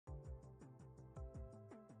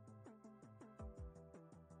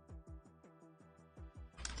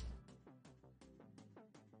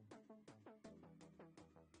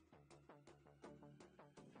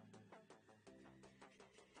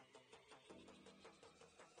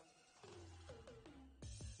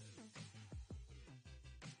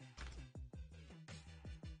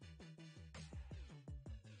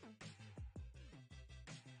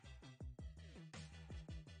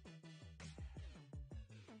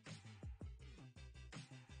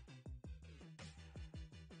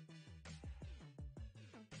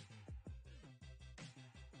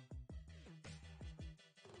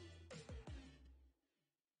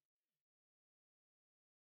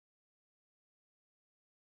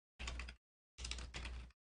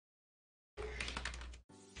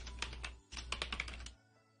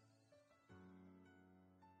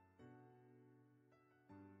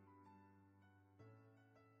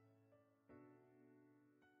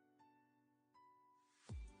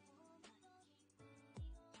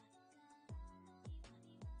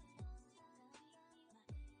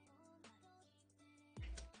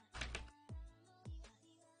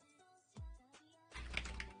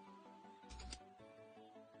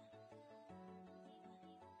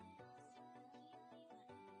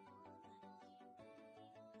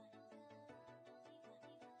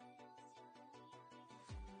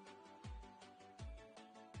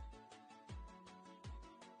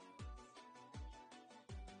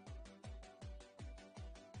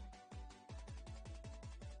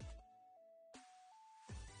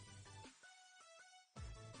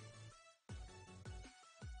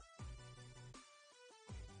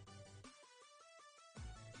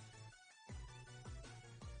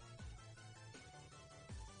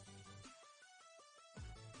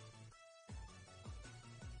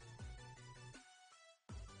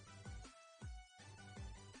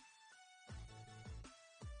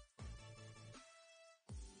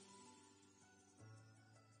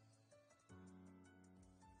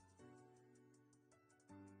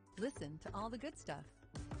Listen to all the good stuff.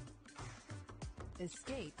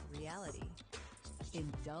 Escape reality.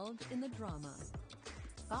 Indulge in the drama.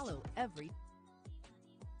 Follow every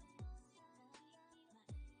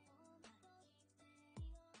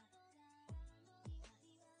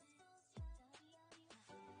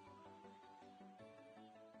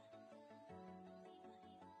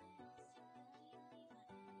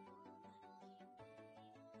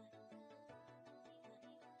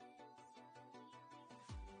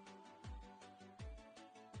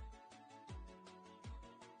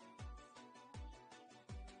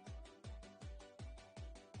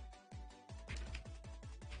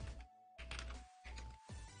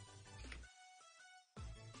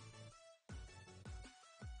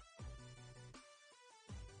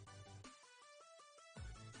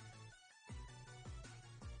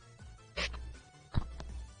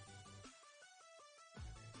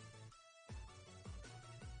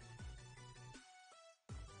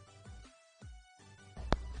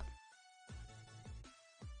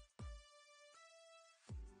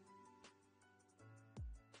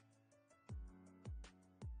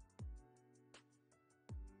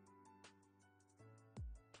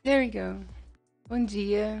There we go. Bom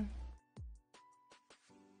dia.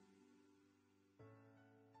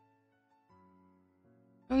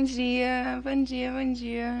 Bom dia, bom dia, bom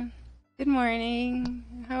dia. Good morning.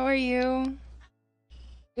 How are you?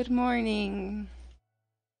 Good morning.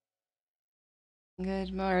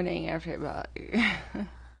 Good morning, everybody.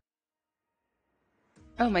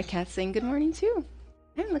 Oh, my cat's saying good morning too.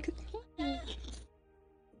 And look at me.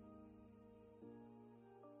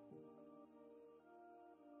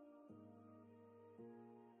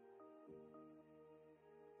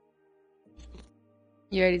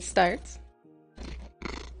 You ready to start?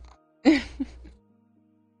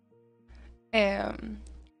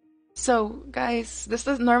 So guys, this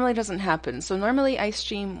normally doesn't happen. So normally I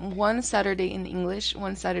stream one Saturday in English,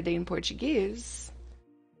 one Saturday in Portuguese.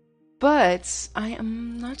 But I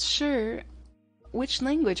am not sure which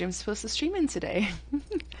language I'm supposed to stream in today.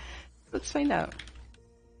 Let's find out.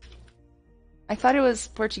 I thought it was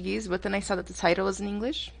Portuguese, but then I saw that the title was in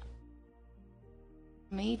English.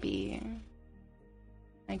 Maybe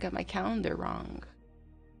I got my calendar wrong.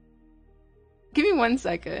 Give me 1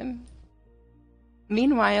 second.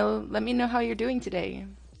 Meanwhile, let me know how you're doing today.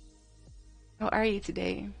 How are you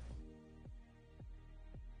today?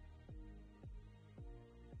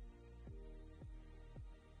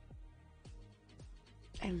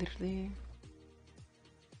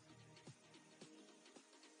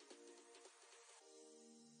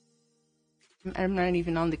 I'm not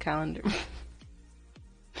even on the calendar.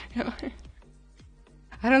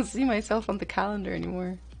 I don't see myself on the calendar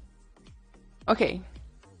anymore. Okay.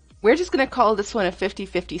 We're just gonna call this one a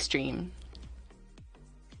 50-50 stream.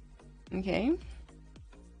 Okay?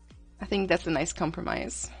 I think that's a nice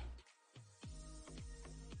compromise.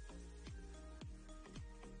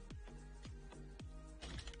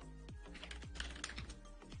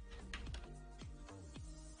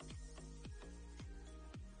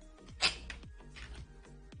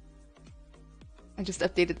 I just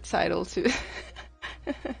updated the title to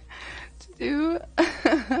do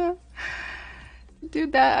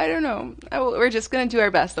that. I don't know. We're just gonna do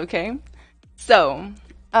our best, okay? So,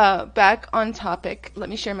 back on topic. Let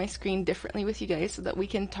me share my screen differently with you guys so that we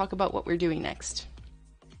can talk about what we're doing next.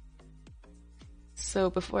 So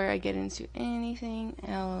before I get into anything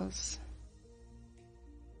else,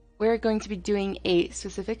 we're going to be doing a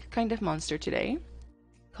specific kind of monster today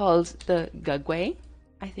called the Gugwe.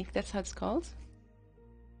 I think that's how it's called.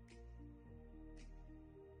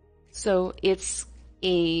 So it's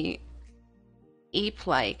a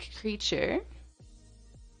ape-like creature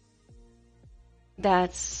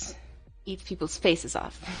that eats people's faces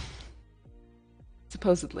off,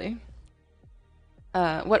 supposedly.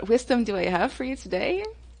 What wisdom do I have for you today?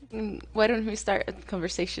 Why don't we start a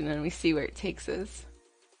conversation and we see where it takes us?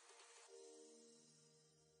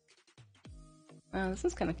 Wow, this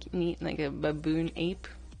is kind of neat, like a baboon ape.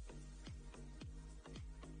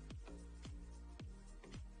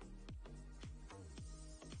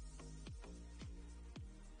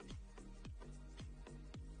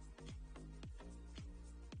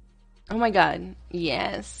 Oh my god,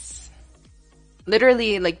 yes.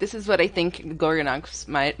 Literally, like, this is what I think Gorgonox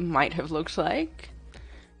might have looked like.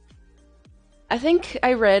 I think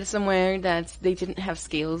I read somewhere that they didn't have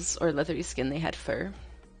scales or leathery skin, they had fur.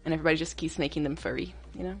 And everybody just keeps making them furry,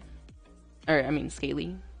 you know? Or, I mean,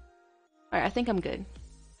 scaly. Alright, I think I'm good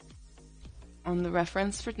on the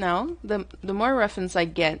reference for now. The more reference I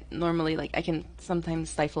get, normally, like, I can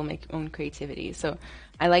sometimes stifle my own creativity. So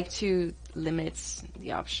I like to limit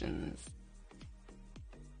the options.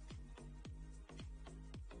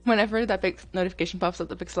 Whenever that big notification pops up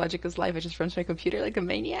that Pixelogic is live, I just run to my computer like a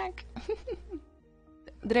maniac.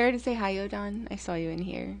 Did I already say hi, Odon? I saw you in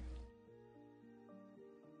here.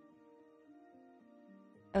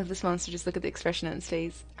 I love this monster. Just look at the expression on its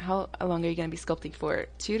face. How long are you going to be sculpting for?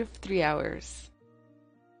 2 to 3 hours.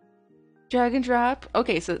 Drag and drop.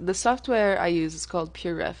 Okay, so the software I use is called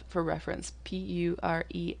Puref for reference. Pureref.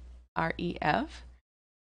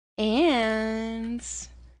 And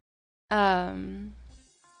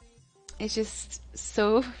it's just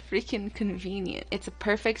so freaking convenient. It's a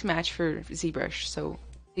perfect match for ZBrush, so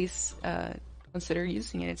please consider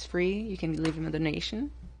using it. It's free. You can leave them a donation.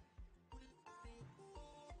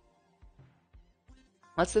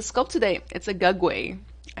 What's the sculpt today? It's a Gugwe.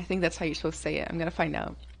 I think that's how you're supposed to say it. I'm gonna find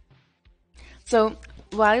out. So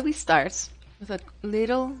while we start with a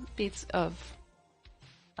little bit of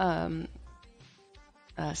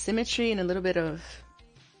symmetry and a little bit of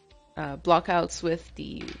blockouts with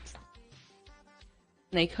the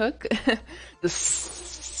snake hook, the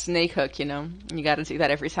snake hook, you know, you got to do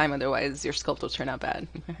that every time, otherwise your sculpt will turn out bad.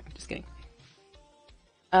 Just kidding.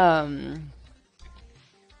 That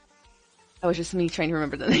was just me trying to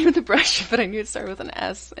remember the name of the brush, but I knew it started with an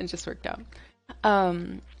S and just worked out.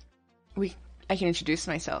 I can introduce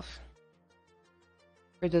myself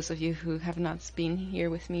for those of you who have not been here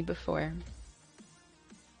with me before.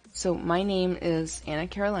 So my name is Anna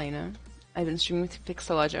Carolina. I've been streaming with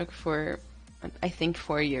Pixelogic for, I think,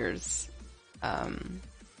 4 years.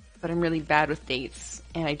 But I'm really bad with dates,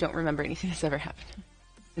 and I don't remember anything that's ever happened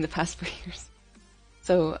in the past 4 years.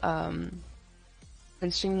 So,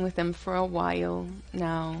 been streaming with them for a while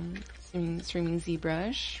now, streaming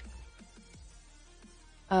ZBrush.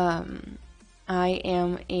 I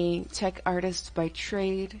am a tech artist by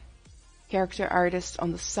trade, character artist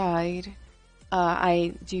on the side.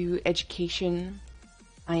 I do education.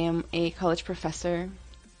 I am a college professor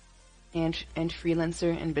and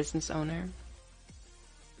freelancer and business owner.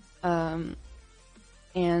 And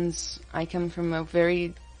I come from a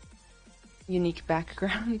very unique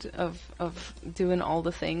background of doing all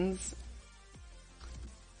the things.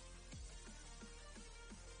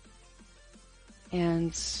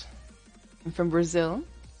 And I'm from Brazil,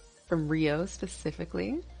 from Rio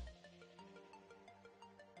specifically.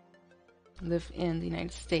 I live in the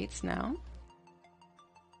United States now.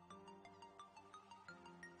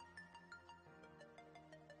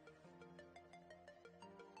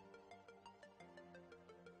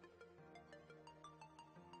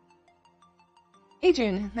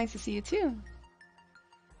 Adrian, nice to see you too.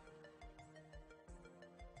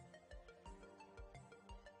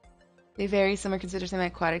 They vary. Some are considered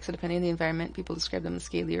semi-aquatic, so depending on the environment, people describe them as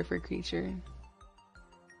scaly or fur creature.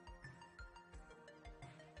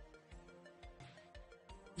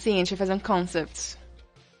 Sim, a gente vai fazer concept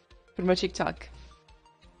pro meu TikTok.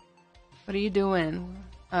 What are you doing?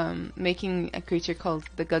 Making a creature called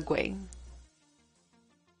the Gugwe.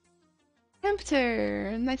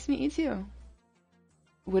 Tempter, nice to meet you too.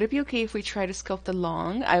 Would it be okay if we try to sculpt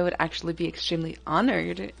along? I would actually be extremely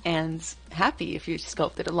honored and happy if you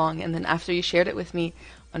sculpted along, and then after you shared it with me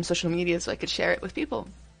on social media so I could share it with people.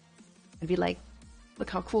 I'd be like,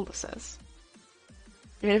 look how cool this is.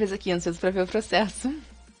 Primeira vez aqui, ansioso para ver o processo.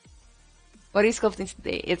 What are you sculpting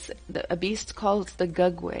today? It's a beast called the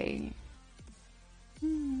Gugwe.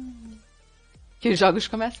 Que os jogos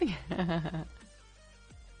comecem.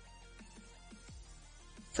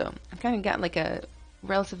 So, I kind of got like a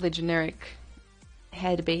relatively generic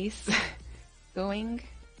head base going.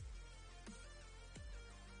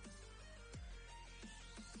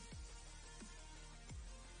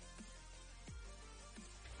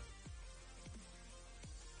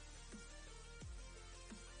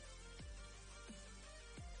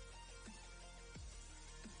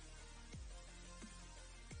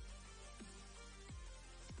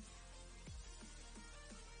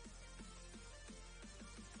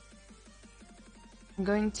 I'm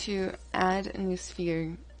going to add a new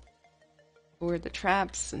sphere for the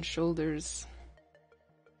traps and shoulders.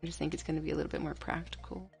 I just think it's going to be a little bit more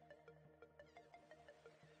practical.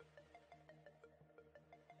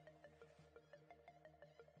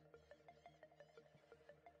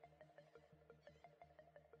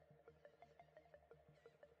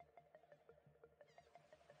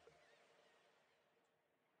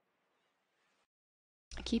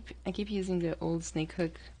 I keep using the old snake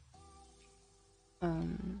hook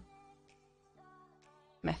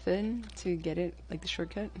method to get it, like the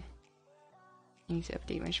shortcut. I need to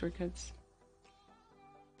update my shortcuts.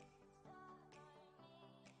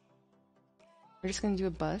 We're just gonna do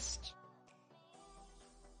a bust.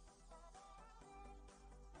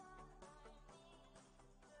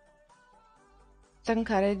 Tá com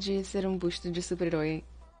cara de ser um busto de super-herói.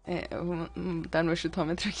 É, eu vou dar meu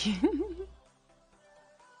chutômetro aqui.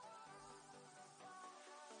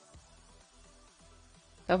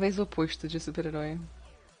 Talvez o oposto de super-herói.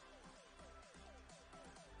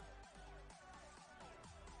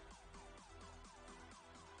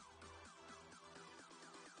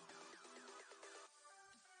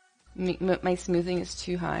 My smoothing is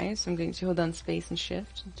too high, so I'm going to hold down space and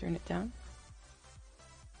shift and turn it down.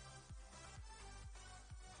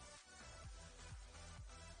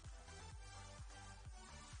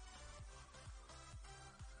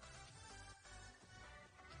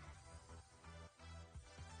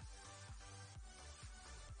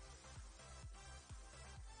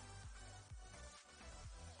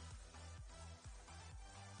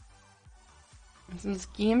 Essa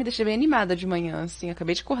musiquinha me deixa bem animada de manhã, assim.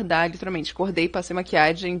 Acabei de acordar, literalmente. Acordei, passei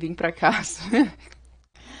maquiagem, vim pra casa.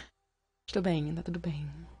 Estou bem, tá tudo bem.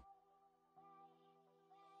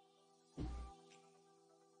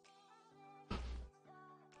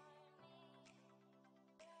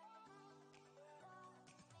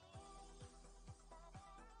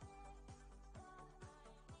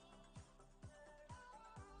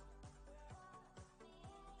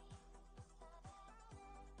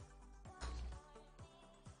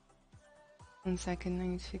 One second, I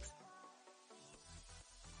need to fix.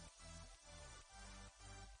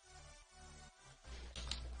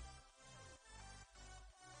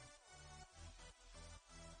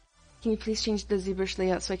 Can you please change the ZBrush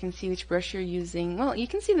layout so I can see which brush you're using? Well, you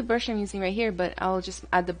can see the brush I'm using right here, but I'll just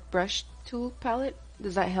add the brush tool palette.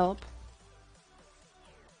 Does that help?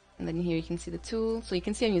 And then here you can see the tool. So you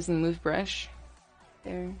can see I'm using Move Brush.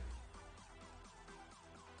 There.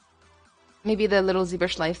 Maybe the little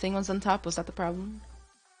ZBrush Live thing was on top. Was that the problem?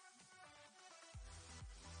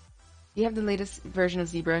 Do you have the latest version of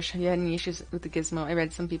ZBrush? Have you had any issues with the gizmo? I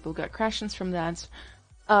read some people got crashes from that.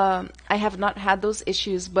 I have not had those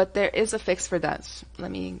issues, but there is a fix for that. Let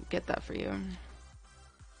me get that for you.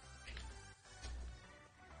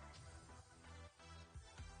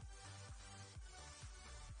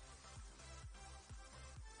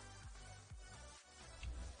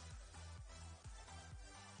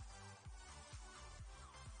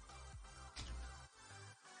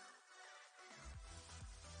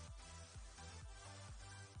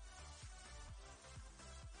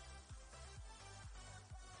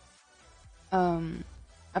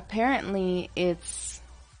 Apparently it's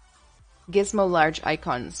gizmo large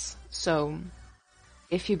icons. So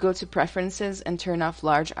if you go to preferences and turn off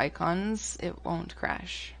large icons, it won't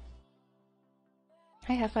crash.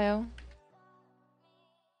 Hi, Hafio.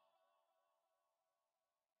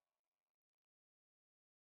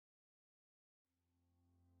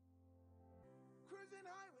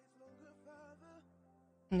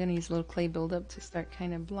 I'm gonna use a little clay buildup to start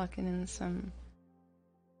kind of blocking in some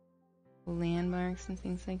landmarks and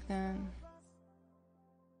things like that.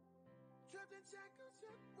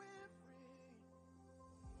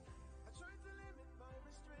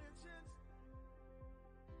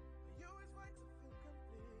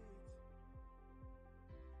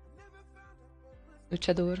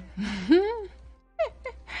 Luchador.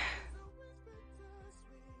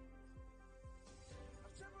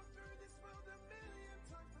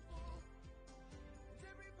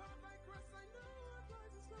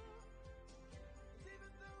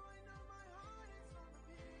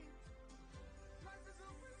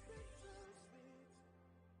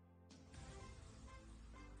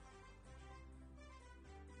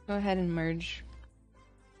 Go ahead and merge.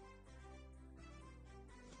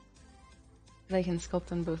 I can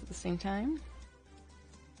sculpt on both at the same time.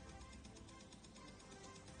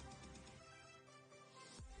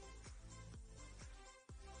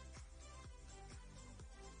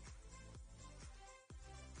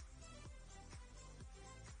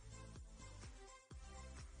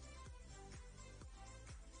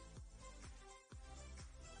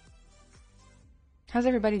 How's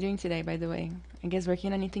everybody doing today, by the way? Are you guys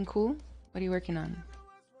working on anything cool? What are you working on?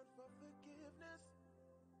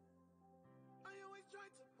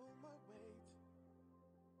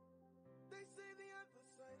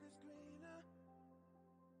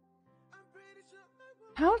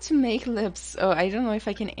 How to make lips? Oh, I don't know if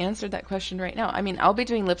I can answer that question right now. I mean, I'll be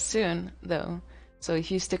doing lips soon, though. So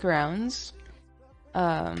if you stick around,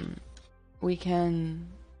 we can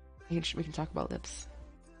talk about lips.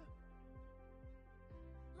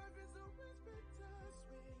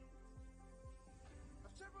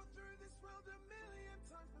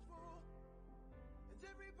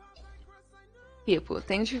 Tipo,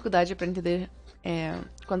 tenho dificuldade para entender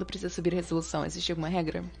quando precisa subir resolução. Existe alguma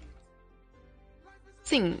regra?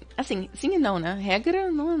 Sim, assim, sim e não, né?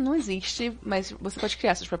 Regra não existe, mas você pode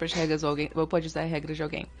criar suas próprias regras ou pode usar regras de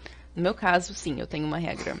alguém. No meu caso, sim, eu tenho uma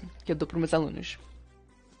regra que eu dou para meus alunos.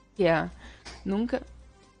 Que é nunca.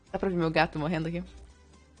 Dá pra ver meu gato morrendo aqui?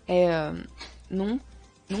 É. Nun,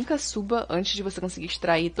 Nunca suba antes de você conseguir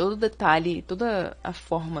extrair todo o detalhe e toda a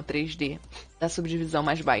forma 3D da subdivisão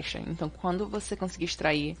mais baixa. Então, quando você conseguir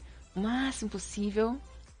extrair o máximo possível,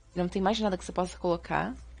 não tem mais nada que você possa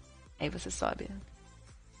colocar, aí você sobe.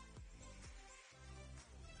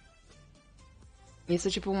 Isso,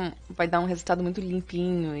 tipo, vai dar um resultado muito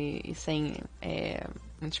limpinho e sem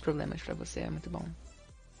muitos problemas pra você. É muito bom.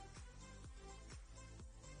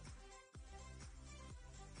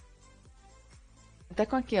 Até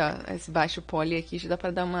com aqui, ó, esse baixo poly aqui, já dá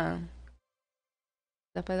pra dar uma...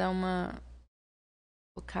 Dá pra dar uma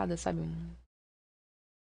focada, sabe?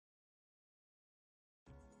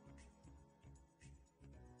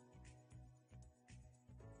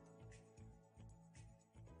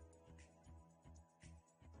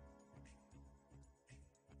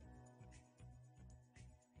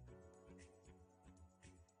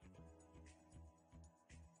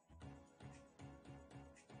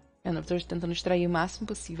 Eu tô tentando extrair o máximo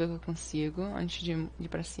possível que eu consigo antes de ir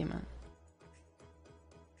pra cima.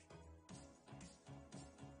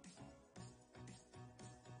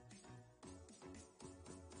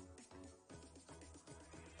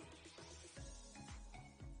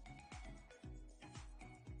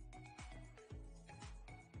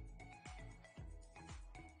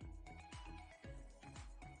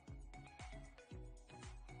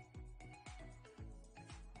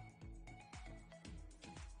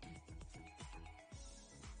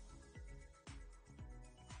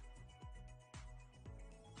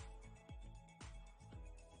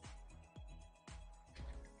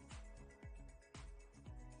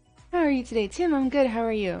 How are you today, Tim? I'm good. How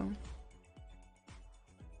are you?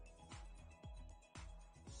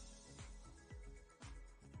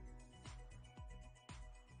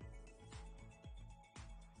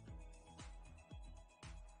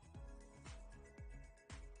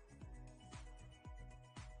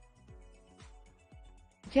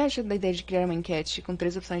 O que acha da ideia de criar uma enquete com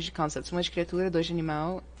 3 opções de concepts? Uma de criatura, 2 de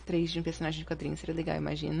animal, 3 de um personagem de quadrinho? Seria legal,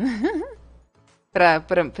 imagina.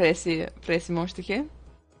 pra esse monstro aqui?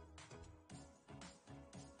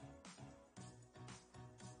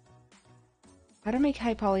 How to make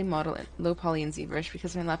high poly model and low poly in ZBrush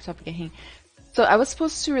because my laptop getting. So I was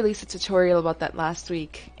supposed to release a tutorial about that last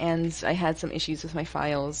week, and I had some issues with my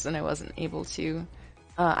files, and I wasn't able to.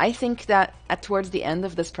 I think that towards the end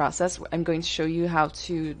of this process, I'm going to show you how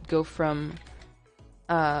to go from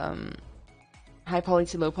high poly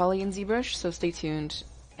to low poly in ZBrush, so stay tuned.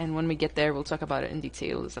 And when we get there, we'll talk about it in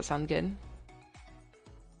detail. Does that sound good?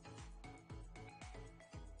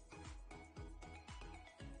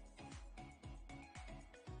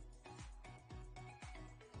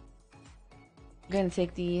 I'm going to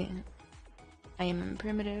take the IMM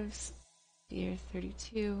primitives, year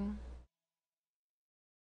 32,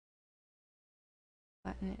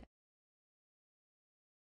 flatten it.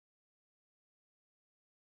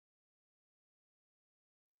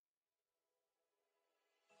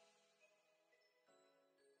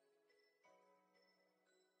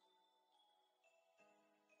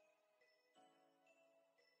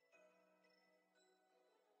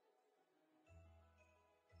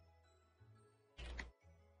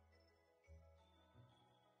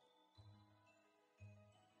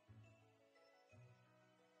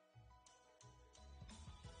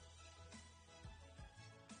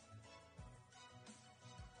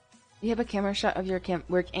 You have a camera shot of your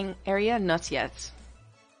working area? Not yet.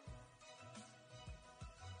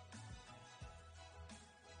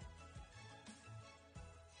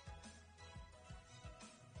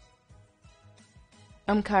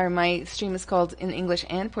 Car, my stream is called in English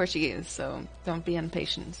and Portuguese, so don't be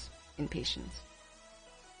impatient.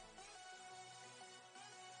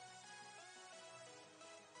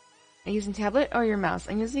 Are you using tablet or your mouse?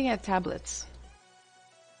 I'm using a tablet.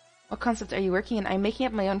 What concept are you working in? I'm making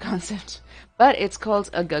up my own concept, but it's called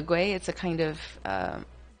a Gugwe. It's a kind of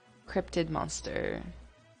cryptid monster.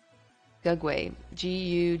 Gugwe,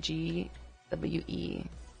 Gugwe.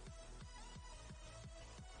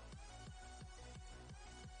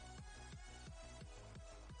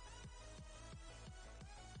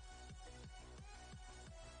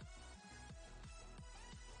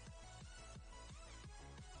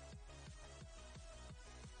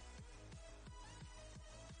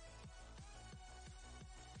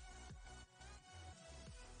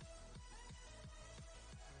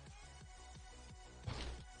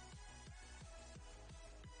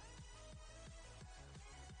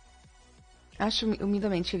 Acho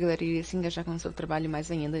humildemente que a galera iria se engajar com o seu trabalho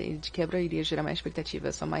mais ainda e de quebra iria gerar mais expectativa.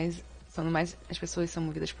 As pessoas são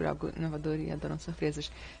movidas por algo inovador e adoram surpresas.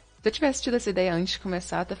 Se eu tivesse tido essa ideia antes de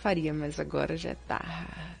começar, até faria, mas agora já é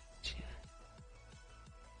tarde.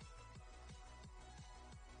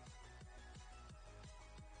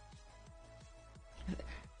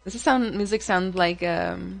 Does this music sound like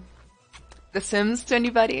The Sims to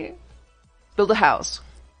anybody? Build a house.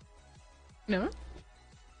 No?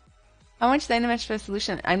 How much Dynamesh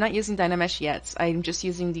resolution? I'm not using Dynamesh yet. I'm just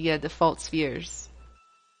using the default spheres.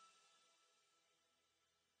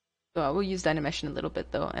 So I will use Dynamesh in a little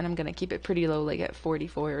bit though, and I'm gonna keep it pretty low, like at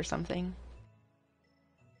 44 or something.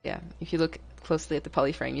 Yeah, if you look closely at the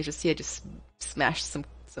polyframe, you just see I just smashed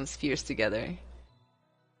some spheres together.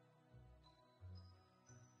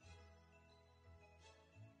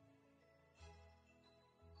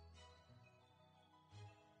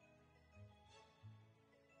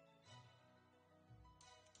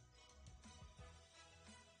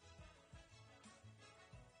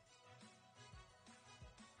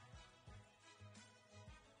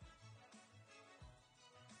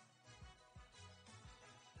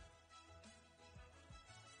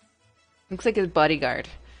 Looks like his bodyguard.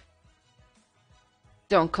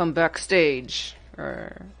 Don't come backstage.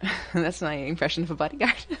 Or that's my impression of a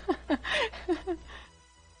bodyguard.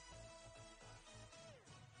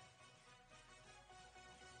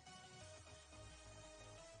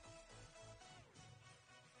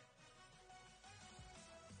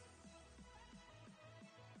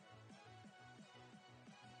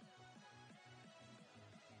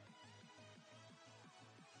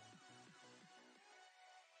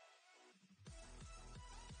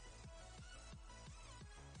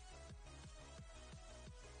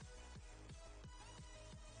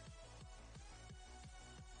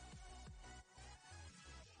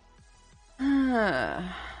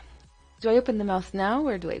 Do I open the mouth now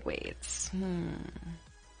or do I wait? I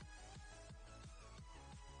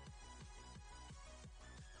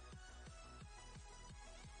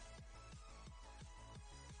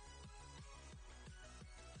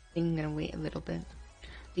think I'm gonna wait a little bit.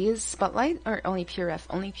 Do you use Spotlight or only Pure Ref?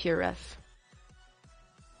 Only Pure Ref.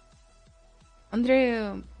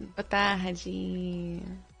 Andrew, boa tarde.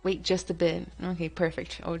 Wait just a bit. Okay,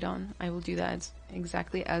 perfect, Odon. I will do that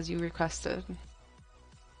exactly as you requested.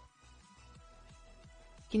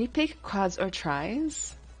 Can you pick quads or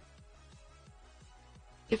tries?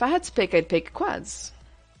 If I had to pick, I'd pick quads.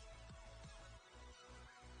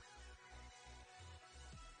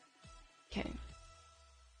 Okay.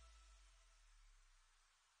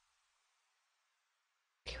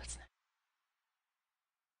 Okay, what's next?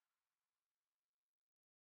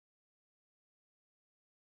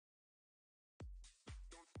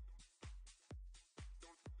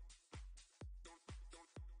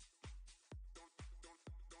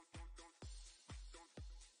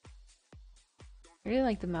 I really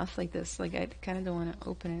like the mouth like this. Like, I kind of don't want to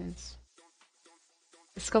open it.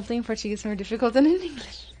 Is sculpting in Portuguese more difficult than in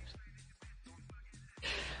English?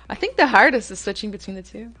 I think the hardest is switching between the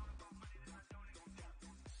two.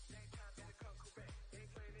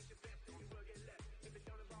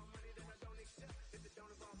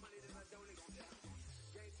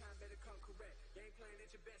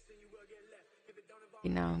 Okay,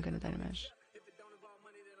 now I'm gonna Dynamesh.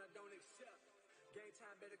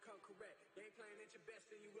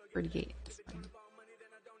 38.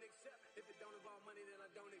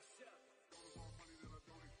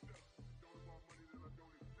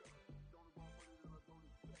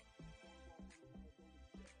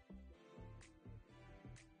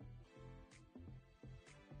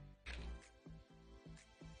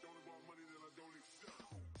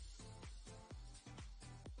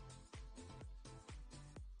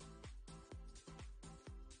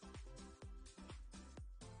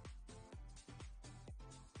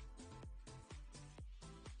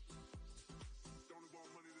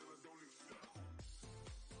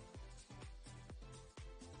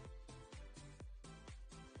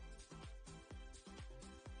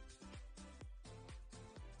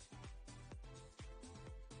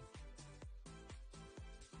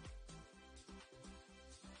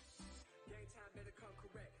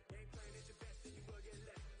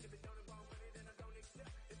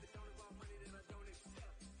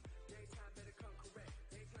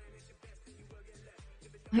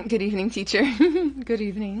 Good evening, teacher. Good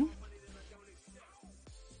evening.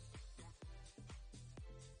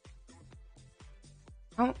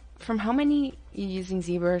 From how many you using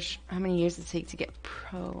ZBrush? How many years does it take to get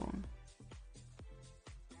pro?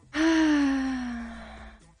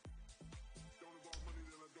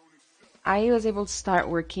 I was able to start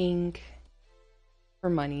working for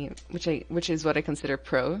money, which is what I consider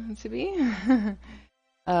pro to be.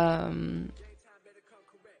 um,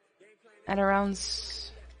 at around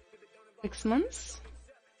 6 months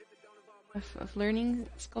of learning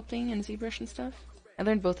sculpting and ZBrush and stuff. I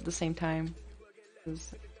learned both at the same time.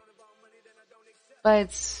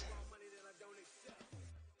 But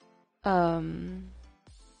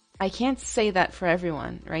I can't say that for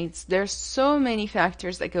everyone, right? There's so many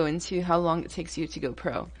factors that go into how long it takes you to go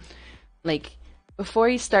pro. Like, before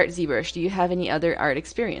you start ZBrush, do you have any other art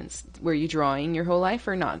experience? Were you drawing your whole life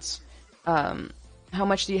or not? How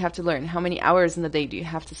much do you have to learn? How many hours in the day do you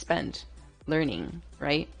have to spend learning,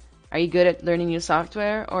 right? Are you good at learning new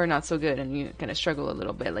software or not so good and you kind of struggle a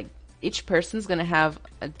little bit? Like, each person's going to have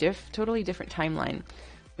a totally different timeline,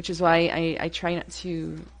 which is why I try not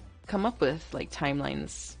to come up with like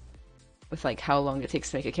timelines with like how long it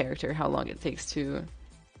takes to make a character, how long it takes to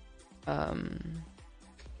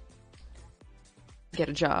get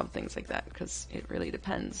a job, things like that, because it really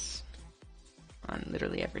depends on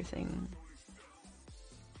literally everything.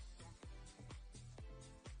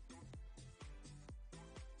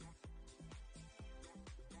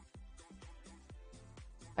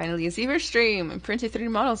 Finally, a ZBrush stream and printed 3D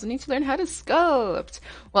models. I need to learn how to sculpt.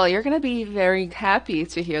 Well, you're going to be very happy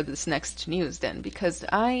to hear this next news then, because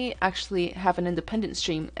I actually have an independent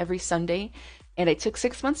stream every Sunday, and I took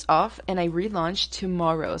 6 months off, and I relaunched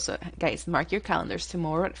tomorrow. So, guys, mark your calendars.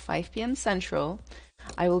 Tomorrow at 5 p.m. Central,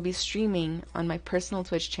 I will be streaming on my personal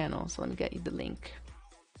Twitch channel. So let me get you the link.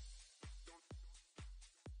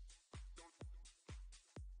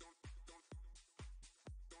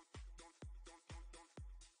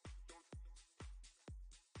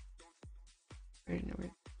 Where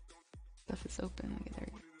stuff is open. Okay, there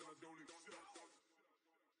we go.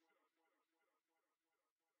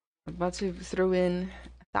 I'm about to throw in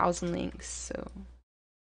 1,000 links, so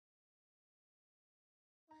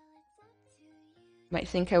might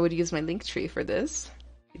think I would use my link tree for this.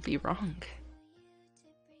 You'd be wrong.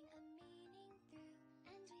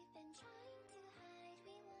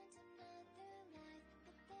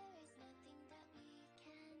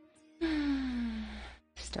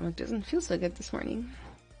 Stomach doesn't feel so good this morning.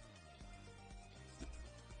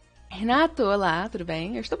 Renato, olá, tudo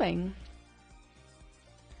bem? Eu estou bem.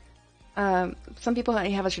 Some people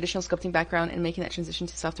have a traditional sculpting background, and making that transition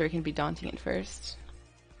to software can be daunting at first.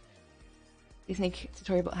 Please make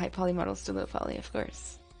tutorial about high poly models to low poly, of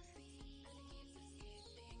course.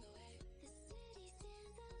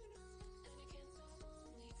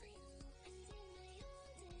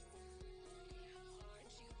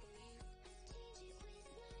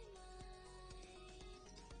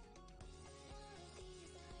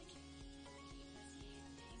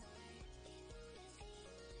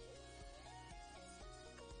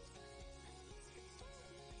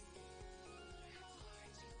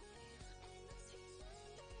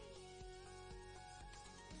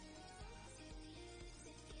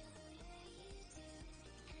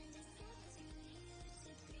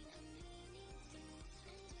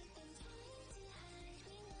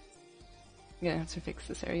 I'm gonna have to fix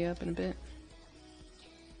this area up in a bit.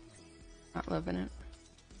 Not loving it.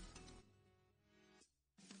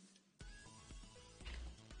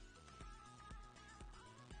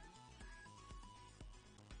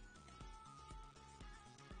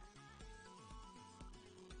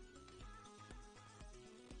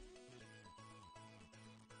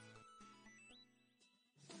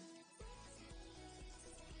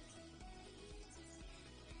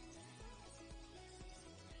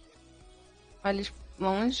 Olha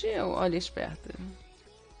longe ou olha perto?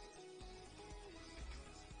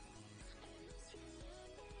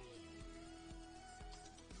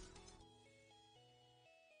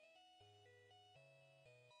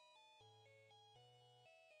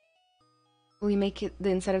 We make it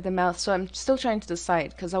the inside of the mouth, so I'm still trying to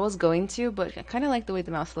decide, because I was going to, but I kind of like the way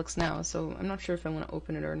the mouth looks now, so I'm not sure if I want to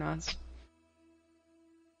open it or not.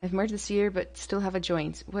 I've merged this year, but still have a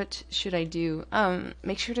joint. What should I do?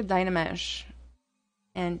 Make sure to Dynamesh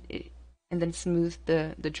and then smooth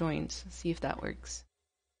the joint. See if that works.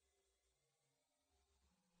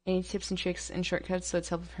 Any tips and tricks and shortcuts so it's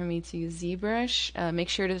helpful for me to use ZBrush? Make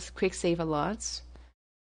sure to quick save a lot.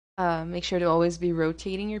 Make sure to always be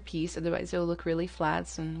rotating your piece, otherwise it'll look really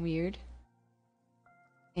flat and weird.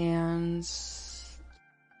 And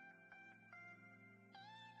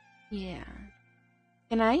yeah.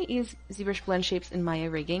 Can I use ZBrush blend shapes in Maya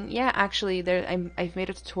rigging? Yeah, actually, I've made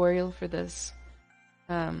a tutorial for this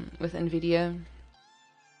with NVIDIA.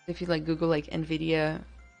 If you like Google like NVIDIA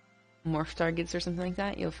morph targets or something like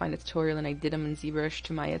that, you'll find a tutorial, and I did them in ZBrush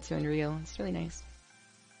to Maya to Unreal. It's really nice.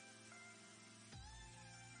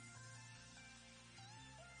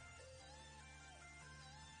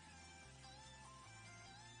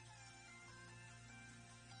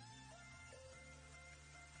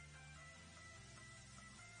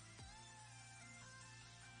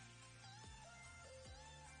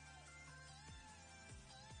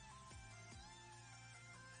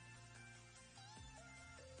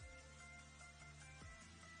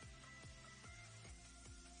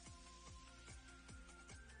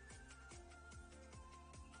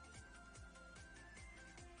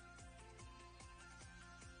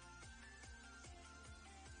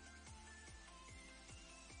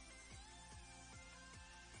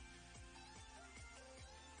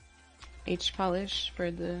 H polish for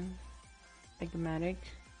the Agmatic.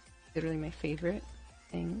 Literally my favorite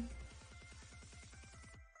thing.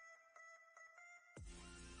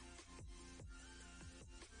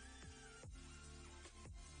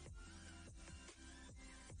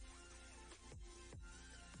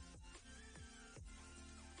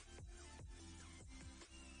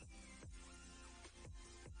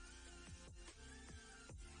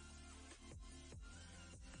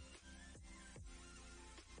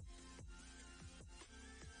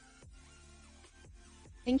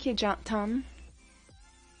 Thank you, Tom.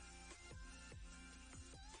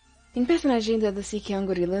 Tem personagem da DC que é um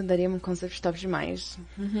gorila, daria um concept top demais.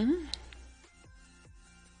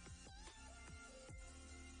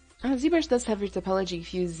 ZBrush does have your topology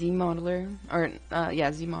if you use ZModeler, or,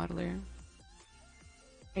 yeah, ZModeler.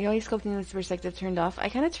 Are you always sculpting with perspective turned off? I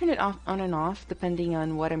kind of turn it off, on and off, depending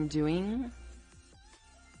on what I'm doing.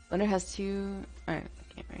 Blender has two... Alright,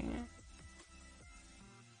 I can't bring it.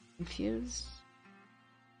 Confused.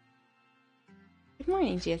 Good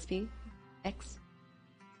morning, GSP. X.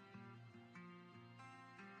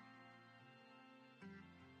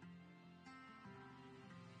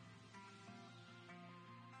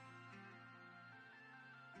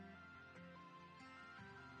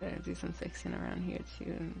 Gotta do some fixing around here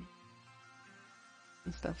too,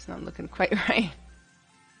 and stuff's not looking quite right.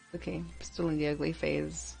 Okay, still in the ugly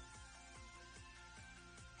phase.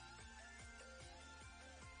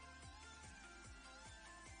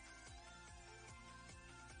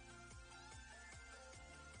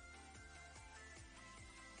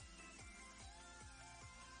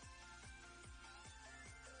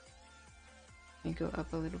 Let me go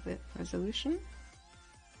up a little bit resolution.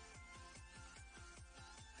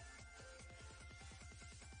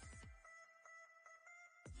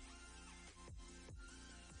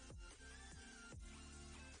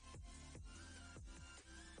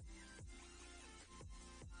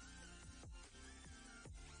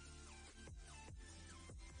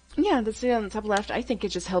 Yeah, that's on the top left. I think it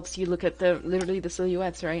just helps you look at literally the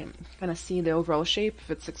silhouettes, right? Kind of see the overall shape,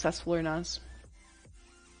 if it's successful or not.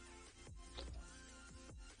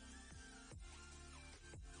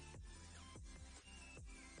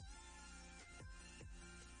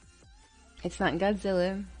 It's not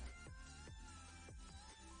Godzilla.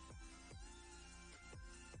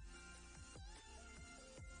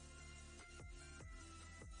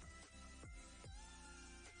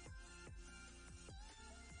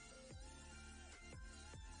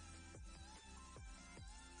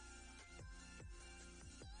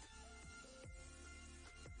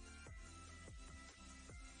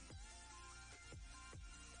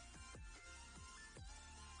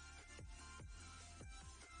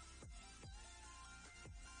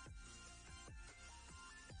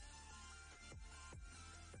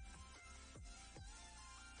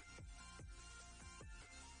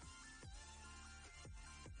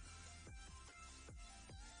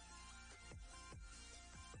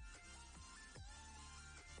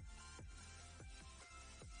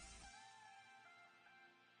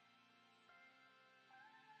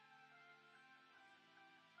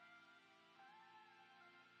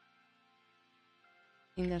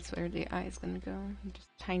 I think that's where the eye is gonna go. Just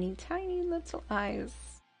tiny, tiny little eyes.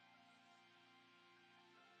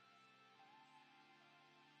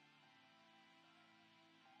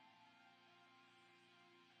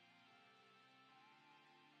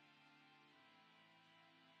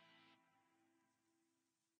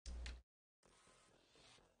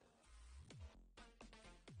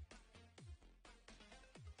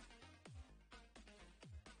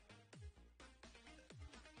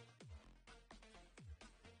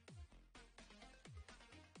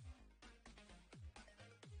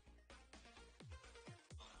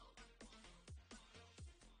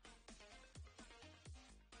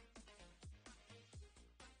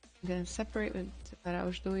 I'm gonna separar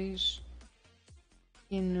os dois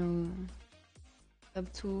e no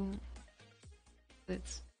subtool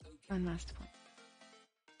let's unmask the point.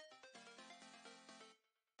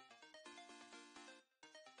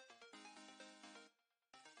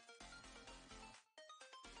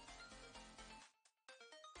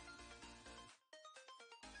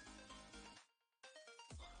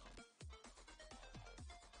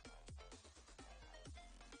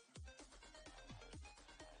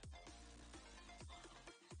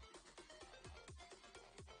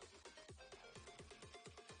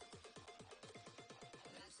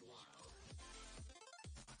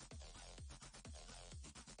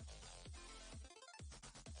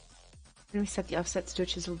 Let me set the offsets to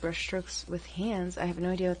chisel brush strokes with hands. I have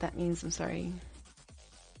no idea what that means, I'm sorry.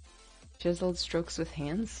 Chiseled strokes with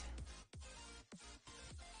hands?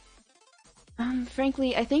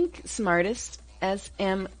 Frankly, I think Smartest,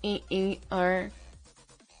 SMEEREIST,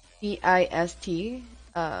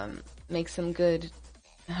 makes some good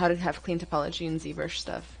how to have clean topology and ZBrush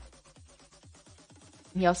stuff.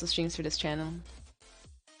 He also streams for this channel.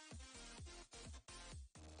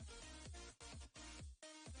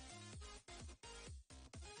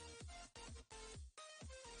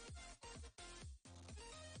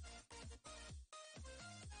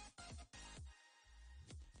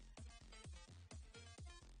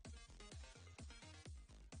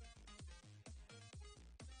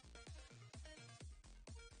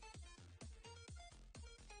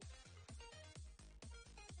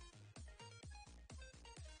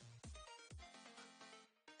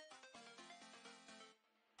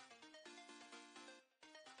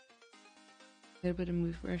 A little bit of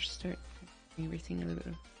move brush, start everything a little bit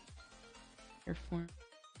of airform.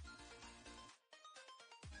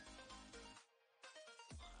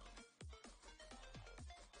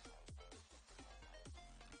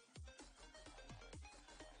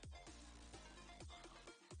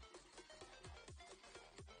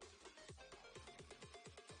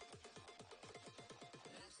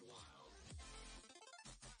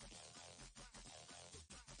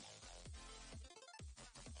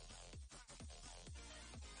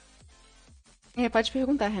 É, pode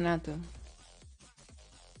perguntar, Renato.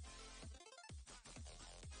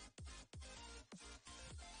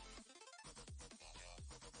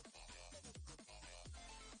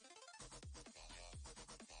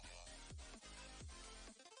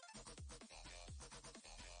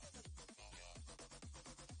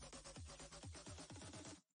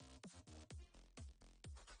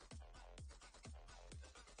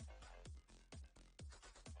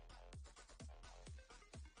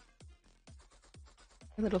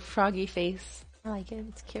 A little froggy face. I like it.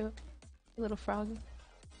 It's cute. A little frog.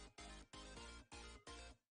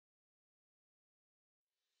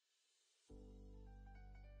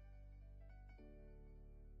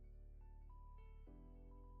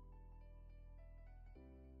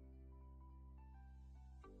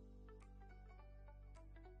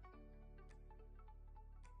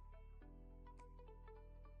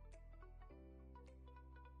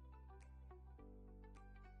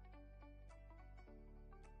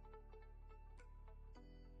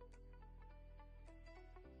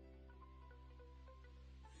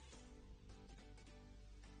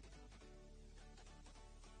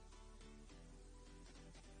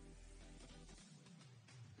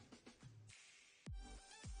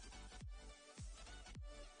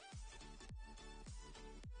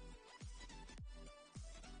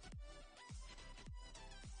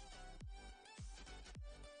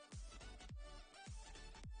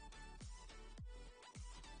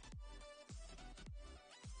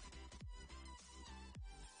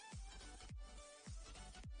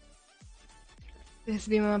 Eu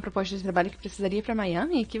recebi uma proposta de trabalho que precisaria ir pra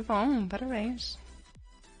Miami? Que bom, parabéns.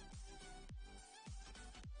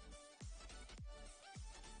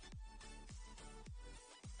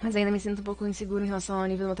 Mas ainda me sinto um pouco inseguro em relação ao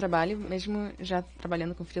nível do meu trabalho, mesmo já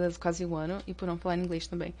trabalhando com freelas quase um ano e por não falar inglês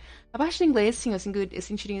também. A parte do inglês, sim, eu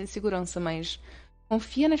sentiria insegurança, mas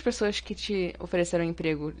confia nas pessoas que te ofereceram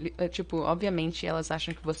emprego. Tipo, obviamente elas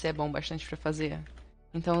acham que você é bom bastante pra fazer.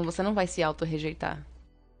 Então você não vai se auto-rejeitar,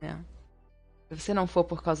 né? Se você não for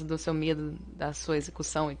por causa do seu medo da sua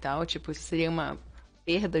execução e tal, tipo, isso seria uma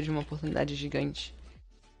perda de uma oportunidade gigante.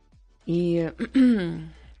 E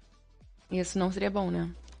isso não seria bom, né?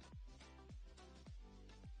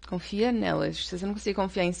 Confia nelas. Se você não conseguir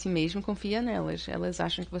confiar em si mesmo, confia nelas. Elas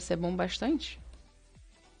acham que você é bom bastante.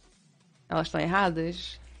 Elas estão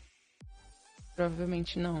erradas?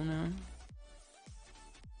 Provavelmente não, né?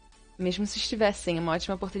 Mesmo se estivessem, é uma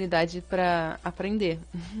ótima oportunidade pra aprender.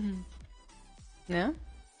 Né?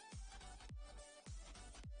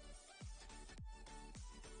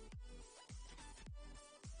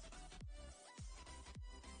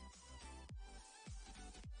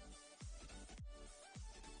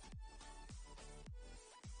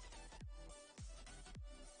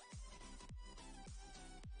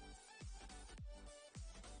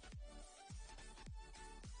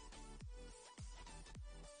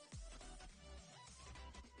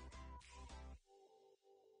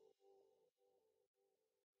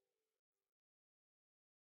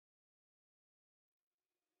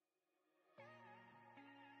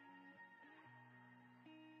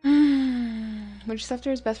 Which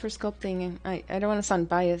software is best for sculpting? I don't want to sound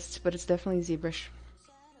biased, but it's definitely ZBrush.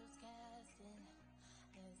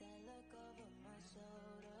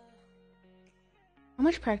 How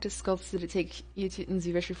much practice sculpts did it take you to in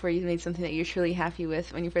ZBrush before you made something that you're truly happy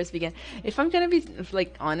with when you first began? If I'm gonna be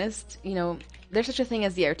like honest, you know, there's such a thing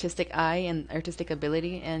as the artistic eye and artistic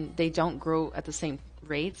ability, and they don't grow at the same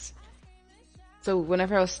rates. So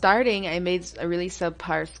whenever I was starting, I made a really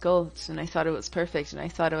subpar sculpt, and I thought it was perfect, and I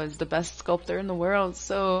thought I was the best sculptor in the world.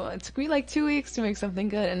 So it took me like 2 weeks to make something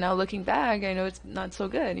good, and now looking back, I know it's not so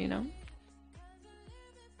good, you know?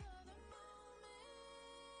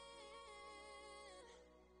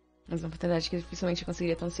 Mas uma oportunidade que dificilmente eu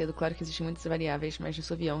conseguiria tão cedo. Claro que existem muitas variáveis, mas de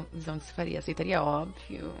sua visão que se faria. Aceitaria,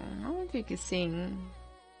 óbvio. Óbvio que sim.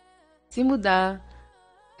 Se mudar,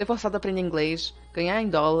 ser forçado a aprender inglês, ganhar em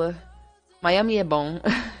dólar. Miami é bom.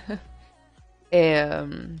 E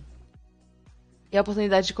a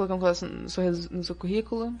oportunidade de colocar um negócio no seu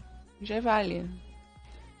currículo já vale.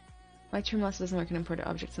 My term loss doesn't work in imported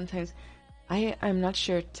objects sometimes. I'm not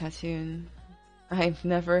sure, Tattoon. I've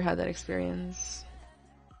never had that experience.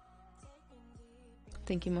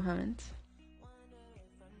 Thank you, Mohammed.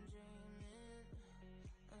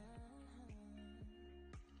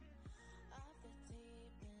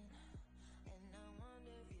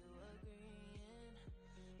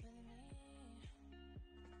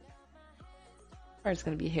 Or it's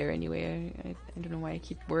gonna be hair anyway. I don't know why I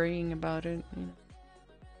keep worrying about it. You know.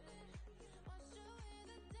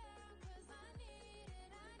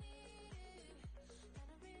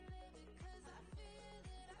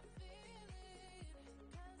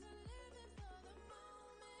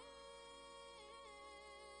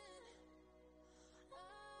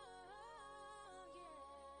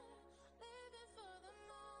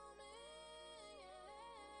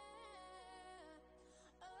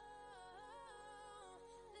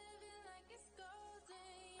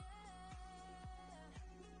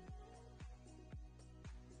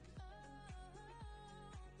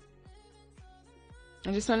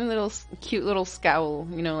 I just want a little cute little scowl,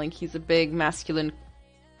 you know, like he's a big masculine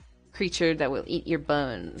creature that will eat your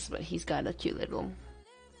bones, but he's got a cute little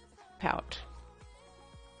pout.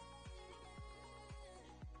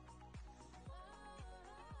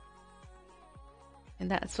 And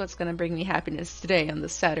that's what's gonna bring me happiness today on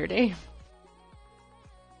this Saturday.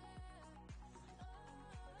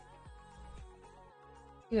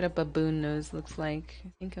 See what a baboon nose looks like.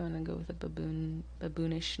 I think I'm gonna go with a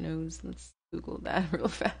baboonish nose. Let's Google that real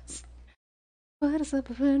fast. What does a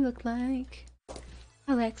baboon look like?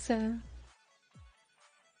 Alexa.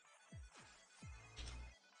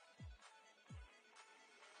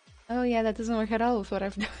 Oh yeah, that doesn't work at all with what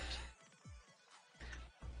I've done.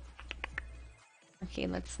 Okay,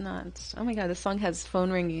 let's not. Oh my god, the song has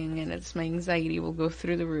phone ringing and it's my anxiety will go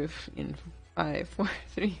through the roof in 5, 4,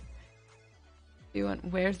 3.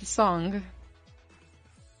 Where's the song?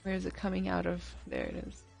 Where is it coming out of? There it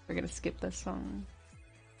is. We're gonna skip this song.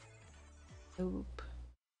 Nope.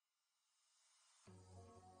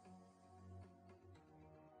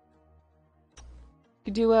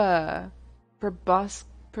 Could do a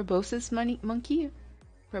proboscis monkey?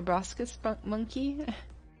 Proboscis monkey?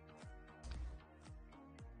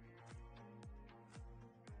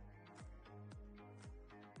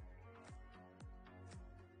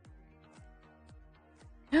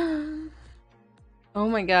 Oh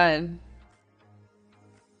my god.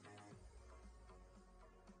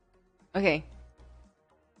 Okay.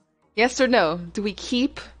 Yes or no? Do we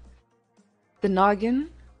keep the noggin?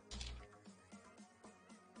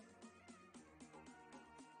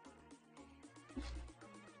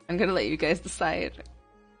 I'm gonna let you guys decide.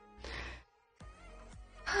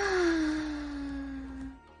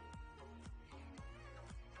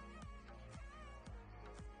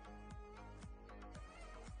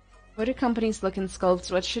 What do companies look in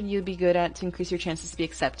sculpts? What should you be good at to increase your chances to be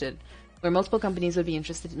accepted? Where multiple companies would be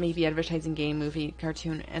interested, maybe advertising, game, movie,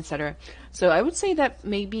 cartoon, etc. So I would say that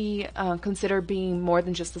maybe consider being more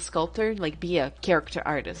than just a sculptor, like be a character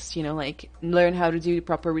artist, you know, like learn how to do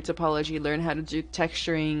proper root topology, learn how to do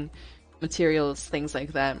texturing, materials, things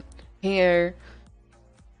like that. Hair,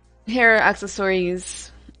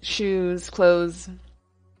 accessories, shoes, clothes,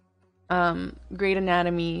 great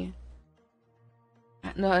anatomy,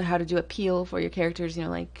 know how to do a peel for your characters, you know,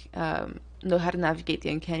 like know how to navigate the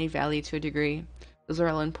uncanny valley to a degree. Those are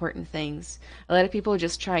all important things. A lot of people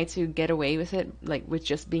just try to get away with it, like with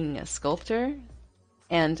just being a sculptor.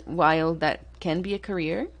 And while that can be a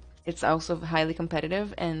career, it's also highly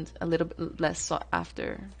competitive and a little bit less sought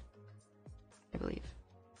after, I believe.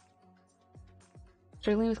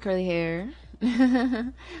 Struggling with curly hair.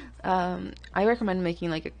 I recommend making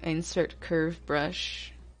like an insert curve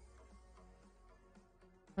brush.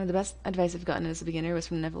 One of the best advice I've gotten as a beginner was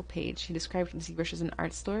from Neville Page. He described ZBrush as an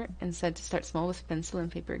art store and said to start small with pencil and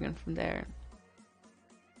paper and from there.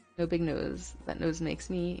 No big nose. That nose makes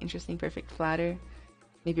me interesting, perfect, flatter.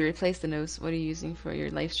 Maybe replace the nose. What are you using for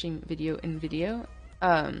your live stream video in video?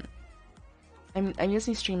 I'm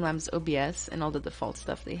using Streamlabs OBS and all the default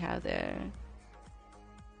stuff they have there.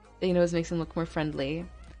 The nose makes him look more friendly.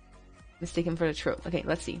 Mistake him for the trope. Okay,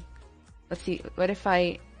 let's see. Let's see. What if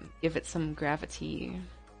I give it some gravity?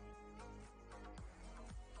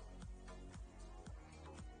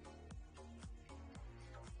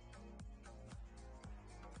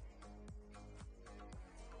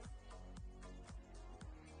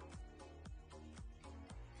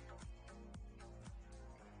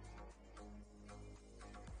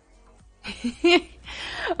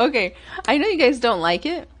 Okay, I know you guys don't like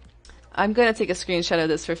it. I'm gonna take a screenshot of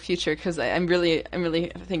this for future because I'm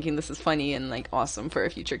really thinking this is funny and like awesome for a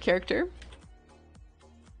future character.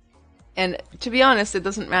 And to be honest, it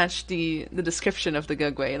doesn't match the description of the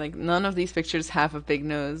Gugwe. Like none of these pictures have a big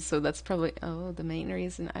nose, so that's probably the main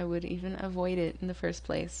reason I would even avoid it in the first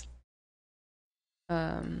place.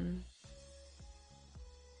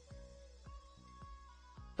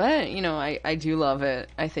 But you know, I do love it.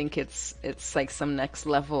 I think it's like some next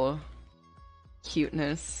level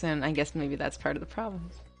cuteness, and I guess maybe that's part of the problem.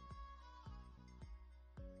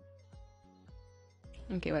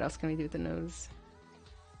 Okay, what else can we do with the nose?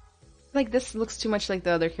 Like this looks too much like the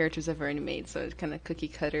other characters I've already made, so it's kind of cookie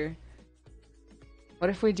cutter. What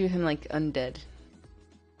if we do him like undead?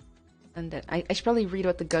 Undead. I should probably read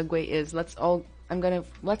what the Gugwe is. Let's all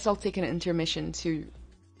take an intermission to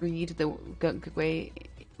read the Gugwe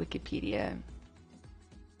Wikipedia.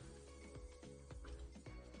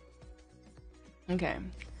 Okay.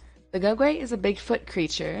 The Gugwe is a Bigfoot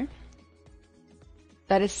creature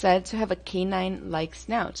that is said to have a canine-like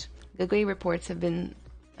snout. Gugwe reports have been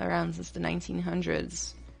around since the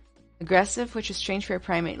 1900s. Aggressive, which is strange for a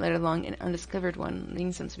primate, let alone an undiscovered one,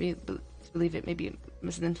 leading some to believe it may be a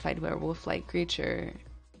misidentified werewolf-like creature.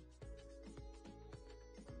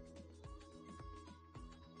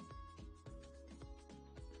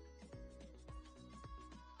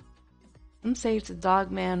 Some say it's a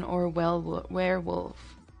dogman or werewolf.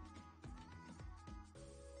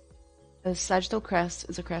 A sagittal crest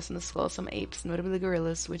is a crest on the skull of some apes, notably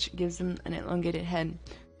gorillas, which gives them an elongated head.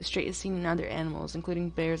 The straight is seen in other animals, including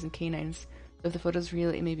bears and canines. Though if the photo is real,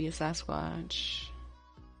 it may be a Sasquatch.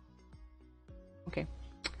 Okay.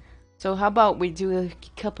 So how about we do a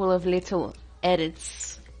couple of little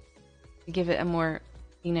edits to give it a more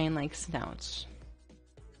canine-like snout.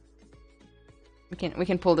 We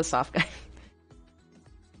can pull this off, guys. At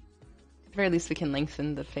the very least, we can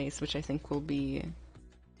lengthen the face, which I think will be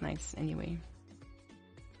nice anyway.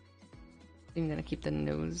 I'm gonna keep the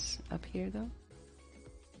nose up here though.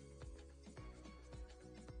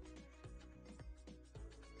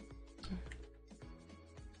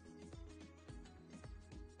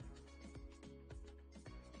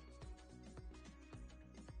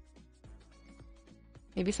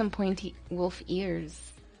 Maybe some pointy wolf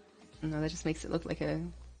ears. No, that just makes it look like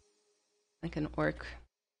an orc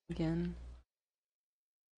again.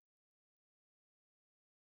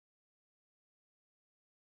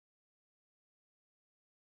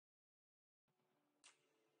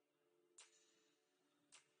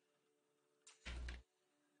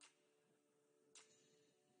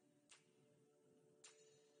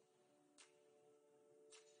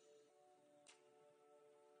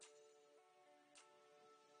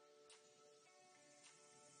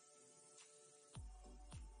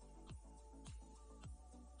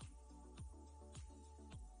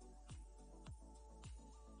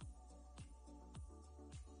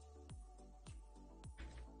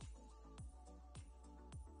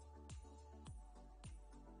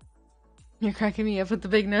 You're cracking me up with the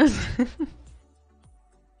big nose.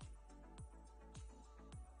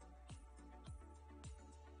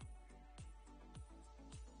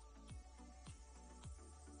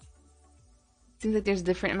 Seems like there's a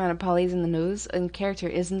different amount of polys in the nose and character.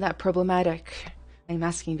 Isn't that problematic? I'm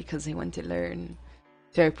asking because I want to learn.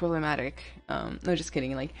 Very problematic. No, just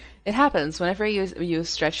kidding. Like, it happens. Whenever you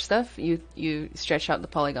stretch stuff, you stretch out the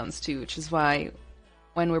polygons too, which is why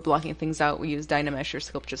when we're blocking things out, we use Dynamesh or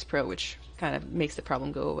Sculptris Pro, which kind of makes the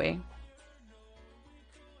problem go away.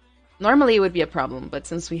 Normally it would be a problem, but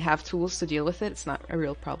since we have tools to deal with it, it's not a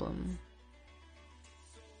real problem.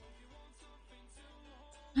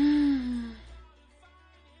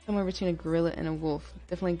 Somewhere between a gorilla and a wolf.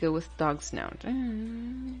 Definitely go with dog snout.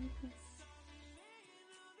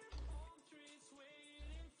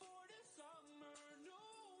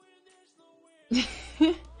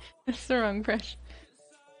 That's the wrong brush.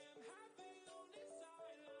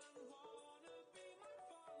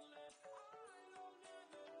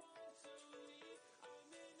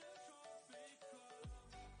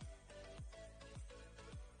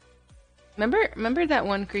 Remember that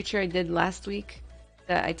one creature I did last week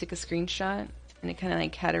that I took a screenshot and it kind of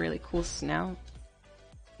like had a really cool snout?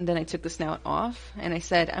 And then I took the snout off and I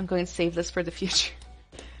said, I'm going to save this for the future.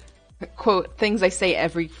 Quote, things I say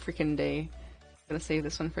every freaking day. I'm going to save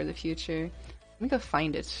this one for the future. Let me go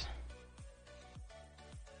find it.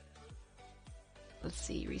 Let's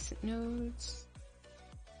see, recent notes.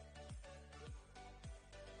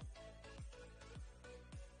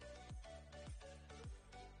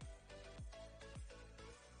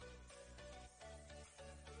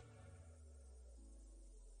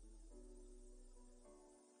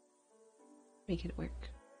 Make it work.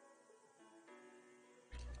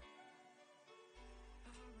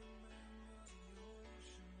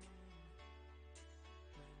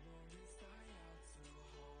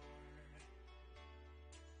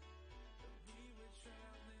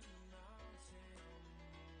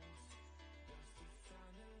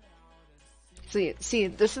 See,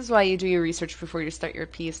 this is why you do your research before you start your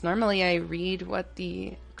piece. Normally I read what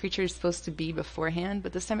the creature is supposed to be beforehand,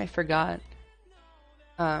 but this time I forgot.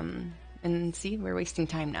 And see, we're wasting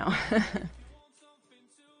time now. I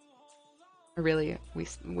really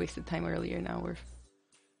wasted time earlier, now we're...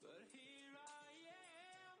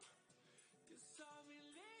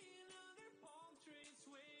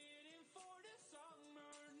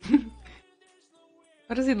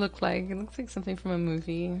 What does he look like? It looks like something from a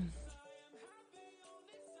movie.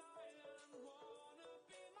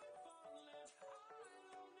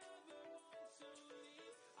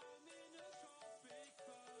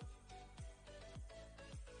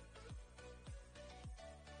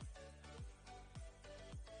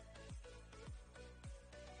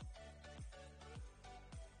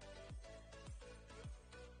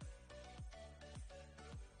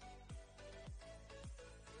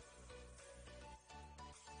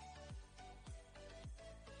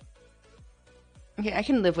 Okay, I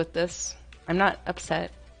can live with this. I'm not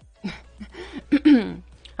upset. I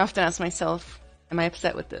often ask myself, am I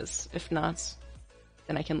upset with this? If not,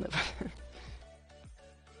 then I can live with it.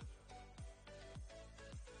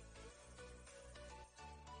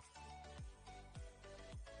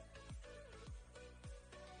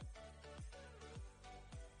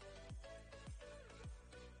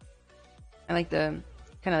 I like the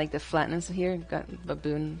kind of like the flatness here. Got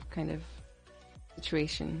baboon kind of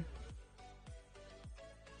situation.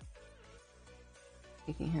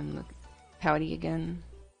 Making him look pouty again.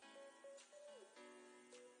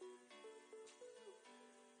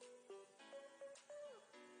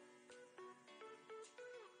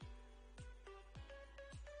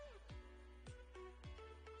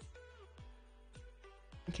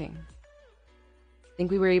 Okay. I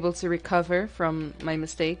think we were able to recover from my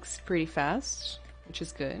mistakes pretty fast, which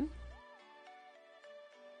is good.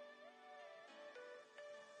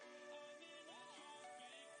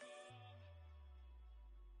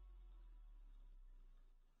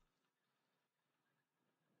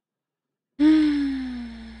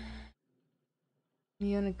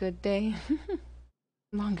 You on a good day?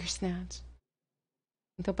 Longer snouts.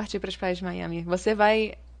 Então partiu para as praias de Miami. Você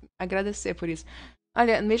vai agradecer por isso.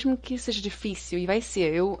 Olha, mesmo que seja difícil, e vai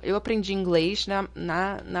ser, eu aprendi inglês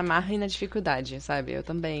na marra e na dificuldade, sabe? Eu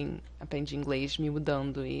também aprendi inglês me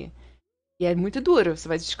mudando e é muito duro. Você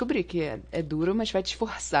vai descobrir que é duro, mas vai te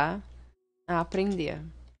forçar a aprender.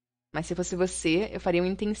 Mas se fosse você, eu faria um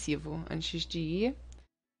intensivo antes de ir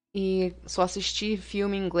e só assistir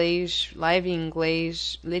filme em inglês, live em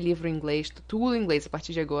inglês, ler livro em inglês, tudo em inglês a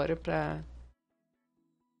partir de agora pra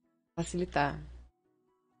facilitar.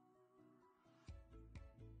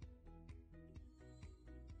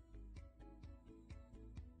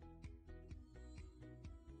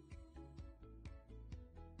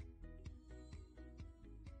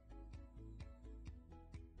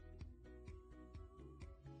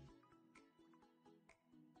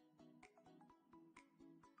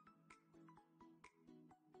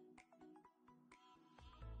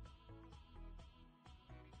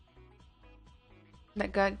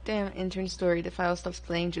 That goddamn intern story, the file stops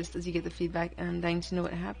playing just as you get the feedback, and I'm dying to know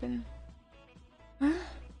what happened. Huh?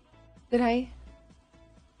 Did I?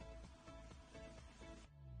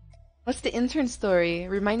 What's the intern story?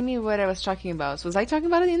 Remind me what I was talking about. So was I talking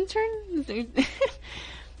about an intern?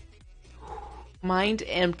 Mind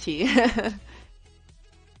empty. I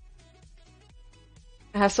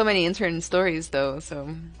have so many intern stories though,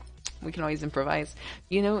 so we can always improvise.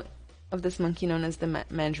 You know of this monkey known as the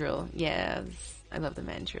mandrill? Yes. I love the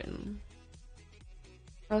mandarin.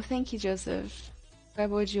 Oh, thank you, Joseph.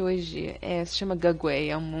 Acabou de hoje. Se chama Gugwe.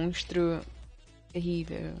 É um monstro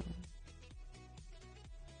terrível.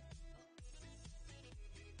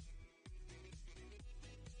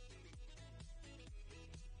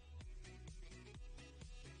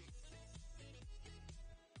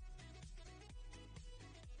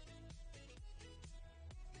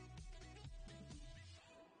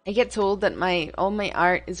 I get told that all my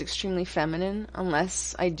art is extremely feminine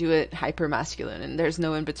unless I do it hyper masculine, and there's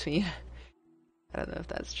no in between. I don't know if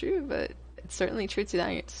that's true, but it's certainly true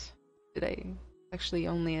tonight. Today, actually,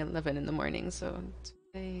 only 11 in the morning, so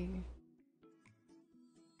today.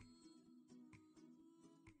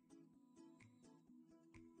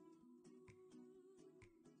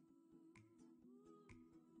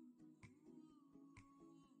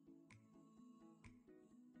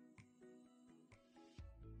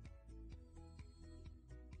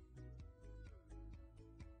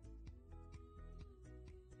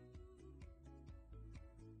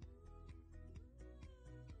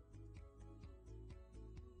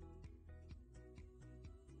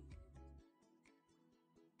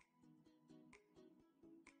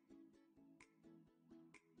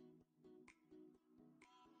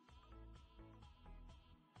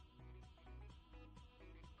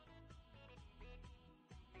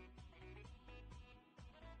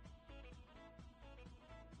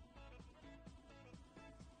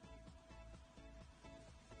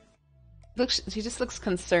 He just looks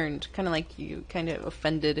concerned, kind of like you kind of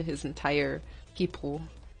offended his entire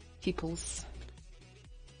peoples.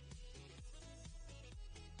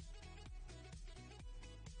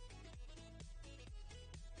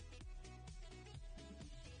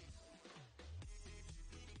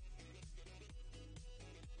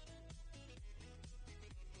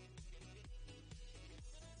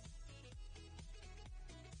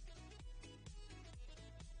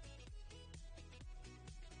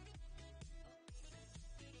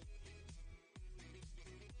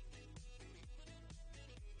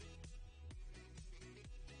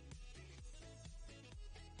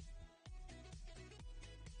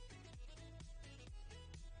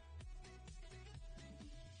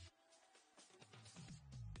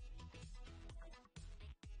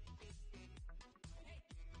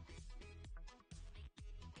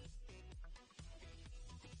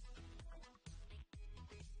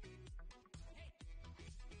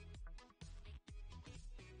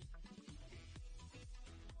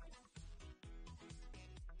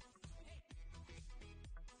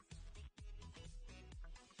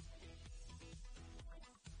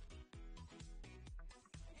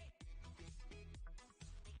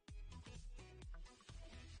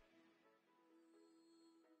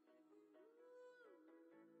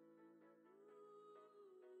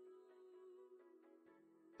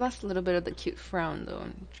 Lost a little bit of the cute frown though.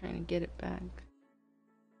 I'm trying to get it back.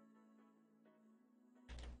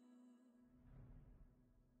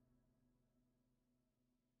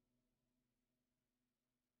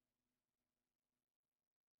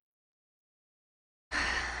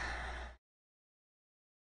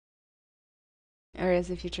 Or is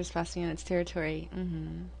the future trespassing on its territory?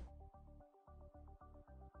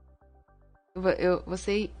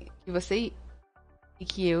 Você e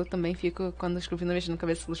que eu também fico quando escrevo mexendo na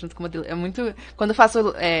cabeça junto com o modelo. É muito. Quando eu faço.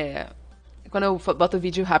 Quando eu boto o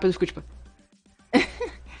vídeo rápido, eu fico tipo.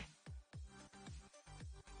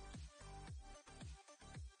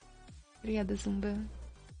 Obrigada, Zumba.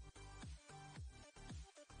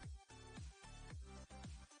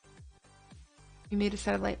 You made a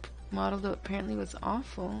satellite model that apparently was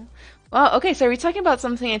awful. Well, okay, so are we talking about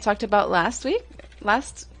something I talked about last week?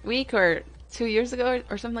 Last week or 2 years ago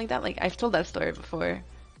or something like that? Like, I've told that story before.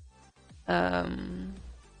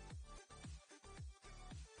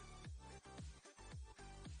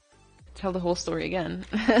 Tell the whole story again.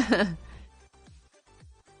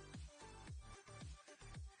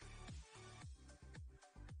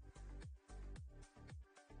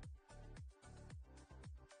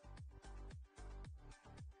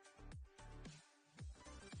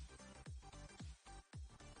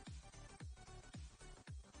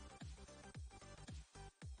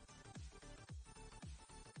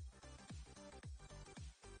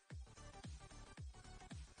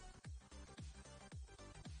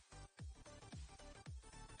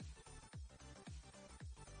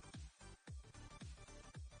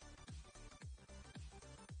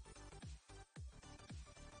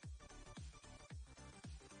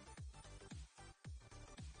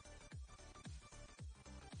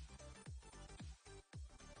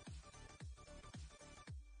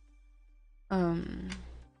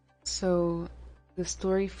 So the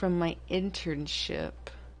story from my internship.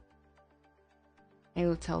 I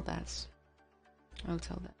will tell that. I will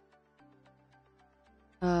tell that.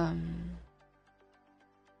 Let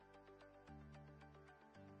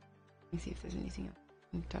me see if there's anything else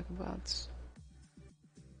we can talk about.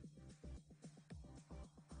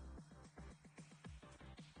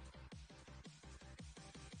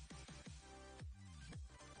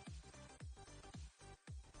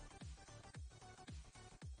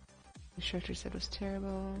 The instructor said was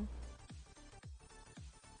terrible.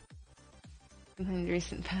 In the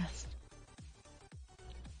recent past.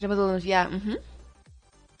 Yeah,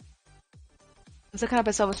 Você, cara,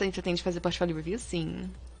 pessoal, você pretende fazer portfolio review?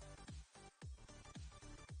 Sim.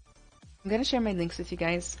 I'm gonna share my links with you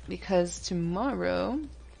guys because tomorrow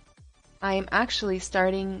I'm actually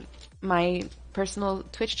starting my personal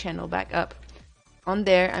Twitch channel back up. On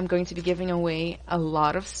there, I'm going to be giving away a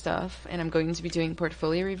lot of stuff, and I'm going to be doing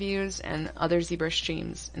portfolio reviews and other ZBrush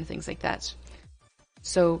streams and things like that.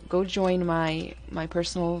 So go join my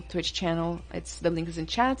personal Twitch channel. The link is in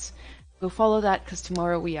chat. Go follow that because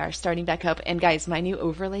tomorrow we are starting back up. And guys, my new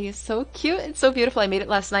overlay is so cute. It's so beautiful. I made it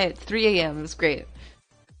last night at 3 a.m. It was great.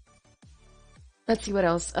 Let's see what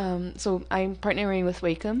else. So I'm partnering with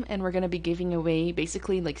Wacom, and we're going to be giving away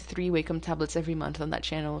basically like 3 Wacom tablets every month on that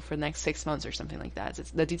channel for the next 6 months or something like that.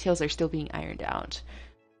 The details are still being ironed out.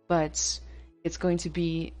 But it's going to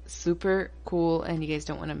be super cool, and you guys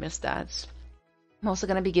don't want to miss that. I'm also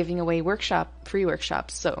going to be giving away free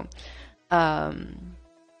workshops. So,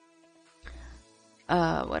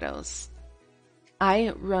 what else?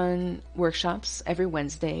 I run workshops every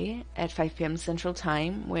Wednesday at 5 p.m. Central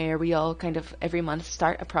Time, where we all kind of every month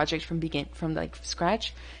start a project from like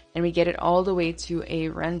scratch, and we get it all the way to a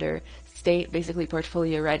render state, basically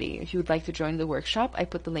portfolio ready. If you would like to join the workshop, I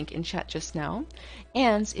put the link in chat just now.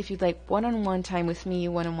 And if you'd like one-on-one time with me,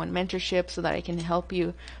 one-on-one mentorship, so that I can help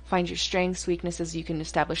you find your strengths, weaknesses, you can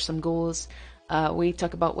establish some goals. We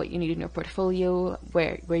talk about what you need in your portfolio,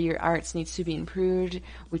 where your arts needs to be improved.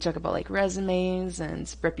 We talk about like resumes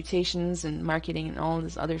and reputations and marketing and all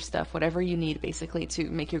this other stuff, whatever you need basically to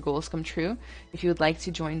make your goals come true. If you would like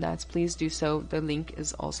to join that, please do so. The link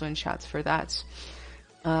is also in chat for that.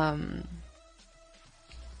 You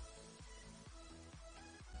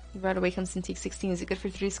brought away from Cintiq 16. Is it good for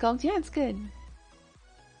 3D sculpt? Yeah, it's good.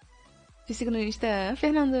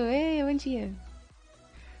 Fernando, hey, bom dia.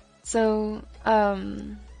 So,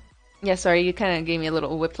 yeah, sorry, you kind of gave me a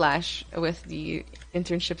little whiplash with the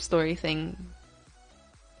internship story thing.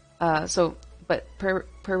 But per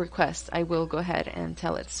request, I will go ahead and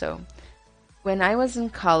tell it. So, when I was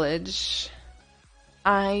in college,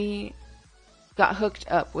 I got hooked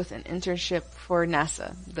up with an internship for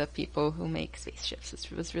NASA, the people who make spaceships.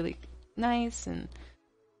 It was really nice, and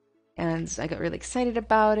I got really excited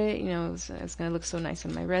about it. You know, it was going to look so nice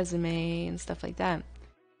on my resume and stuff like that.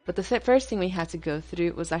 But the first thing we had to go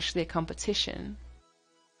through was actually a competition,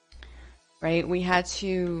 right?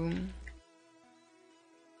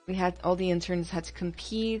 All the interns had to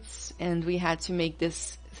compete, and we had to make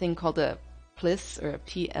this thing called a PLIS, or a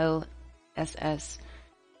PLSS,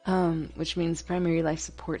 which means Primary Life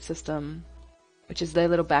Support System, which is the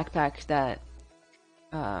little backpack that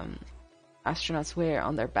astronauts wear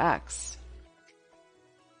on their backs.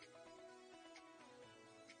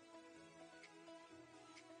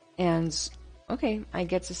 And okay, I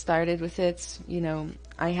get started with it. You know,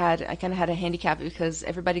 I kind of had a handicap because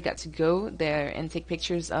everybody got to go there and take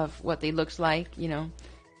pictures of what they looked like, you know,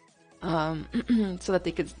 so that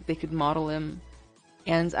they could model them.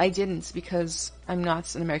 And I didn't, because I'm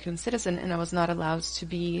not an American citizen and I was not allowed to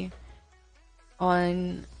be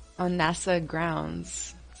on NASA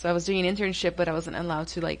grounds. So I was doing an internship, but I wasn't allowed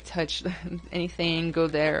to like touch anything, go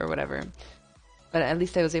there or whatever. But at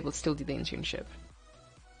least I was able to still do the internship.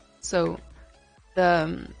 So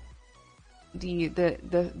the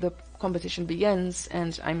competition begins,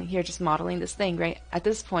 and I'm here just modeling this thing, right? At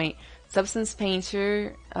this point, Substance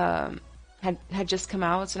Painter had just come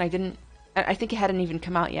out, and I think it hadn't even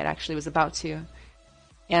come out yet, actually. It was about to.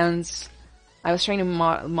 And I was trying to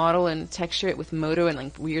model and texture it with Modo and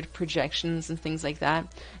like weird projections and things like that.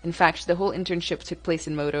 In fact, the whole internship took place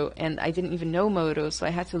in Modo, and I didn't even know Modo, so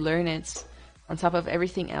I had to learn it on top of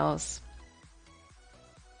everything else.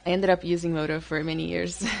 I ended up using Modo for many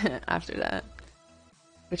years after that,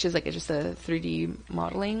 which is like just a 3D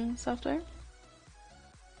modeling software.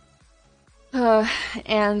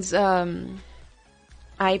 And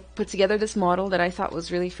I put together this model that I thought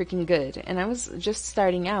was really freaking good, and I was just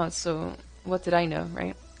starting out, so what did I know,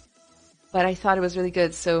 right? But I thought it was really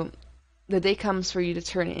good, so the day comes for you to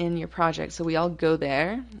turn in your project, so we all go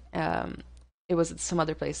there. It was at some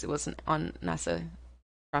other place, it wasn't on NASA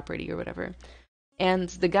property or whatever. And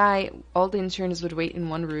the guy, all the interns would wait in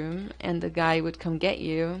one room, and the guy would come get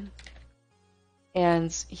you,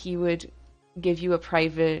 and he would give you a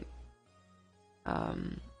private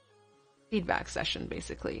feedback session,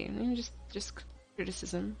 basically, and just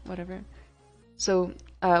criticism, whatever. So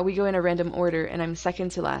we go in a random order, and I'm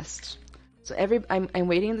second to last. So I'm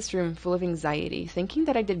waiting in this room full of anxiety, thinking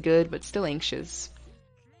that I did good, but still anxious.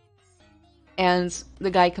 And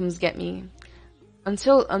the guy comes get me.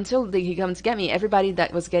 Until he comes to get me, everybody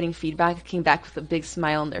that was getting feedback came back with a big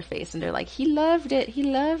smile on their face, and they're like, he loved it,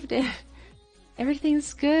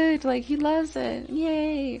 everything's good, like, he loves it,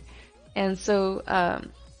 yay. And so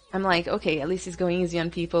I'm like, okay, at least he's going easy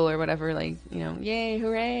on people or whatever, like, you know, yay,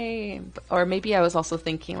 hooray. Or maybe I was also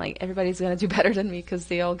thinking, like, everybody's gonna do better than me because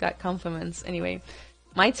they all got compliments. Anyway,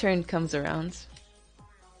 my turn comes around,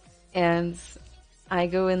 and I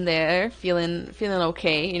go in there feeling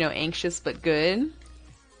okay, you know, anxious but good.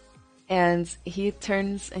 And he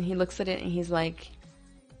turns and he looks at it and he's like,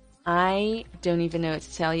 I don't even know what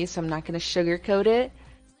to tell you, so I'm not going to sugarcoat it.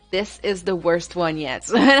 This is the worst one yet.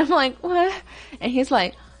 And I'm like, what? And he's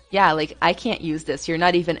like, yeah, like, I can't use this. You're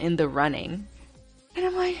not even in the running. And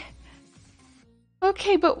I'm like,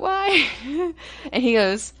 okay, but why? And he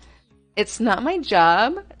goes, it's not my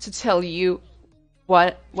job to tell you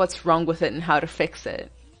what's wrong with it and how to fix it.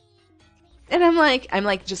 And I'm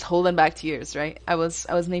like just holding back tears, right? I was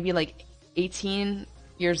maybe like 18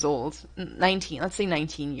 years old, 19, let's say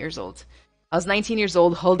 19 years old. I was 19 years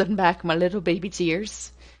old holding back my little baby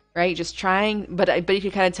tears, right? Just trying, but you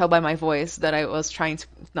could kind of tell by my voice that I was trying to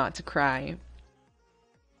not to cry.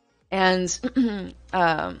 And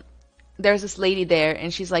there's this lady there,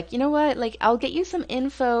 and she's like, you know what? Like, I'll get you some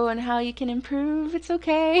info on how you can improve. It's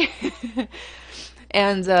okay.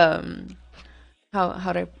 And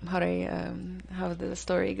how did the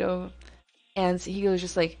story go? And he goes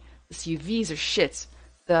just like, the CUVs are shit,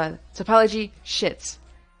 the topology shit,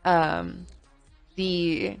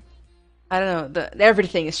 the I don't know, the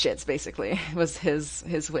everything is shit. Basically, was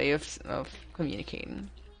his way of communicating.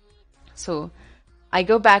 So I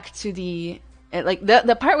go back to the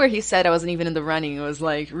part where he said I wasn't even in the running was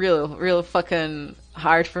like real fucking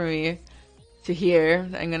hard for me to hear.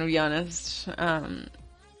 I'm gonna be honest.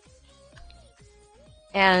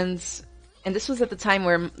 And this was at the time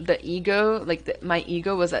where the ego, my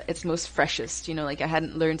ego was at its most freshest, you know, like I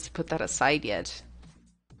hadn't learned to put that aside yet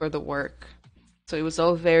for the work. So it was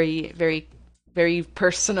all very, very, very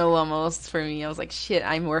personal almost for me. I was like, shit,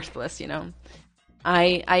 I'm worthless, you know.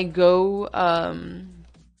 I go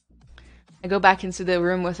back into the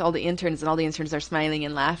room with all the interns, and all the interns are smiling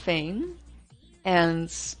and laughing.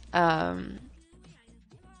 And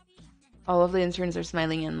all of the interns are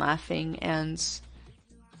smiling and laughing, and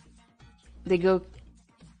they go,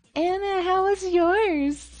 Anna, how was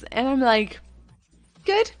yours? And I'm like,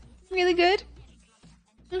 good, really good.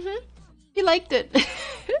 You liked it.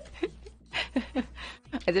 I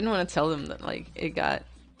didn't want to tell them that like it got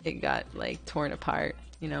like torn apart,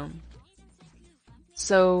 you know.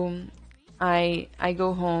 So I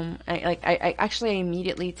go home. I actually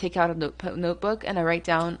immediately take out a notebook and I write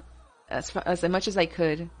down as much as I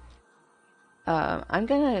could. I'm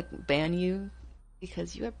gonna ban you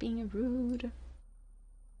because you are being rude.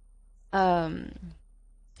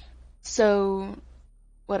 So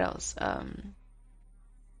what else?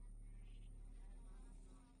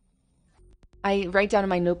 I write down in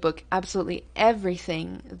my notebook absolutely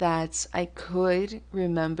everything that I could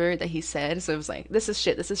remember that he said. So it was like, this is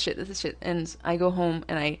shit, this is shit, this is shit. And I go home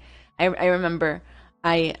and I remember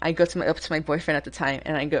I go up to my boyfriend at the time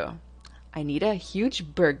and I go, I need a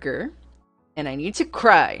huge burger and I need to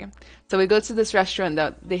cry. So we go to this restaurant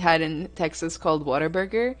that they had in Texas called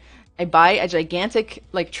Whataburger. I buy a gigantic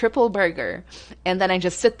like triple burger and then I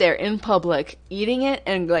just sit there in public eating it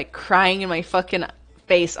and like crying in my fucking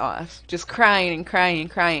face off, just crying and crying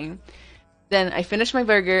and crying. Then I finish my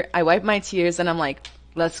burger, I wipe my tears, and I'm like,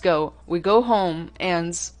 let's go. We go home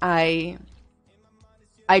and I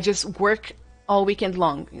just work all weekend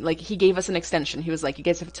long. Like, he gave us an extension. He was like, you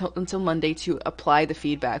guys have until Monday to apply the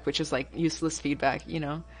feedback, which is like useless feedback, you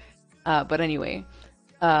know. But anyway,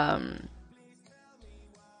 and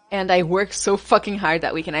I worked so fucking hard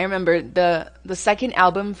that weekend. I remember the second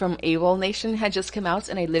album from AWOL Nation had just come out,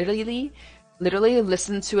 and I literally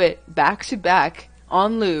listened to it back to back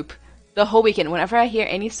on loop the whole weekend. Whenever I hear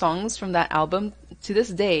any songs from that album to this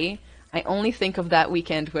day, I only think of that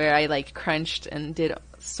weekend where I like crunched and did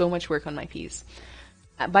so much work on my piece.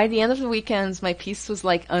 By the end of the weekends, my piece was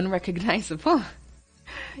like unrecognizable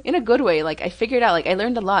in a good way. Like, I figured out, like, I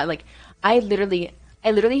learned a lot. Like, I literally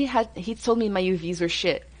had, he told me my UVs were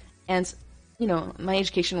shit. And, you know, my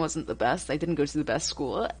education wasn't the best. I didn't go to the best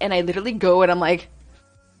school. And I literally go and I'm like,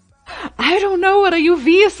 I don't know what a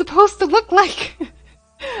UV is supposed to look like.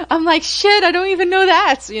 I'm like, shit, I don't even know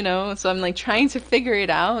that, you know? So I'm like trying to figure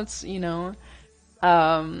it out, you know,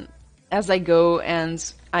 as I go,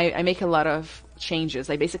 and I make a lot of changes.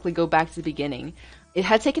 I basically go back to the beginning. It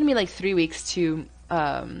had taken me like 3 weeks to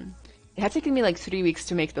it had taken me like 3 weeks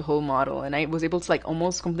to make the whole model, and I was able to like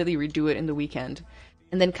almost completely redo it in the weekend.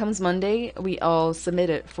 And then comes Monday, we all submit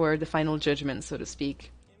it for the final judgment, so to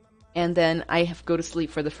speak. And then I have to go to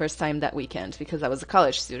sleep for the first time that weekend because I was a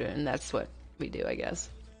college student, and that's what we do, I guess.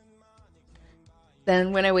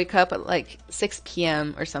 Then when I wake up at like 6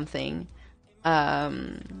 p.m. or something,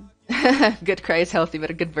 good cry is healthy, but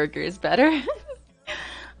a good burger is better.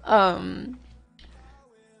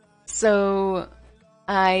 So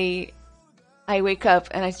I wake up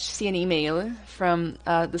and I see an email from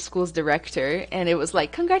the school's director, and it was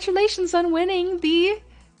like, "Congratulations on winning the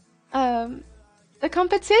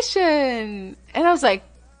competition." And I was like,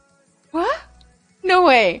 "What? No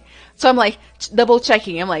way!" So I'm like double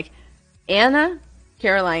checking. I'm like, Anna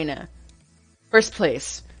Carolina, first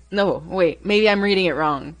place. No, wait, maybe I'm reading it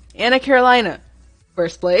wrong. Anna Carolina,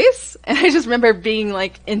 first place. And I just remember being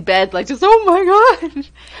like in bed, like just, oh my god,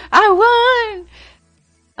 I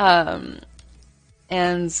won.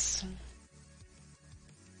 And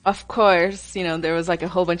of course, you know, there was like a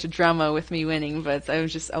whole bunch of drama with me winning, but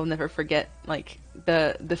I'll never forget like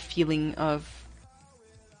the feeling of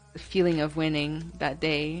winning that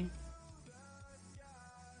day.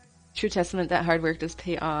 True testament that hard work does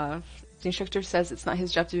pay off. The instructor says it's not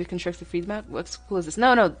his job to do constructive feedback. What school is this?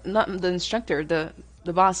 No, not the instructor, the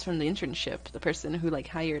boss from the internship, the person who like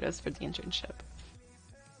hired us for the internship.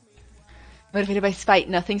 Motivated by spite,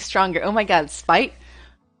 nothing stronger. Oh my god, spite?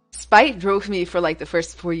 Spite drove me for like the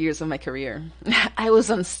first 4 years of my career. I was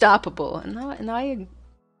unstoppable. And now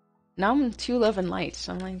I'm too love and light.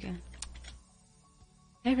 So I'm like,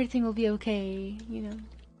 everything will be okay, you know.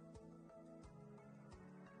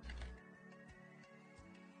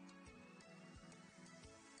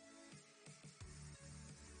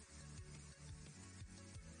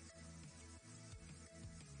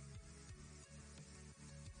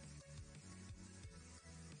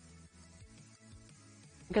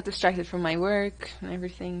 Got distracted from my work and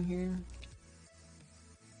everything here.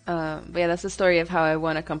 But yeah, that's the story of how I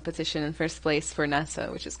won a competition in first place for NASA,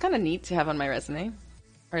 which is kind of neat to have on my resume.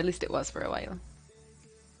 Or at least it was for a while.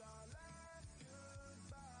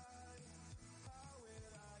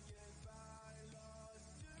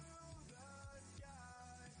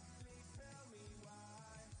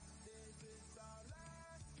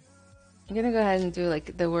 I'm gonna go ahead and do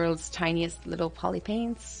like the world's tiniest little poly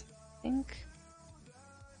paints, I think.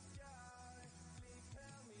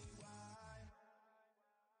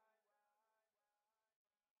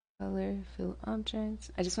 Color, fill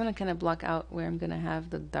objects. I just want to kind of block out where I'm going to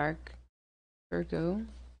have the dark Virgo.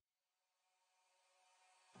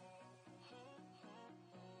 I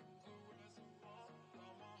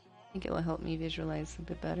think it will help me visualize a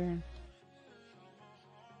bit better.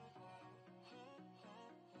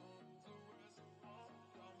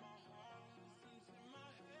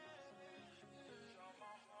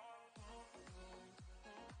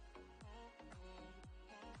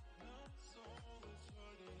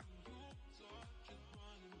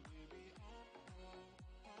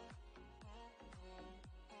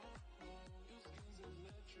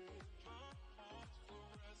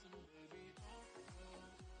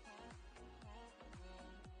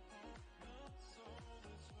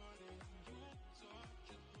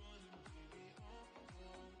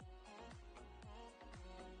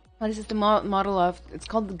 Oh, this is the model of, it's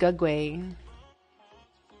called the Gugwe.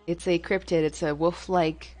 It's a cryptid, it's a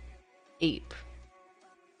wolf-like ape.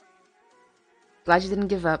 Glad you didn't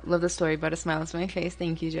give up. Love the story, brought a smile to my face.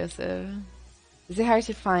 Thank you, Joseph. Is it hard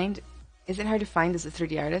to find? Is it hard to find as a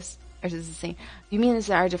 3D artist? Or is it the same? Do you mean is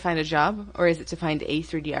it hard to find a job? Or is it to find a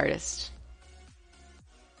 3D artist?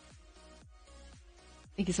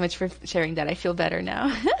 Thank you so much for sharing that. I feel better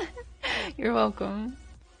now. You're welcome.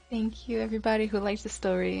 Thank you, everybody who liked the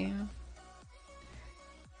story.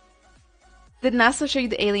 Did NASA show you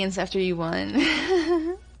the aliens after you won?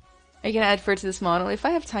 Are you gonna add fur to this model? If I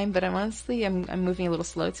have time, but I'm moving a little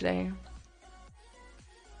slow today.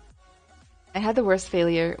 I had the worst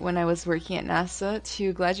failure when I was working at NASA,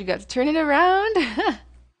 too. Glad you got to turn it around.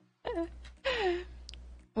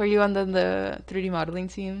 Were you on the 3D modeling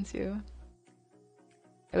team, too?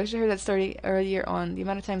 I wish I heard that story earlier on. The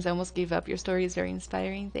amount of times I almost gave up. Your story is very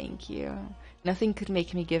inspiring. Thank you. Nothing could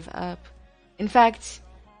make me give up. In fact,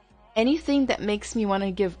 anything that makes me want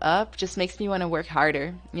to give up just makes me want to work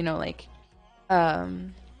harder. You know, like,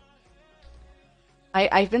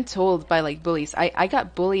 I've been told by like bullies. I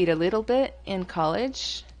got bullied a little bit in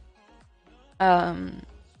college. And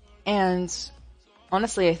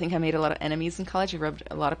honestly, I think I made a lot of enemies in college. I rubbed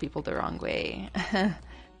a lot of people the wrong way.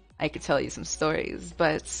 I could tell you some stories,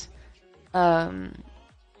 but one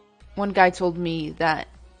guy told me that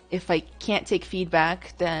if I can't take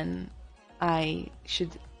feedback, then I should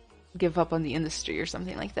give up on the industry or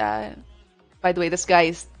something like that. By the way, this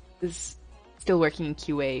guy is still working in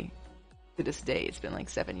QA to this day. It's been like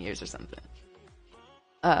 7 years or something.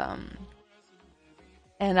 And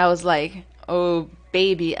I was like, oh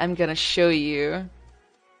baby, I'm gonna show you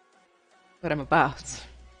what I'm about.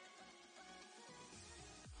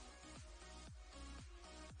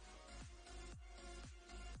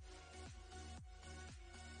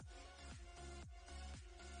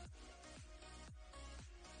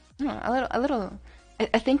 A little.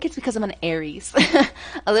 I think it's because I'm an Aries.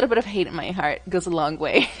 A little bit of hate in my heart goes a long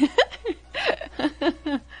way.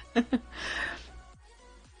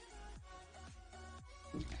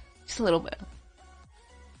 Just a little bit.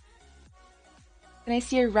 Can I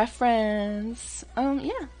see your reference?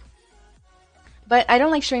 Yeah. But I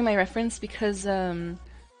don't like showing my reference because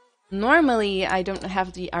normally I don't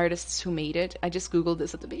have the artists who made it. I just googled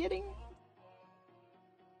this at the beginning.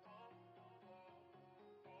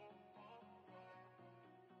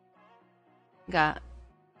 Got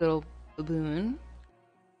little baboon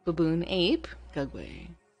ape, Gugwe.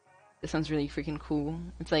 This sounds really freaking cool.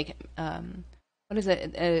 It's like what is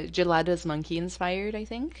it? Gelada's monkey inspired, I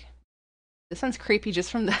think. This sounds creepy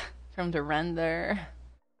just from the from the render.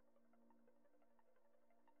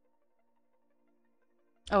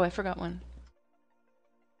 Oh, I forgot one.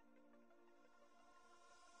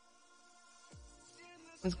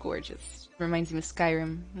 It's gorgeous. Reminds me of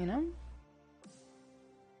Skyrim, you know?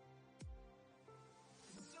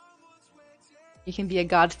 You can be a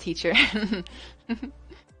god teacher.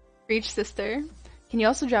 Preach, sister. Can you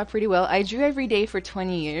also draw pretty well? I drew every day for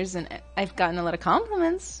 20 years and I've gotten a lot of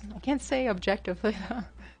compliments. I can't say objectively though.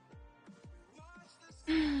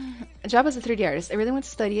 A job as a 3D artist. I really want to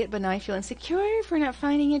study it, but now I feel insecure for not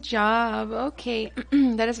finding a job. Okay,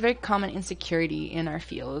 that is very common insecurity in our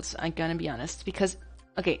fields. I'm gonna be honest. Because,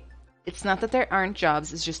 okay, it's not that there aren't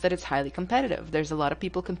jobs, it's just that it's highly competitive. There's a lot of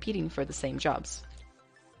people competing for the same jobs.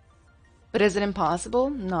 But is it impossible?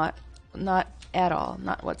 Not at all.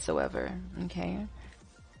 Not whatsoever. Okay?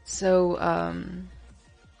 So,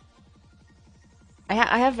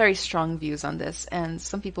 I have very strong views on this, and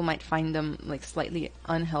some people might find them like slightly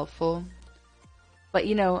unhelpful. But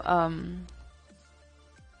you know,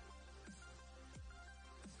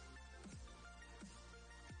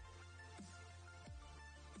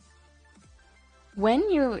 when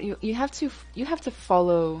you have to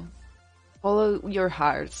follow your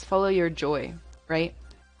hearts, follow your joy, right?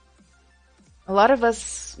 A lot of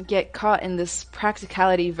us get caught in this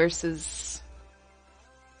practicality versus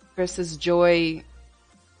joy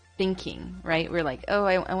thinking, right? We're like, oh,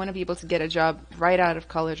 I want to be able to get a job right out of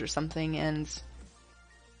college or something, and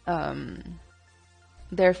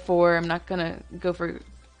therefore I'm not gonna go for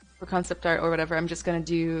concept art or whatever. I'm just gonna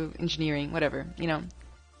do engineering, whatever, you know.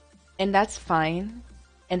 And that's fine.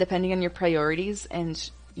 And depending on your priorities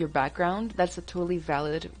and your background, that's a totally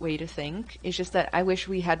valid way to think. It's just that I wish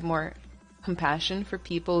we had more compassion for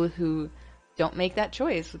people who don't make that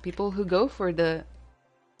choice, for people who go for the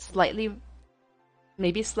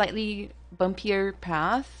maybe slightly bumpier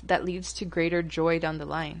path that leads to greater joy down the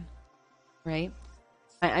line, right?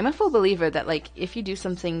 I'm a full believer that, like, if you do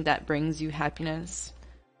something that brings you happiness,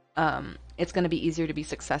 it's going to be easier to be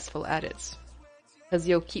successful at it. Because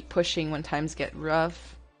you'll keep pushing when times get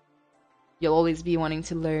rough. You'll always be wanting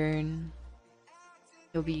to learn.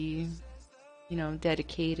 You'll be, you know,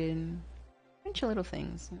 dedicated. A bunch of little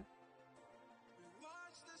things.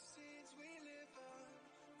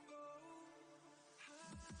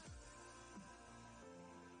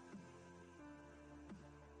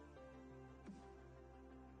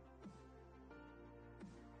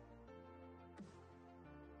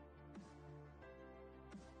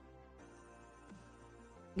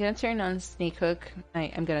 I'm gonna turn on Snake Hook.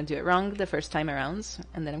 I'm gonna do it wrong the first time around,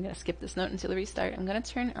 and then I'm gonna skip this note until the restart. I'm gonna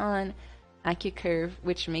turn on AccuCurve,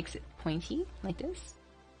 which makes it pointy, like this.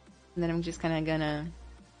 And then I'm just kinda gonna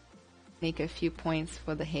make a few points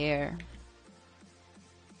for the hair.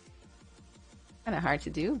 Kinda hard to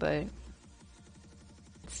do, but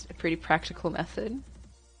it's a pretty practical method.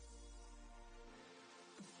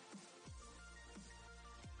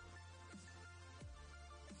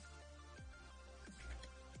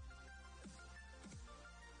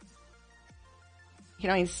 You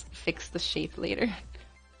can always fix the shape later.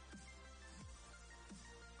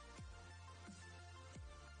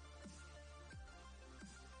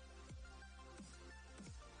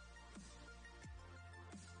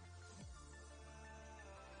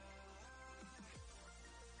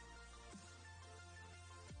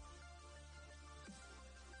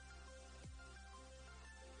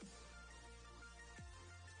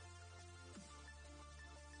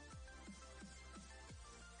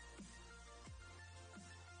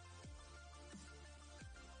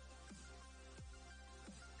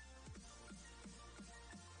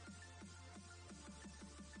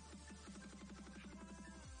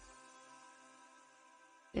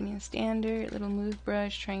 semi-standard, little move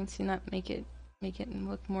brush, trying to not make it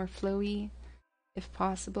look more flowy, if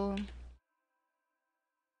possible.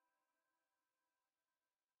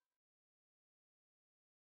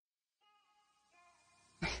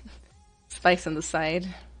 Spikes on the side.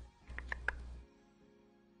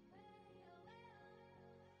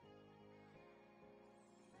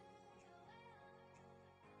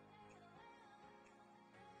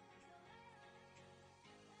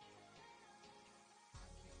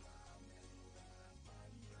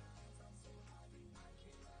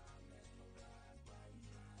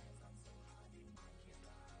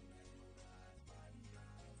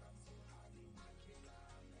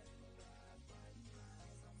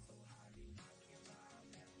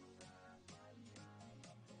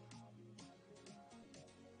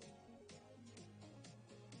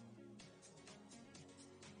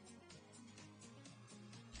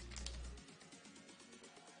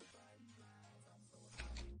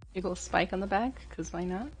 Big ol' spike on the back, because why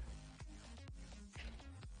not?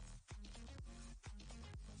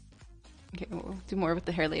 Okay, we'll do more with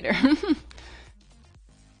the hair later.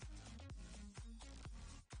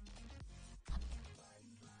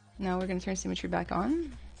 Now we're going to turn symmetry back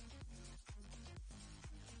on.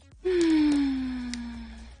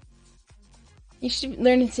 You should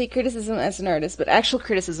learn to take criticism as an artist, but actual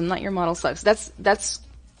criticism, not your model sucks. That's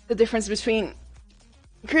the difference between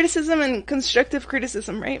criticism and constructive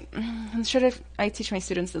criticism, right? Constructive, I teach my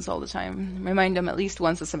students this all the time. Remind them at least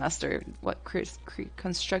once a semester what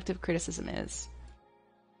constructive criticism is.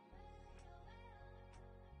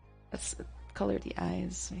 Let's color the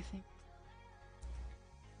eyes, I think.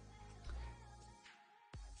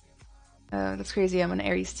 That's crazy. I'm an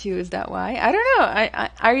Aries too. Is that why? I don't know.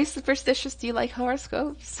 Are you superstitious? Do you like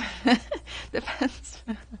horoscopes? Depends.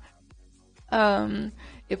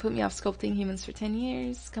 It put me off sculpting humans for 10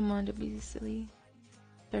 years. Come on, don't be silly.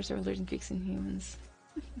 There's rulers and Greeks and humans.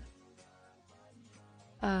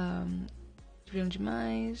 Dream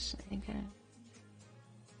demise. I think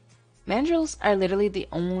mandrills are literally the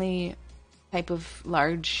only type of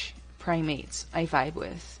large primates I vibe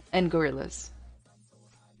with, and gorillas.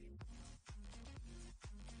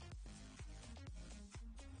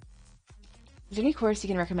 Is there any course you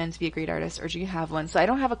can recommend to be a great artist, or do you have one? So I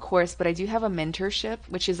don't have a course, but I do have a mentorship,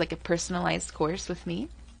 which is like a personalized course with me,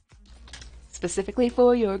 specifically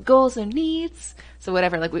for your goals and needs. So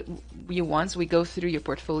whatever like you want, so we go through your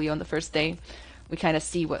portfolio on the first day. We kind of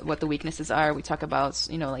see what the weaknesses are. We talk about,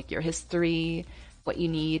 you know, like your history, what you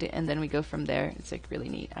need, and then we go from there. It's like really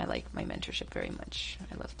neat. I like my mentorship very much.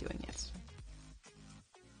 I love doing it.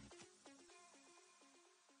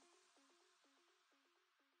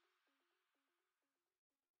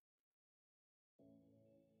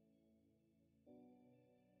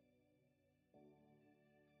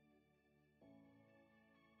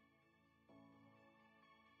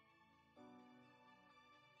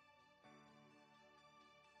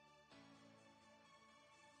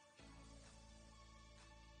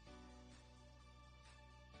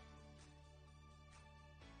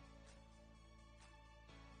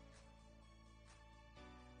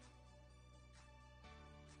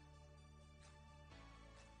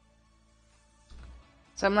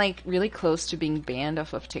 So I'm like really close to being banned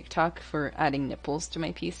off of TikTok for adding nipples to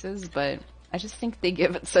my pieces, but I just think they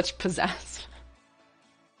give it such pizzazz.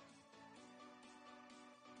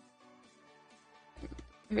 I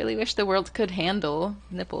really wish the world could handle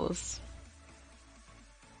nipples.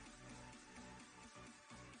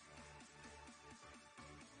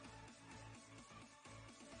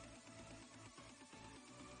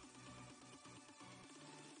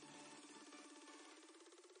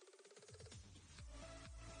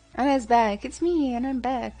 Anna's back. It's me, and I'm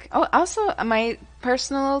back. Oh, also, my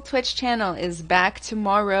personal Twitch channel is back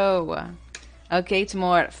tomorrow. Okay,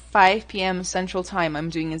 tomorrow at 5 p.m. Central Time.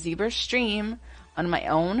 I'm doing a ZBrush stream on my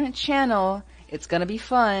own channel. It's gonna be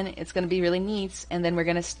fun. It's gonna be really neat. And then we're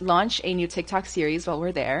gonna launch a new TikTok series while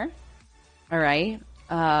we're there. Alright?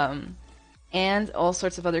 And all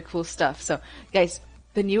sorts of other cool stuff. So, guys,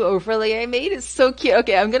 the new overlay I made is so cute.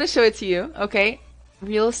 Okay, I'm gonna show it to you. Okay?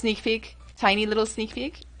 Real sneak peek. Tiny little sneak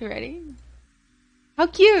peek. You ready? How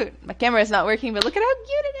cute! My camera is not working, but look at how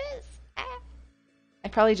cute it is! Ah. I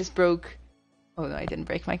probably just broke... Oh no, I didn't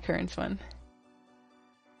break my current one.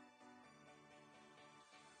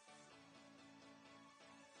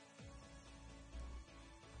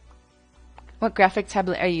 What graphic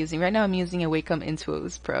tablet are you using? Right now I'm using a Wacom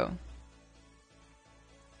Intuos Pro.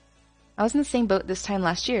 I was in the same boat this time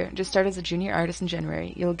last year. Just started as a junior artist in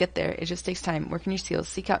January. You'll get there. It just takes time. Work on your skills.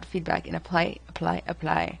 Seek out feedback and apply, apply,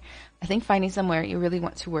 apply. I think finding somewhere you really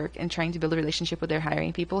want to work and trying to build a relationship with their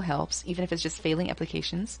hiring people helps, even if it's just failing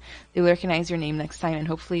applications. They will recognize your name next time and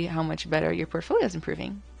hopefully how much better your portfolio is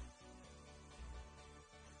improving.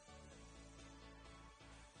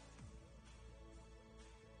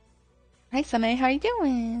 Hi, Same. How are you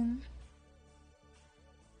doing?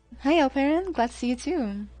 Hi, Elperin. Glad to see you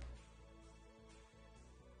too.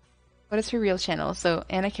 What is her real channel? So,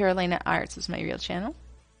 Anna Carolina Arts is my real channel.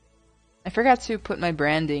 I forgot to put my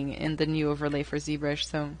branding in the new overlay for ZBrush,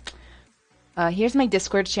 so here's my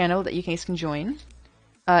Discord channel that you guys can join.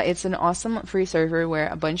 It's an awesome free server where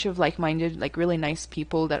a bunch of like-minded, like really nice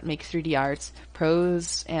people that make 3D arts,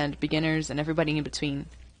 pros and beginners and everybody in between.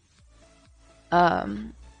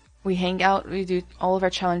 We hang out, we do all of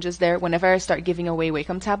our challenges there. Whenever I start giving away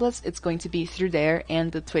Wacom tablets, it's going to be through there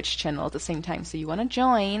and the Twitch channel at the same time. So you want to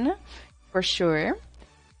join, for sure.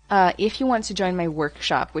 If you want to join my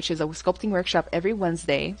workshop, which is a sculpting workshop every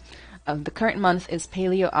Wednesday, the current month is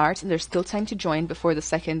Paleo Art, and there's still time to join before the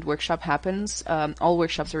second workshop happens. All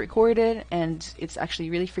workshops are recorded, and it's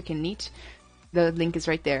actually really freaking neat. The link is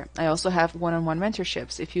right there. I also have one-on-one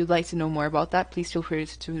mentorships. If you'd like to know more about that, please feel free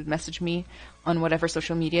to message me on whatever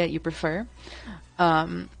social media you prefer.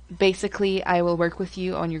 Basically, I will work with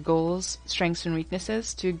you on your goals, strengths, and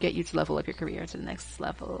weaknesses to get you to level up your career to the next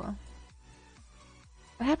level.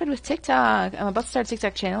 What happened with TikTok? I'm about to start a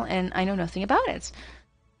TikTok channel and I know nothing about it.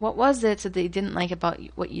 What was it that they didn't like about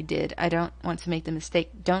what you did? I don't want to make the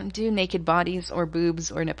mistake. Don't do naked bodies or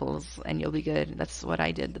boobs or nipples and you'll be good. That's what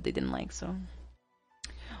I did that they didn't like, so.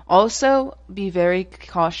 Also, be very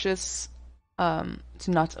cautious to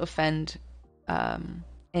not offend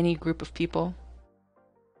any group of people.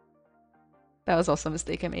 That was also a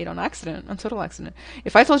mistake I made on accident, on total accident.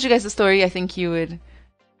 If I told you guys the story, I think you would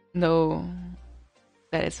know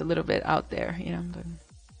that it's a little bit out there, you know. But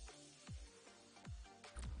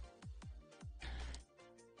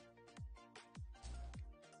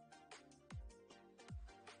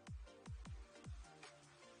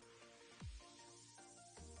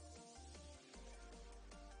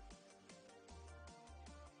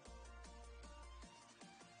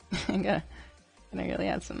I'm gonna really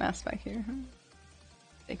add some mask back here.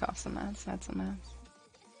 Take off some mask, add some mask.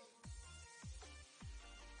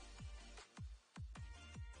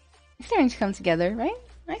 It's starting to come together, right?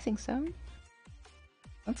 I think so.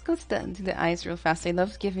 Let's go to the eyes real fast. I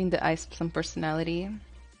love giving the eyes some personality.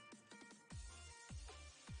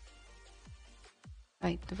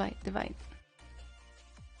 Divide, divide.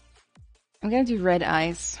 I'm gonna do red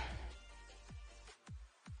eyes.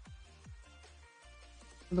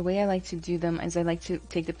 The way I like to do them is I like to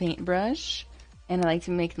take the paintbrush and I like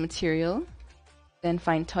to make the material, then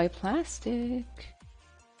find toy plastic.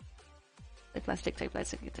 Toy plastic, toy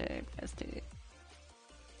plastic, toy plastic.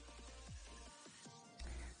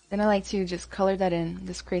 Then I like to just color that in.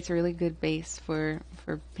 This creates a really good base for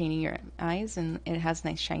painting your eyes and it has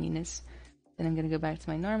nice shininess. Then I'm gonna go back to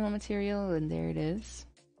my normal material and there it is.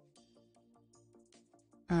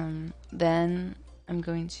 Then I'm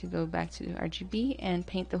going to go back to RGB and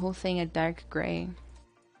paint the whole thing a dark gray.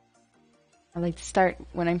 I like to start,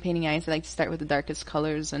 when I'm painting eyes, I like to start with the darkest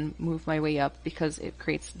colors and move my way up because it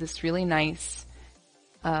creates this really nice,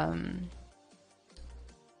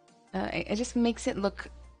 it just makes it look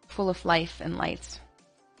full of life and light.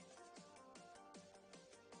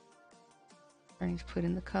 Starting to put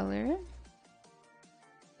in the color.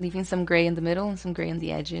 Leaving some gray in the middle and some gray on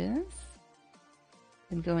the edges.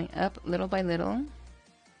 And going up little by little.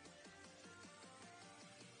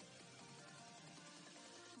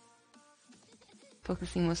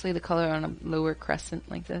 Focusing mostly the color on a lower crescent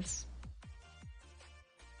like this.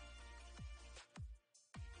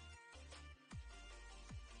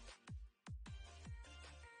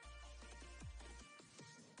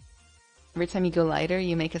 Every time you go lighter,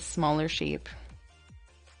 you make a smaller shape.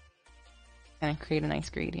 And create a nice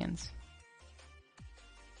gradient.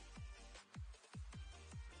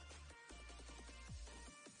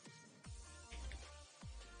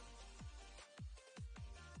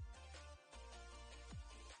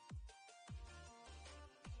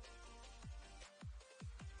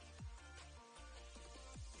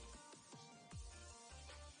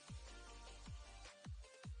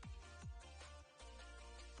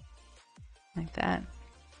 Like that.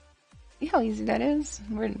 See how easy that is?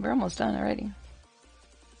 We're almost done already.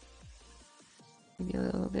 Maybe a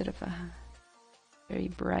little bit of a very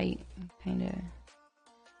bright kind of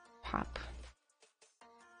pop.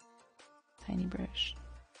 Tiny brush.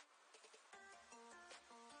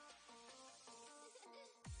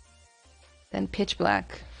 Then pitch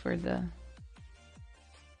black for the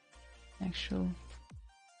actual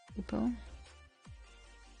pupil.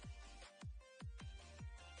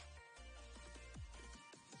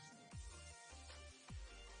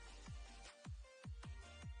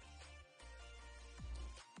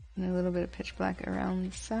 And a little bit of pitch black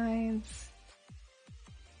around the sides.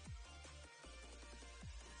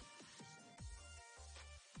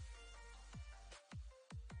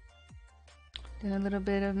 Then a little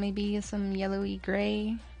bit of maybe some yellowy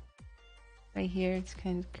gray right here to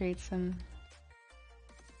kind of create some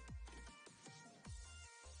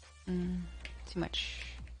too much.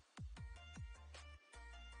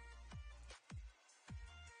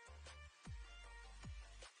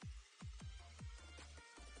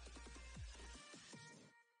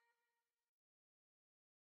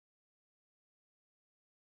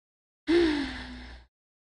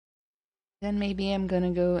 Then maybe I'm gonna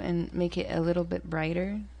go and make it a little bit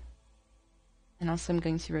brighter. And also I'm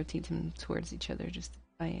going to rotate them towards each other just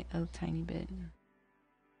by a tiny bit.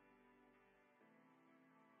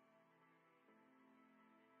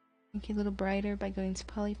 Make it a little brighter by going to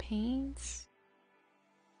poly paints.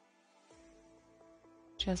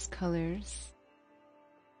 Just colors.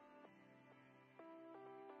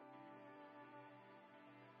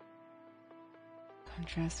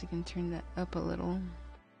 Contrast, we can turn that up a little.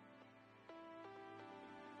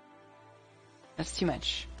 That's too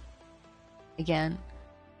much. Again,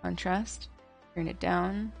 contrast, turn it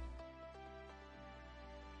down.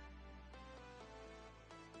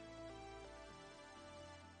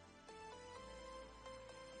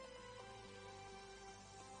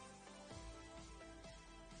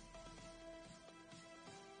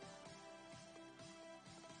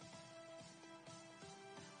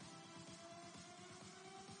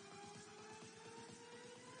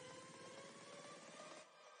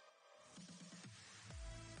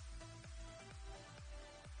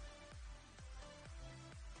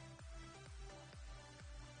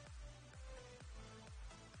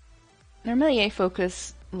 Normally I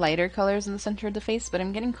focus lighter colors in the center of the face, but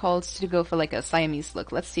I'm getting called to go for like a Siamese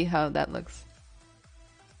look. Let's see how that looks.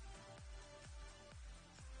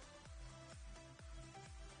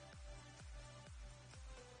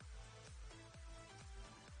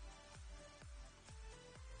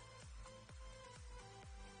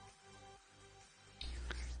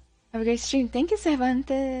 Have a great stream. Thank you,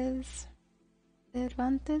 Cervantes.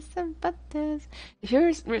 Cervantes. If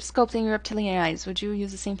you're sculpting your reptilian eyes, would you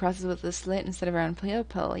use the same process with the slit instead of round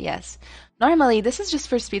pupil? Yes. Normally, this is just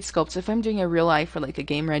for speed sculpts. If I'm doing a real eye for like a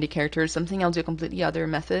game-ready character or something, I'll do a completely other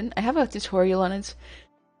method. I have a tutorial on it.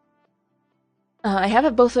 I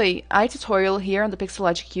have both a eye tutorial here on the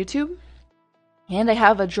Pixelogic YouTube, and I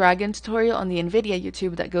have a dragon tutorial on the NVIDIA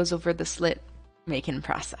YouTube that goes over the slit making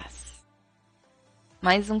process.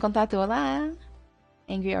 Mais contato, olá!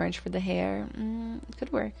 Angry orange for the hair.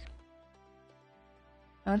 Could work.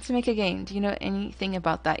 I want to make a game. Do you know anything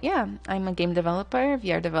about that? Yeah, I'm a game developer,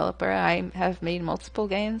 VR developer. I have made multiple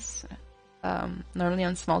games, normally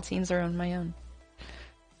on small teams or on my own.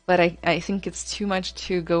 But I think it's too much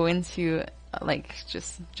to go into like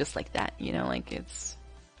just like that, you know, like it's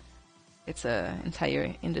a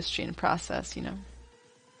entire industry and process, you know.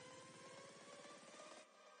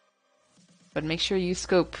 But make sure you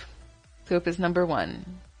scope. Scope is number one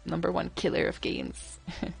killer of games.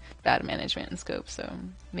 Bad management and scope. So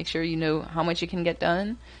make sure you know how much you can get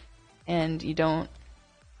done, and you don't,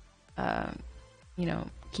 you know,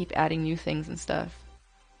 keep adding new things and stuff.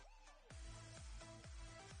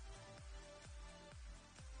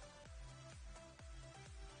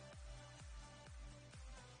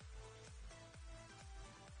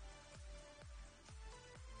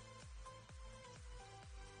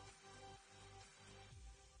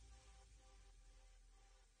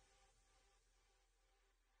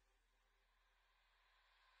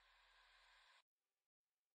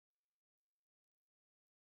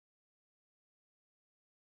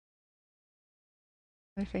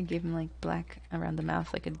 What if I gave him like black around the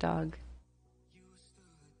mouth like a dog?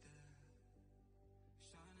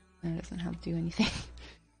 That doesn't help do anything.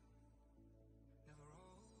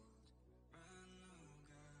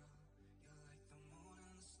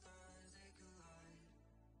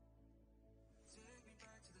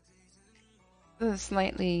 A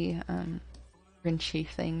slightly wrinchy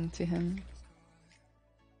thing to him.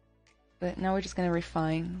 But now we're just gonna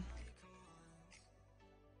refine.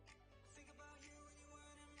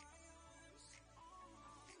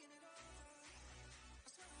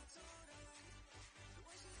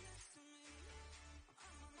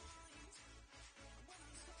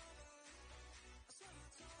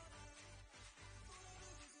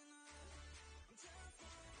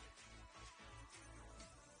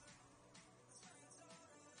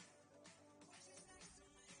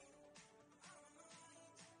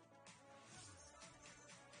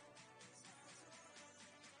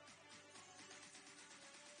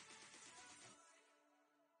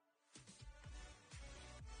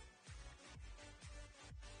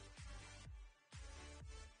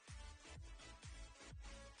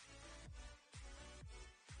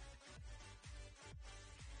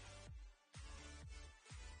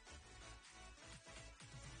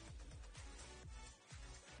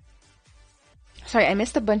 Sorry, I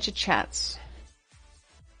missed a bunch of chats.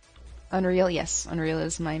 Unreal, yes. Unreal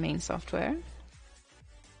is my main software.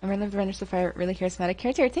 I really love the render so far. Really charismatic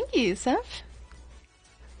character. Thank you, Seth.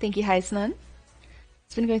 Thank you, Heisman.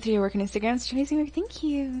 It's been going through your work on Instagram. It's amazing work. Thank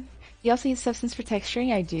you. You also use Substance for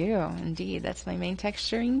texturing? I do, indeed. That's my main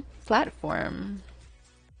texturing platform.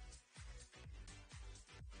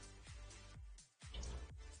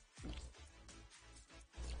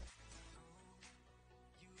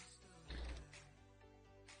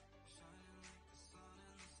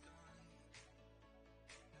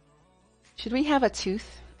 Should we have a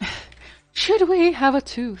tooth? Should we have a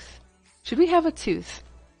tooth? Should we have a tooth?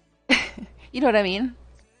 You know what I mean?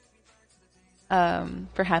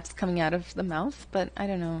 Perhaps coming out of the mouth, but I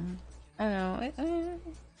don't know. I don't know.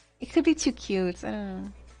 It could be too cute. I don't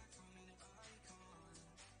know.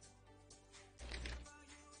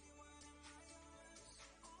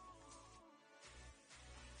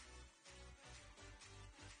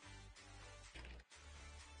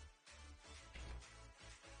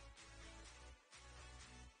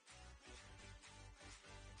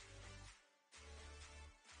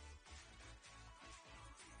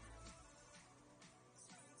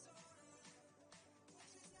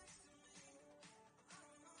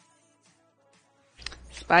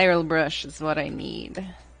 Spiral brush is what I need.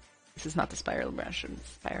 This is not the spiral brush.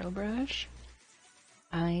 It's spiral brush.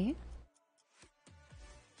 Okay.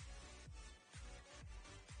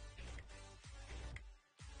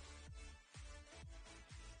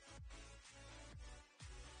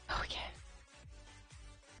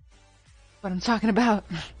 What I'm talking about.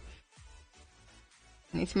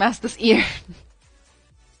 I need to mask this ear.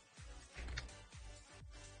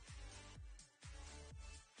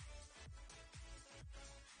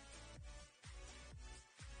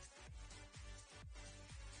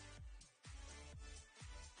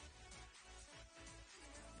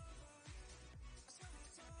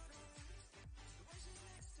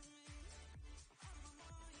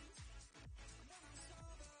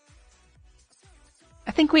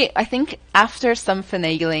 I think after some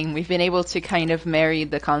finagling, we've been able to kind of marry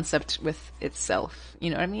the concept with itself. You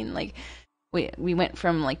know what I mean? Like, we went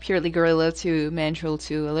from like purely gorilla to mandrill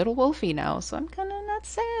to a little wolfy now, so I'm kind of not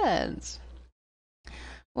sad.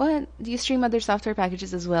 What? Do you stream other software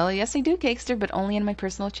packages as well? Yes, I do, Cakester, but only on my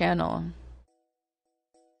personal channel.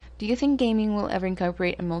 Do you think gaming will ever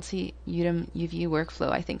incorporate a multi-UDIM UV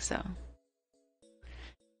workflow? I think so.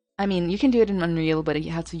 I mean, you can do it in Unreal, but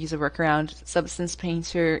you have to use a workaround. Substance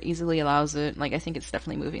Painter easily allows it. Like, I think it's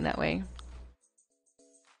definitely moving that way.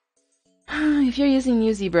 If you're using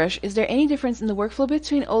new ZBrush, is there any difference in the workflow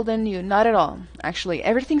between old and new? Not at all, actually.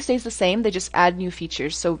 Everything stays the same, they just add new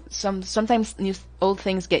features. So sometimes old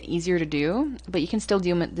things get easier to do, but you can still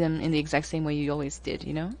do them in the exact same way you always did,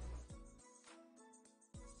 you know?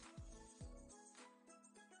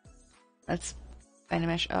 Let's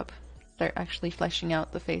Dynamesh up. Start actually fleshing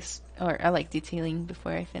out the face, or I like detailing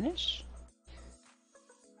before I finish.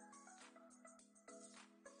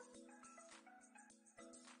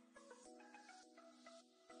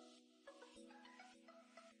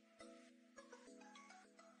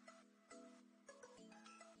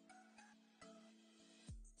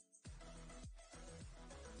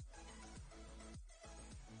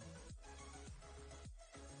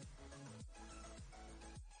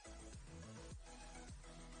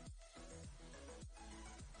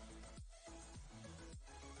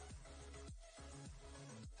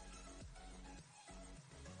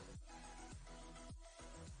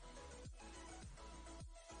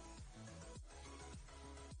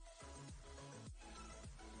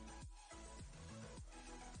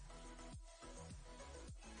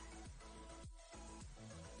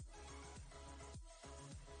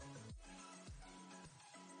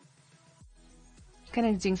 Kind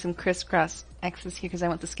of doing some crisscross X's here because I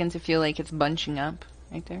want the skin to feel like it's bunching up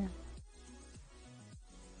right there.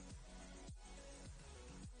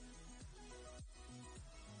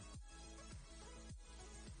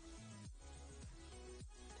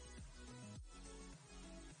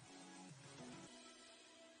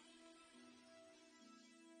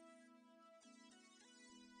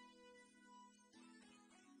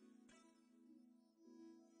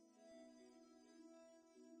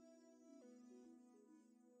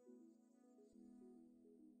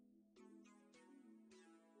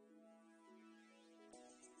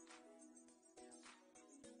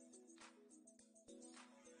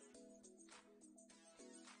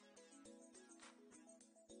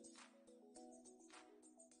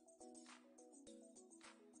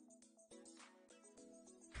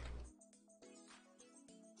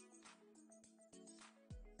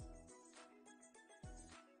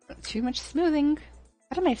 Too much smoothing.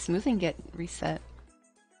 How did my smoothing get reset?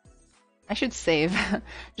 I should save.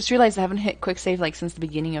 Just realized I haven't hit quick save like since the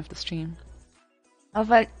beginning of the stream.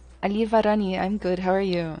 Ali Varani, I'm good. How are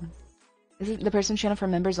you? Is it the person's channel for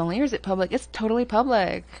members only or is it public? It's totally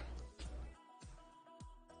public.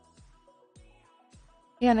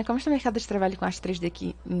 E Ana, como está o mercado de trabalho com arte 3D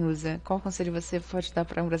aqui em USA? Qual conselho você pode dar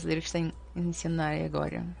para um brasileiro que está iniciando na área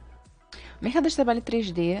agora? O mercado de trabalho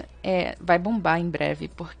 3D vai bombar em breve,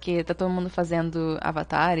 porque tá todo mundo fazendo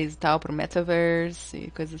avatares e tal pro Metaverse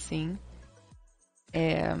e coisa assim.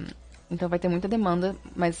 Então vai ter muita demanda,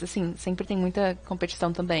 mas assim, sempre tem muita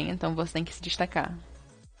competição também, então você tem que se destacar.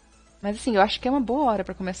 Mas assim, eu acho que é uma boa hora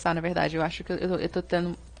pra começar, na verdade. Eu acho que eu tô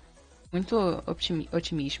tendo muito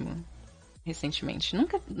otimismo recentemente.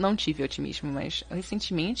 Nunca não tive otimismo, mas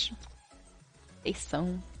recentemente,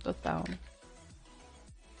 feição total.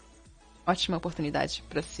 Ótima oportunidade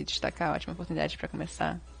pra se destacar, ótima oportunidade pra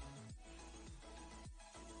começar.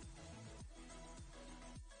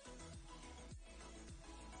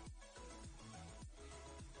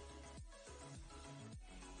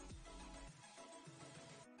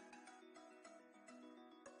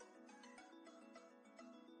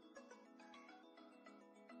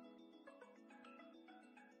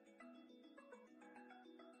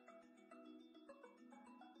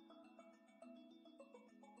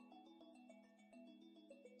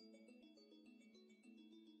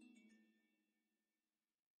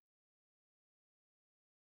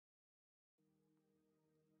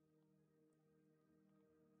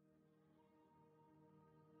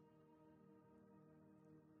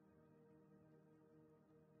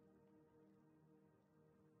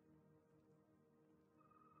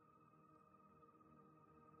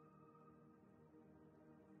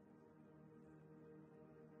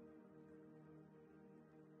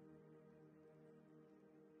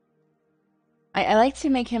 I like to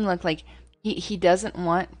make him look like he doesn't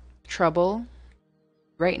want trouble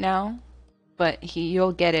right now, but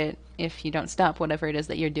you'll get it if you don't stop whatever it is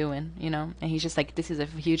that you're doing, you know? And he's just like, this is a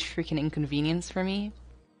huge freaking inconvenience for me,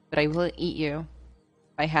 but I will eat you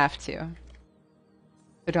if I have to.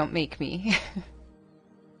 So don't make me.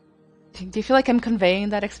 Do you feel like I'm conveying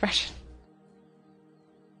that expression?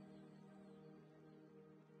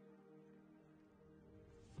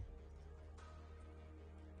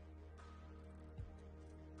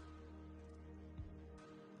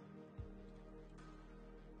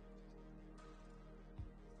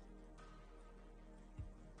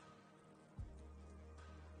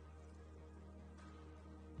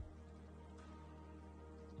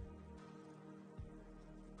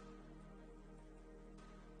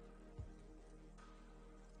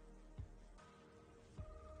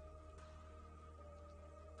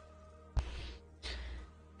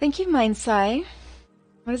 Thank you, Mindsai.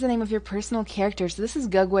 What is the name of your personal character? So this is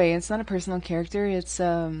Gugwe. It's not a personal character. It's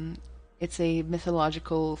a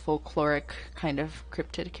mythological, folkloric kind of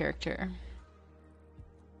cryptid character.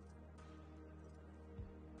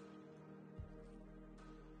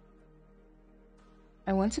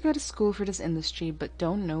 I want to go to school for this industry, but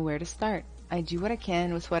don't know where to start. I do what I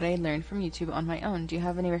can with what I learned from YouTube on my own. Do you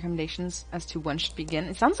have any recommendations as to when should begin?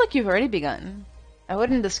 It sounds like you've already begun. I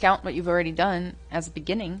wouldn't discount what you've already done as a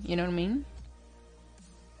beginning, you know what I mean?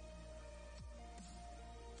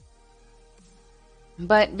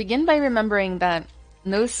 But begin by remembering that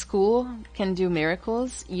no school can do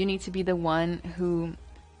miracles. You need to be the one who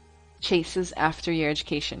chases after your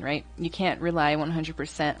education, right? You can't rely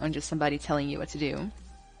 100% on just somebody telling you what to do.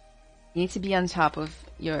 You need to be on top of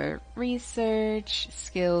your research,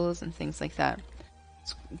 skills, and things like that.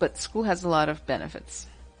 But school has a lot of benefits.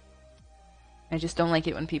 I just don't like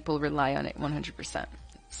it when people rely on it 100%.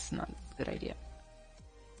 It's not a good idea,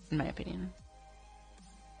 in my opinion.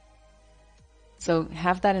 So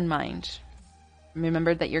have that in mind.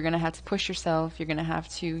 Remember that you're going to have to push yourself. You're going to have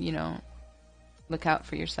to, you know, look out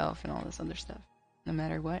for yourself and all this other stuff. No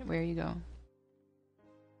matter what, where you go.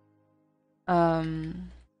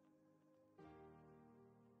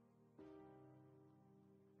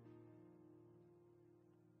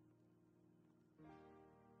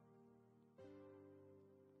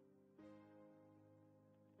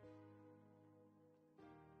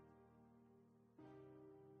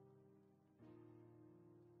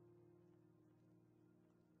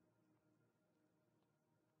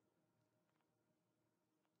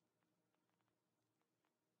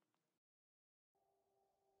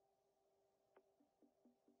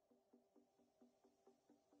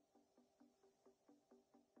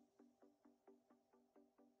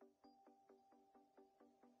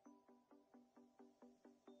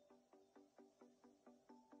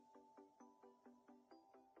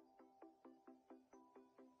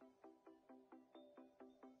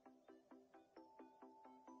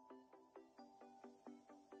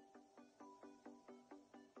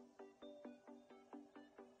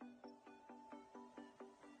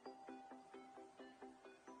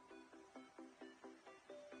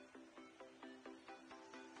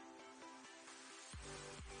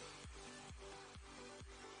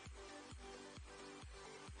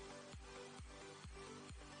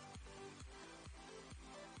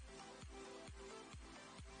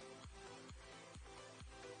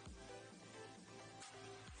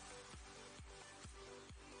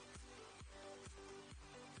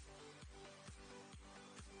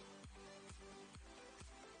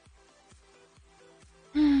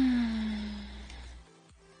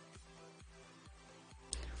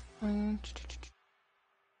 Qual o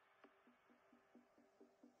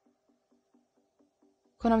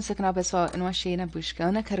nome desse canal, pessoal? Eu não achei na busca.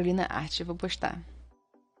 Ana Carolina Arte. Eu vou postar.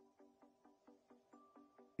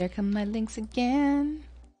 There come my links again.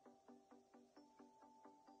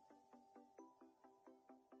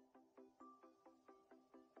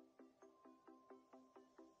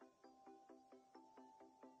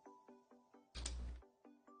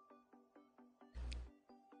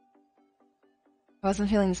 I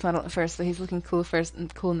wasn't feeling this model at first, but he's looking cool first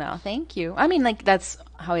and cool now. Thank you. I mean, like, that's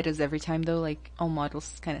how it is every time, though. Like, all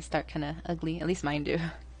models kind of start kind of ugly. At least mine do.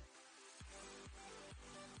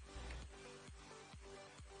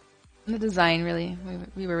 And the design, really,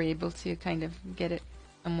 we were able to kind of get it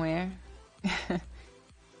somewhere.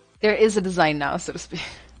 There is a design now, so to speak.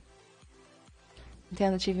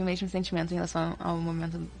 Entendo, tive o mesmo sentimento em relação ao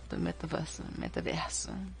momento do metaverso.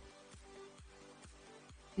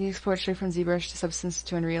 Do you export straight from ZBrush to Substance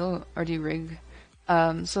to Unreal, or do you rig?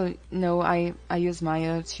 So no, I use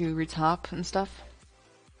Maya to retop and stuff.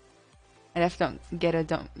 And if don't get it,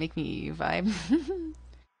 don't make me vibe.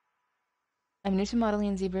 I'm new to modeling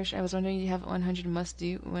in ZBrush. I was wondering if you have 100 must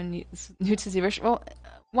do when you new to ZBrush. Well,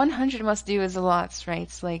 100 must do is a lot, right?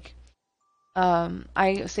 It's like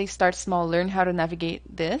I say start small, learn how to navigate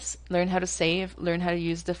this, learn how to save, learn how to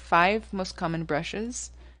use the 5 most common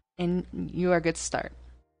brushes, and you are good to start.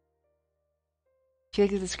 I feel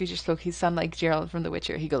like if the creature spoke, he sound like Gerald from The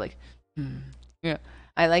Witcher. He go like, Yeah.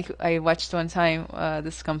 I watched one time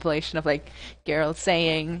this compilation of like Geralt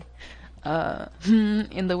saying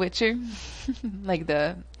in The Witcher. Like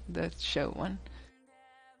the show one.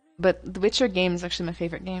 But The Witcher game is actually my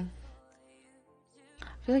favorite game.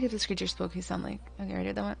 I feel like if this creature spoke, he sound like okay, I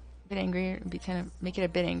did that one. A bit angrier, make it a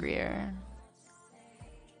bit angrier.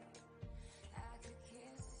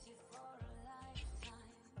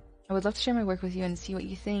 I would love to share my work with you and see what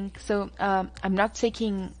you think. So I'm not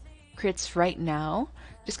taking crits right now,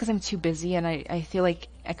 just because I'm too busy, and I feel like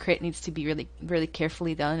a crit needs to be really, really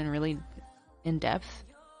carefully done and really in depth.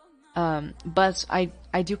 But I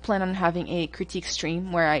do plan on having a critique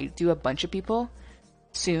stream where I do a bunch of people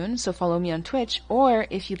soon, so follow me on Twitch, or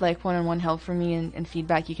if you'd like one-on-one help from me and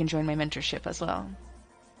feedback, you can join my mentorship as well.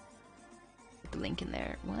 Put the link in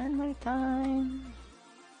there one more time.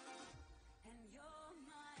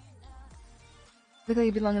 Look like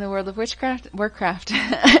you belong in the world of Warcraft.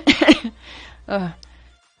 Ugh.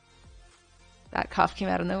 That cough came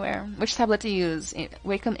out of nowhere. Which tablet to use?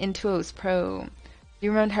 Wacom Intuos Pro. Do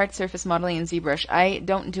you remember hard surface modeling in ZBrush? I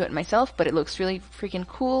don't do it myself, but it looks really freaking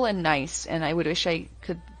cool and nice, and I would wish I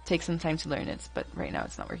could take some time to learn it, but right now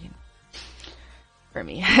it's not working. For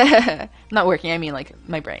me. Not working, I mean like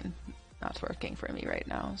my brain. Not working for me right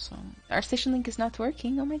now, so... Our station link is not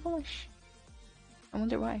working, oh my gosh. I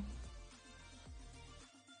wonder why.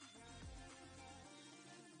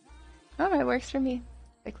 Oh, it works for me.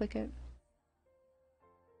 I click it.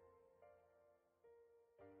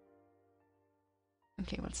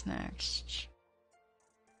 Okay, what's next?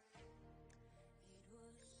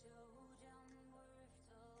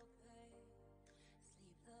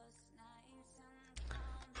 I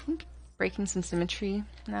think breaking some symmetry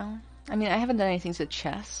now. I mean, I haven't done anything to the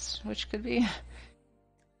chest, which could be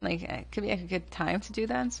like it could be like a good time to do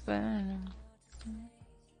that, but I don't know.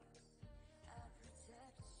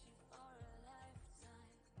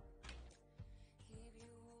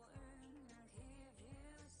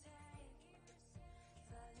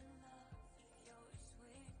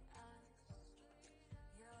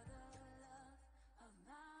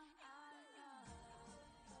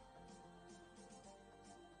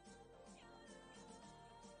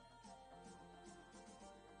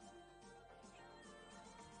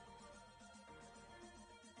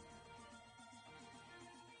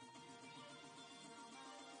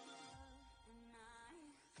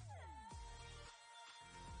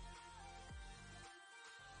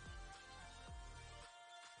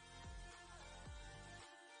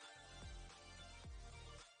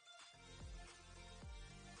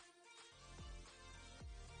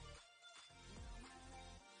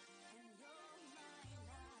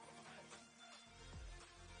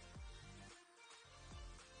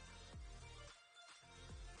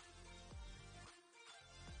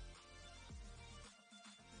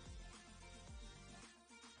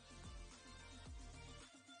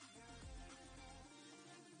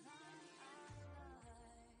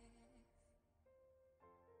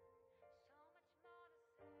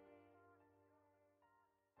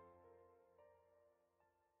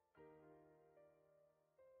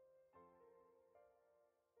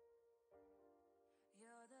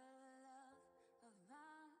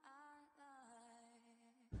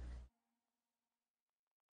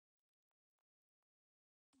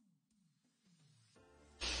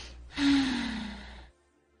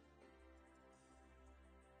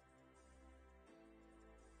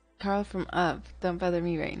 Carl from Up. Don't bother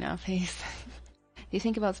me right now, face. Do you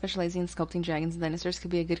think about specializing in sculpting dragons and dinosaurs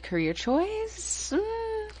could be a good career choice?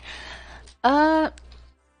 I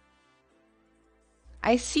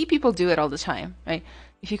see people do it all the time, right?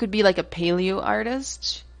 If you could be like a paleo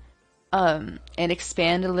artist, and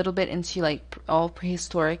expand a little bit into like all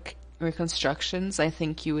prehistoric reconstructions, I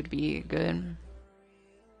think you would be good.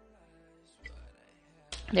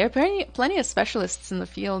 There are plenty of specialists in the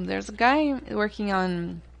field. There's a guy working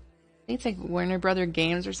on, I think it's like Warner Brother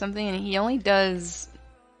Games or something, and he only does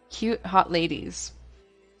cute, hot ladies.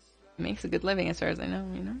 He makes a good living as far as I know,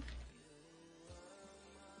 you know?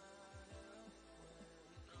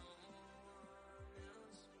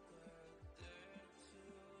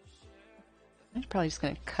 I'm probably just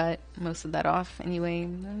gonna cut most of that off anyway.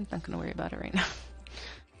 I'm not gonna worry about it right now.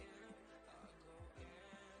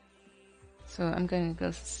 So I'm gonna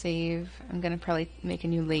go save. I'm gonna probably make a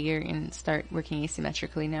new layer and start working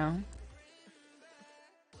asymmetrically now.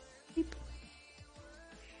 Beep.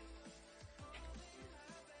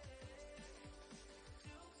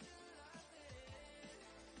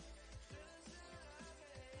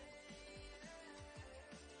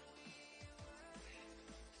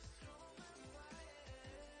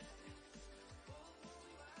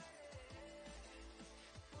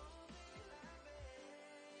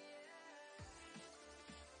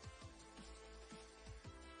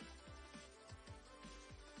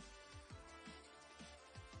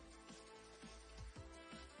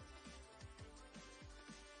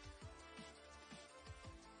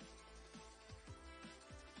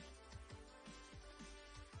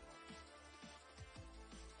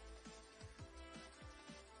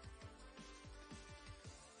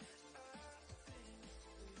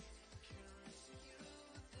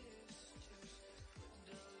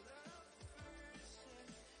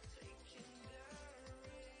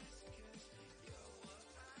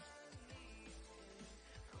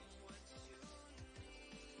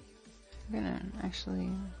 I'm gonna actually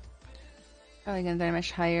probably gonna die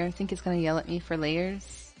much higher. I think it's gonna yell at me for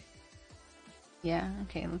layers. Yeah,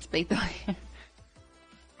 okay, let's bake the layer.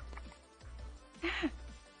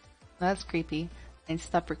 That's creepy. I need to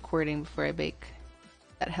stop recording before I bake.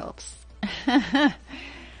 That helps.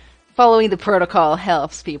 Following the protocol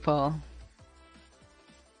helps, people.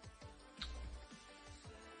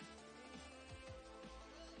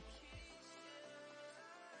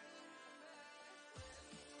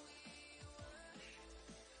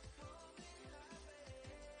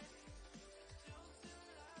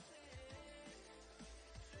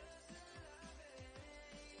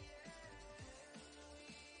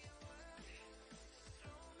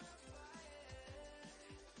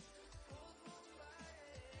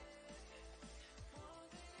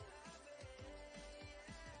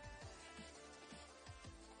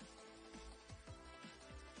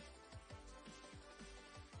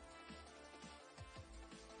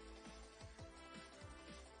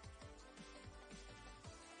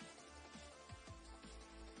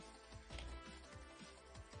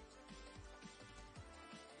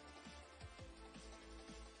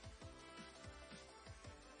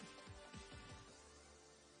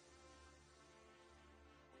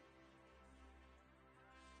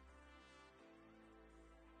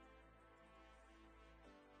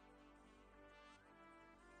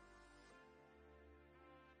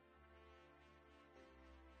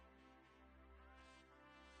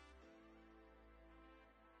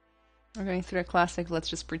 We're going through a classic, let's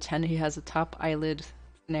just pretend he has a top eyelid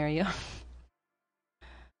scenario.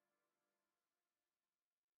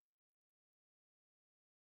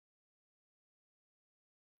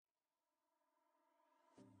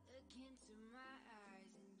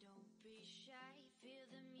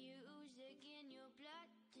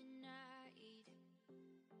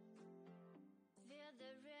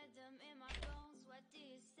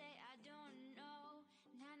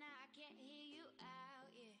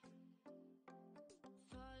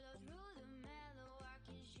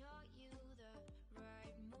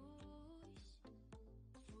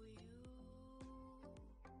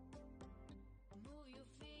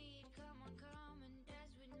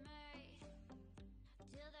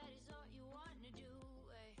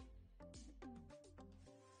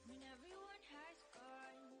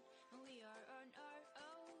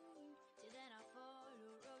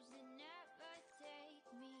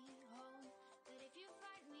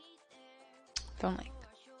 Don't like.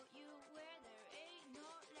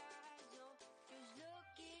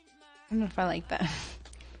 I don't know if I like that.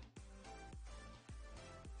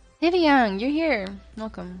 Hey Young, you're here.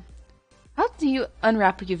 Welcome. How do you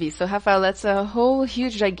unwrap a UV? So Hafal, that's a whole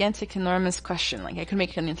huge, gigantic, enormous question. Like I could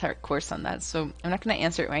make an entire course on that. So I'm not going to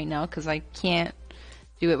answer it right now because I can't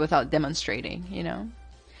do it without demonstrating, you know?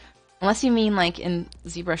 Unless you mean like in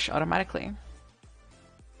ZBrush automatically.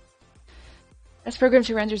 That's programmed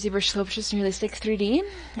to render ZBrush sculptures in realistic 3D.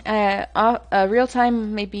 Real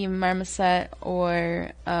time, maybe Marmoset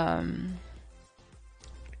or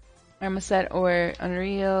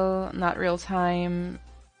Unreal, not real time,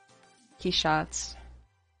 Keyshots,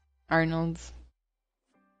 Arnold's.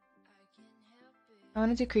 I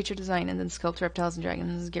want to do creature design and then sculpt reptiles and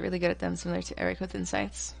dragons, get really good at them, similar to Eric with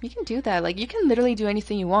Insights. You can do that. Like, you can literally do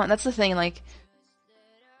anything you want. That's the thing, like,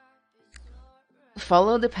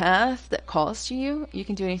 follow the path that calls to you. You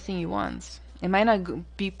can do anything you want. It might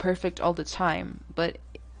not be perfect all the time, but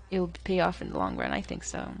it'll pay off in the long run. I think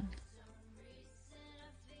so.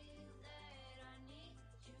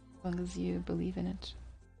 As long as you believe in it.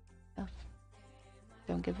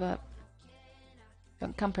 Don't give up.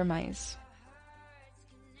 Don't compromise.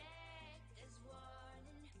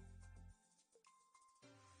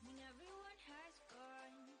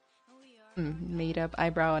 Made up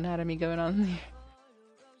eyebrow anatomy going on there.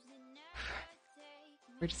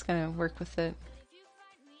 We're just gonna work with it.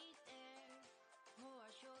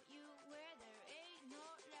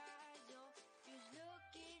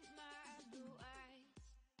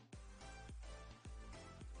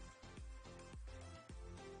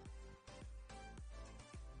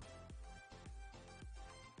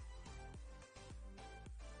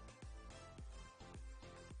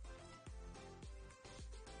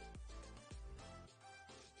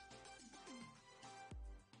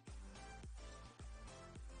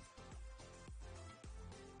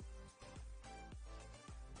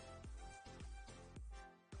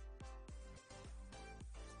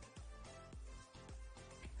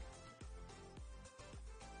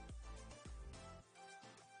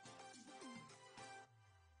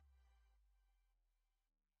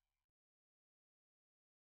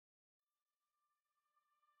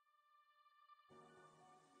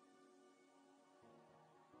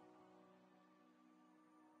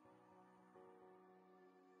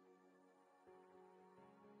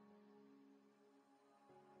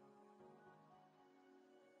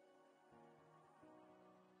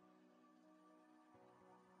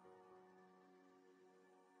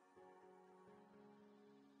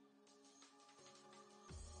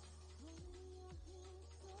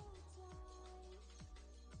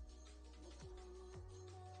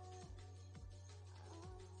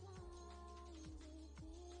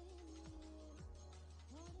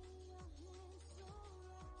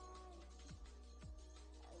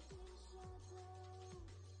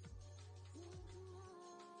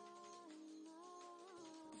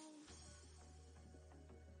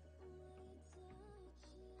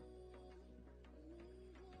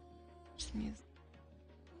 Music.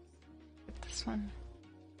 This one.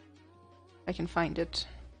 I can find it.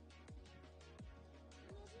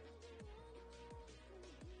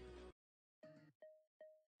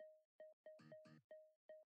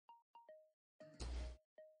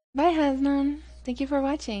 Bye, Hasnan. Thank you for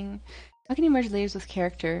watching. How can you merge layers with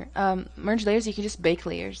character? Merge layers, you can just bake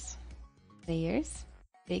layers. Layers,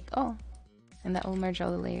 bake all. And that will merge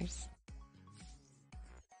all the layers.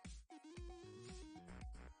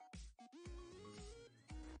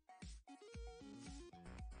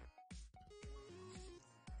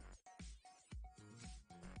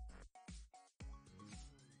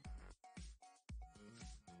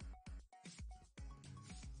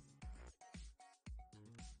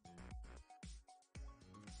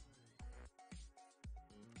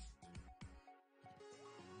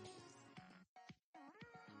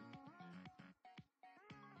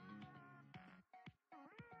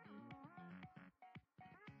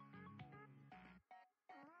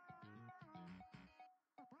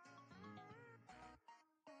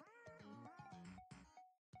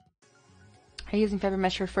 Are you using fiber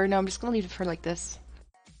mesh for fur? No, I'm just gonna leave the fur like this.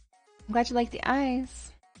 I'm glad you like the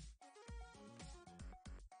eyes.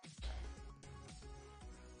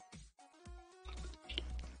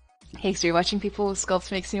 Hey, so you're watching people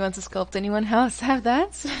sculpt makes me want to sculpt anyone else. Have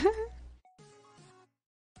that?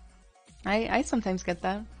 I sometimes get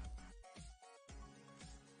that.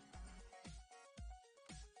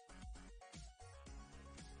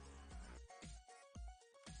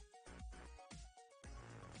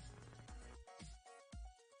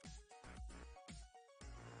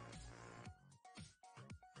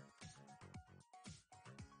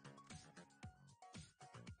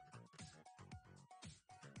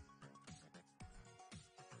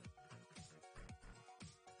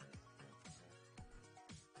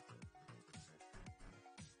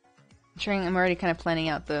 I'm already kind of planning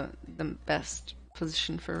out the best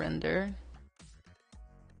position for render.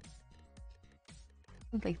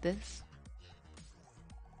 Like this.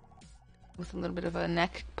 with a little bit of a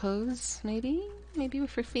neck pose, maybe? Maybe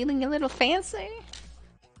if we're feeling a little fancy.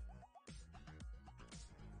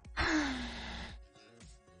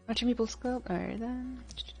 Watching people sculpt. Alright then.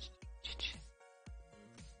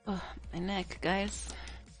 Oh, my neck, guys.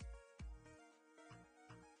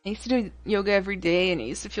 I used to do yoga every day and it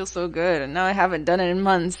used to feel so good, and now I haven't done it in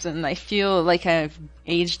months and I feel like I've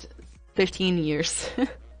aged 15 years.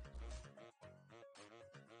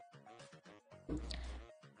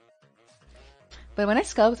 But when I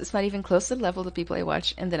sculpt, it's not even close to the level of the people I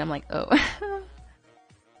watch, and then I'm like, oh.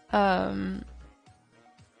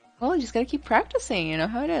 Well, you just gotta keep practicing, you know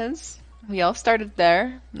how it is. We all started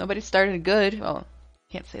there. Nobody started good. Well,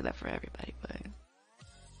 can't say that for everybody, but...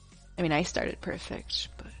 I mean, I started perfect,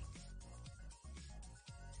 but...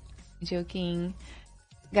 Joking.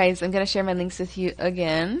 Guys, I'm gonna share my links with you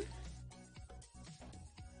again.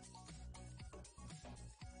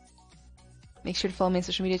 Make sure to follow me on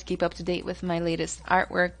social media to keep up to date with my latest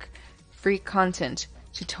artwork, free content,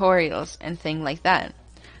 tutorials, and things like that.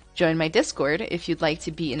 Join my Discord if you'd like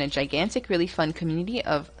to be in a gigantic, really fun community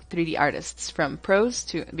of 3D artists, from pros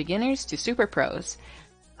to beginners to super pros.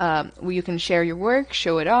 Where you can share your work,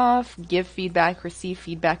 show it off, give feedback, receive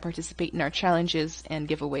feedback, participate in our challenges and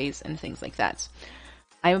giveaways and things like that.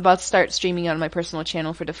 I'm about to start streaming on my personal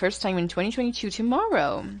channel for the first time in 2022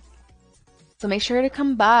 tomorrow. So make sure to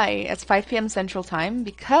come by at 5 p.m. Central Time,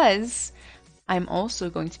 because I'm also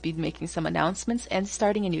going to be making some announcements and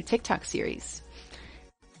starting a new TikTok series.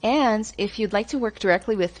 And if you'd like to work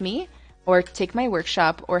directly with me, or take my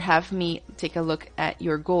workshop, or have me take a look at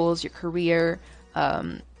your goals, your career,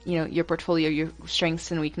 you know, your portfolio, your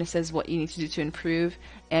strengths and weaknesses, what you need to do to improve,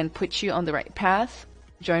 and put you on the right path,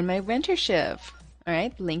 join my mentorship. All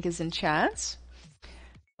right, link is in chat.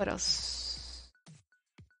 What else?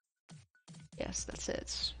 Yes, that's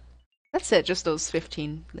it. That's it, just those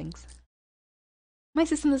 15 links. My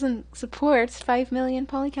system doesn't support 5 million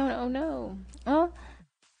poly count. Oh no. Oh,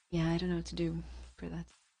 yeah, I don't know what to do for that.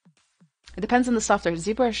 It depends on the software.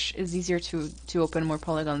 ZBrush is easier to open more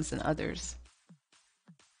polygons than others.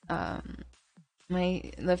 My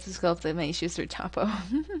love to sculpt my issues through Topo.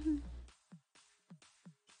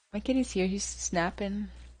 My kitty's here. He's snapping.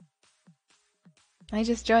 I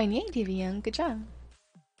just joined. Yay, TV Young. Good job.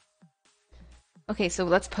 Okay, so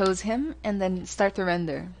let's pose him and then start the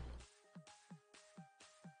render.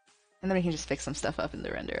 And then we can just fix some stuff up in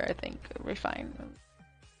the render, I think. We're fine.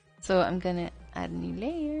 So I'm gonna add a new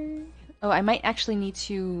layer. Oh, I might actually need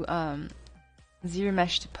to zero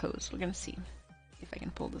mesh to pose. We're gonna see if I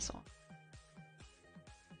can pull this off.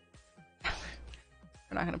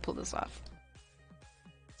 We're not gonna pull this off.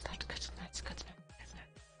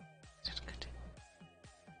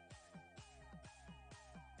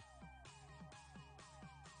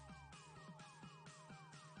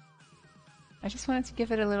 I just wanted to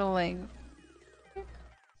give it a little like...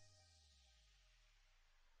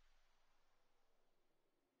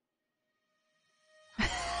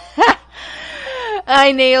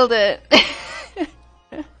 I nailed it!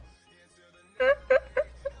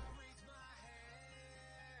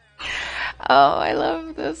 Oh, I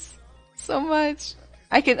love this so much.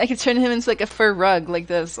 I could turn him into like a fur rug like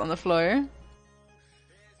this on the floor.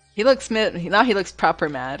 He looks now he looks proper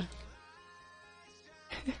mad.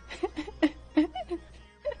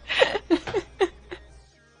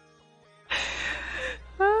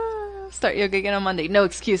 Start yoga again on Monday. No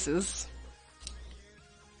excuses.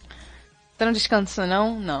 Não descansa,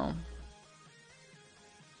 não? No.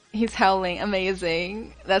 He's howling.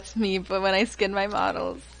 Amazing. That's me, but when I skin my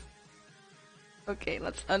models. Okay,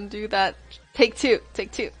 let's undo that. Take two.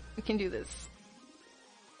 Take two. We can do this.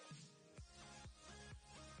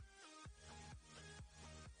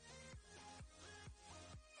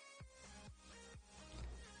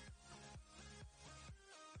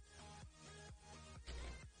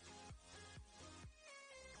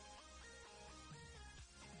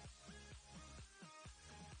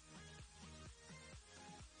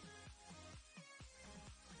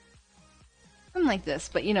 Something like this,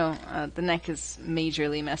 but you know, the neck is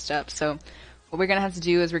majorly messed up, so what we're gonna have to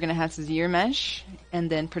do is we're gonna have to zero mesh and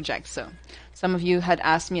then project. So some of you had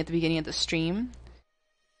asked me at the beginning of the stream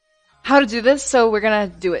how to do this, so we're gonna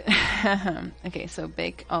do it. Okay, so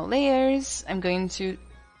bake all layers. I'm going to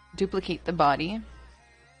duplicate the body,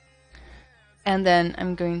 and then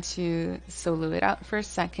I'm going to solo it out for a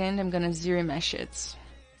second. I'm gonna zero mesh it.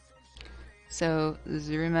 So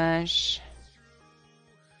zero mesh.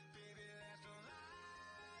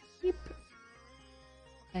 Yep.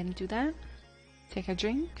 And do that. Take a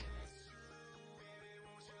drink.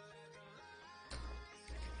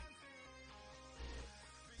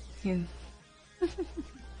 Yeah.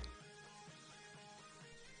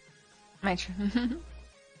 My turn.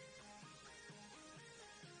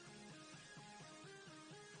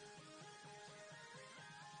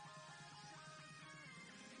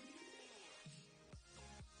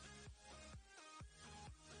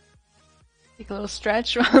 Take a little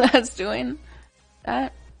stretch while that's doing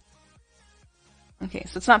that. Okay,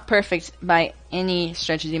 so it's not perfect by any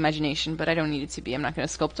stretch of the imagination, but I don't need it to be. I'm not going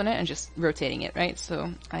to sculpt on it. I'm just rotating it, right?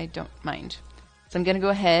 So I don't mind. So I'm going to go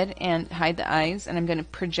ahead and hide the eyes, and I'm going to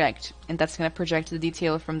project. And that's going to project the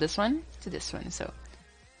detail from this one to this one. So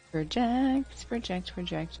project, project,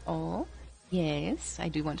 project. Oh, yes, I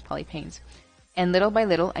do want poly paint. And little by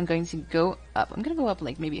little, I'm going to go up. I'm going to go up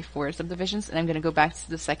like maybe 4 subdivisions, and I'm going to go back to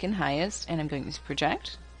the second highest, and I'm going to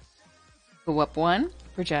project. Go up 1,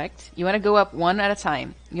 project. You want to go up 1 at a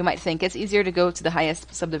time. You might think it's easier to go to the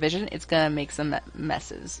highest subdivision. It's going to make some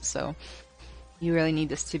messes. So you really need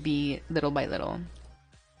this to be little by little.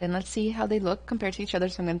 Then let's see how they look compared to each other.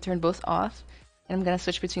 So I'm going to turn both off. And I'm going to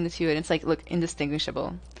switch between the two. And it's like, look,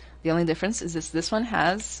 indistinguishable. The only difference is this one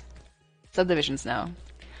has subdivisions now.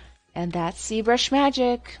 And that's ZBrush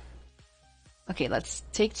magic. Okay, let's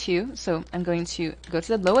take 2. So I'm going to go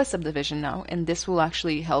to the lowest subdivision now, and this will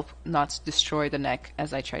actually help not destroy the neck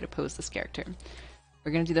as I try to pose this character.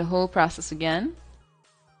 We're going to do the whole process again.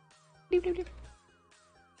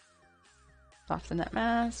 Soften that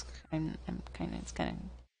mask. It's kind of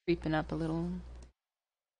creeping up a little.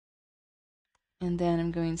 And then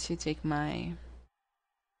I'm going to take my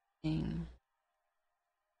thing.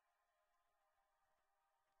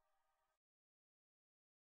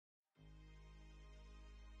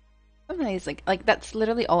 Nice, like that's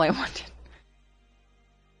literally all I wanted.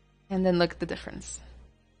 And then look at the difference.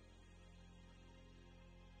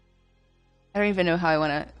 I don't even know how I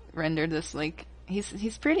want to render this. Like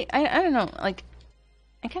he's pretty. I don't know. Like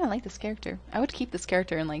I kind of like this character. I would keep this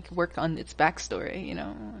character and like work on its backstory, you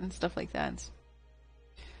know, and stuff like that.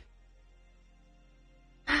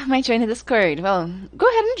 Might join the Discord. Well, go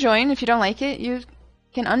ahead and join. If you don't like it, you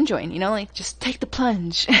can unjoin. You know, like just take the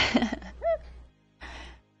plunge.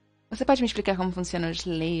 Você pode me explicar como funcionam os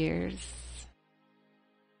layers?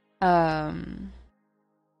 Oh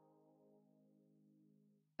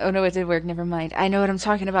no, it did work. Never mind. I know what I'm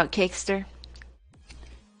talking about, Cakester.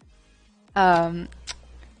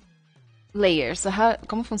 Layers. So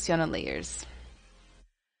como funciona layers?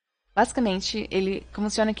 Basicamente, ele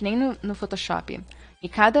funciona que nem no Photoshop. E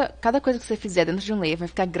cada coisa que você fizer dentro de um layer vai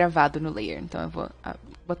ficar gravado no layer. Então eu vou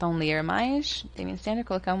botar um layer a mais, tem minha cena e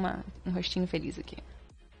colocar um rostinho feliz aqui.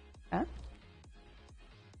 Tá?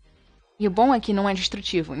 E o bom é que não é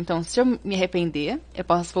destrutivo. Então, se eu me arrepender, eu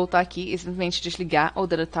posso voltar aqui e simplesmente desligar ou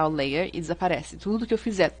deletar o layer e desaparece. Tudo que eu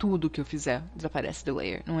fizer, desaparece do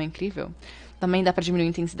layer. Não é incrível? Também dá pra diminuir a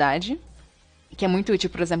intensidade, que é muito útil,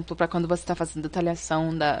 por exemplo, para quando você está fazendo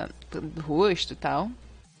detalhação do rosto e tal.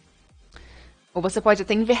 Ou você pode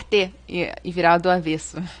até inverter e virar do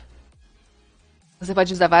avesso. Você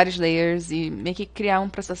pode usar vários layers e meio que criar um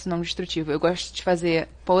processo não destrutivo. Eu gosto de fazer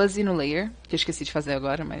pose no layer, que eu esqueci de fazer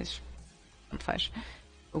agora, mas tanto faz.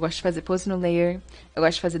 Eu gosto de fazer pose no layer, eu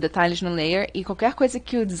gosto de fazer detalhes no layer, e qualquer coisa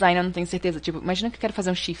que o designer não tem certeza. Tipo, imagina que eu quero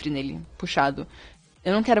fazer um chifre nele, puxado.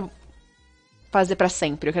 Eu não quero fazer pra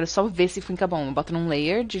sempre, eu quero só ver se fica bom. Eu boto num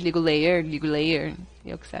layer, desligo o layer, ligo o layer,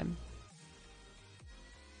 e é o que sabe.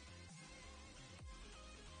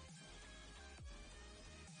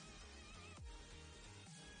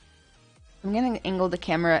 I'm going to angle the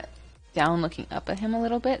camera down looking up at him a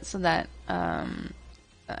little bit so that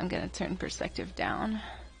I'm going to turn perspective down.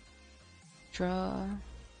 Draw.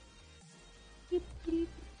 Beep, beep.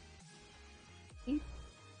 Beep.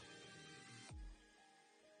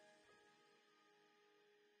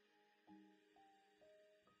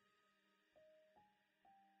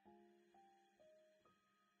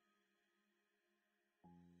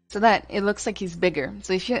 So that it looks like he's bigger.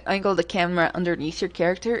 So if you angle the camera underneath your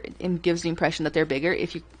character, it gives the impression that they're bigger.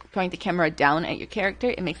 If you point the camera down at your character,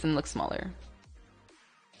 it makes them look smaller.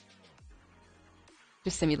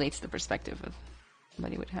 Just simulates the perspective of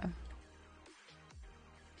somebody would have.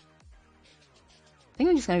 I think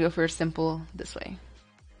I'm just gonna go for a simple this way.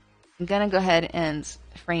 I'm gonna go ahead and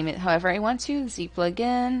frame it however I want to. Z plug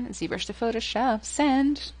in, ZBrush to Photoshop,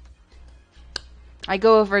 send. I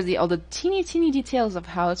go over all the teeny details of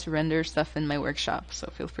how to render stuff in my workshop,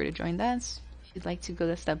 so feel free to join that if you'd like to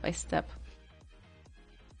go step by step.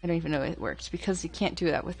 I don't even know it works because you can't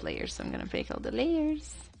do that with layers, so I'm gonna break all the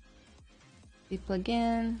layers. We plug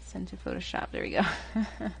in, send to Photoshop. There we go.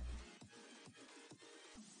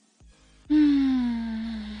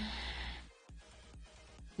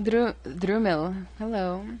 Drumil,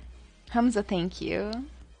 hello. Hamza, thank you.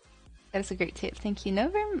 That is a great tip. Thank you. No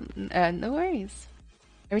worries.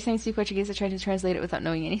 Every time you speak Portuguese, I try to translate it without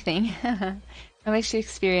knowing anything. How much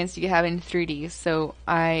experience do you have in 3D? So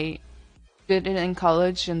I did it in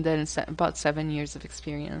college and then about 7 years of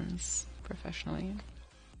experience professionally.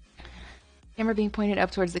 Camera being pointed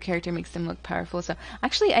up towards the character makes them look powerful. So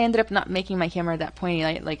actually, I ended up not making my camera that pointy.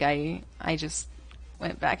 I just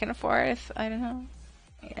went back and forth. I don't know.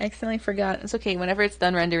 I accidentally forgot. It's okay. Whenever it's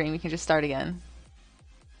done rendering, we can just start again.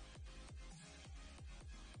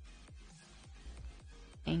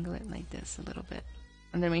 Angle it like this a little bit.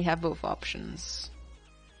 And then we have both options.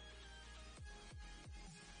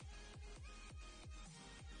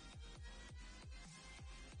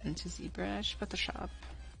 Into ZBrush, Photoshop.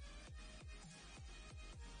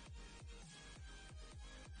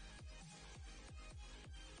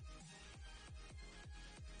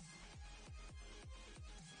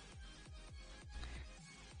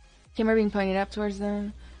 Camera being pointed up towards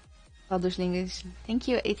them. Published in English. Thank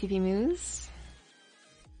you, ATP Moose.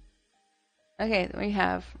 Okay, we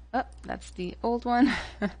have. Oh, that's the old one.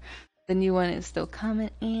 The new one is still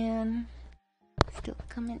coming in. Still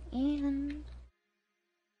coming in.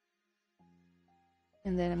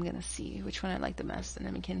 And then I'm gonna see which one I like the best, and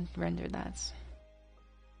then we can render that.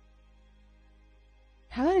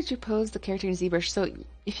 How did you pose the character in ZBrush? So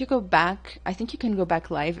if you go back, I think you can go back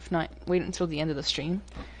live. If not, wait until the end of the stream.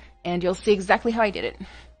 And you'll see exactly how I did it.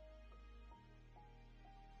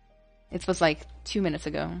 It was like 2 minutes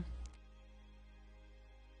ago.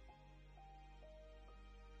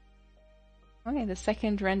 Okay, the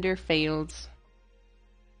second render failed.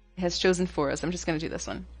 It has chosen for us. I'm just gonna do this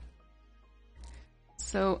one.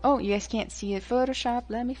 So, oh, you guys can't see it. Photoshop,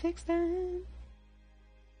 let me fix that.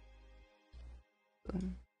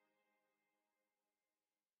 Boom.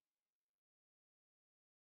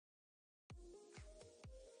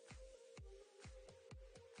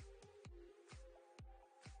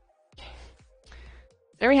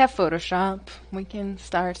 There we have Photoshop. We can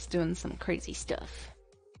start doing some crazy stuff.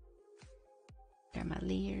 There are my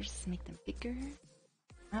layers, make them bigger.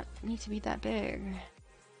 Not need to be that big.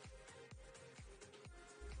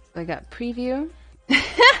 So I got preview.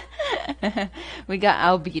 We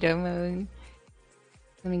got albedo mode.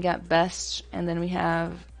 Then we got best, and then we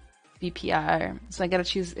have BPR. So I gotta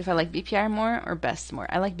choose if I like BPR more or best more.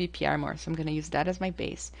 I like BPR more, so I'm gonna use that as my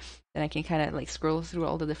base. Then I can kind of like scroll through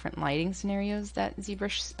all the different lighting scenarios that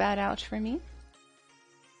ZBrush spat out for me.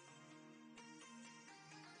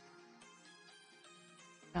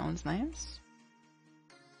 That one's nice.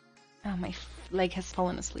 Oh, my leg has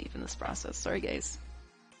fallen asleep in this process. Sorry, guys.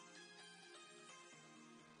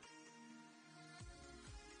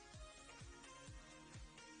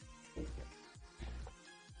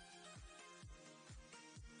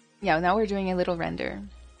 Yeah, now we're doing a little render.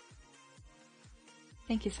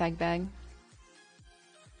 Thank you, Sagbag.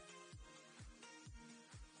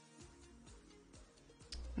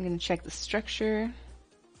 I'm gonna check the structure.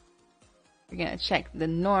 We're gonna check the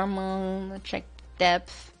normal, check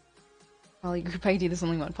depth. Polygroup ID, there's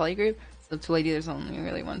only one polygroup. Subtool ID, there's only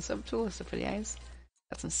really one subtool, except for the eyes.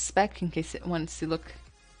 Got some spec in case it wants to look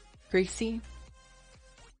greasy.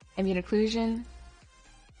 Ambient occlusion,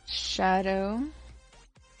 shadow,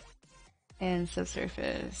 and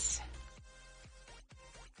subsurface.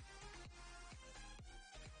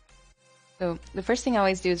 So the first thing I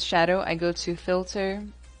always do is shadow. I go to filter,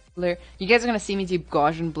 blur. You guys are gonna see me do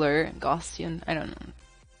Gaussian blur, Gaussian, I don't know,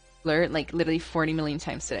 blur like literally 40 million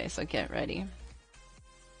times today, so get ready.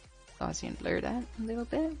 Gaussian blur that a little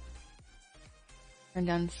bit. Turn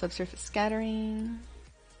down subsurface scattering,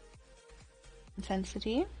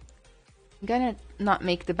 intensity. I'm gonna not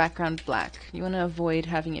make the background black. You want to avoid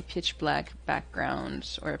having a pitch black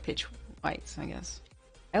background or a pitch white, I guess.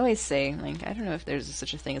 I always say, like, I don't know if there's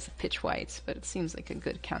such a thing as a pitch white, but it seems like a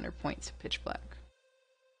good counterpoint to pitch black.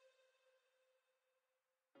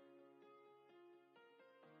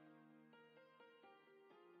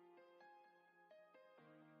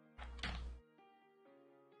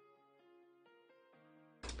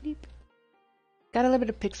 Bleep. Got a little bit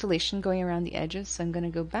of pixelation going around the edges, so I'm gonna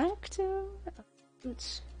go back to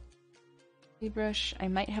ZBrush. I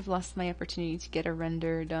might have lost my opportunity to get a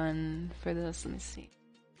render done for this. Let me see.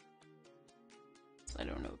 I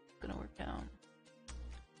don't know if it's gonna work out.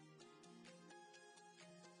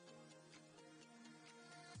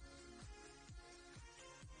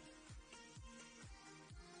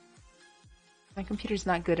 My computer's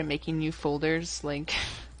not good at making new folders. Like,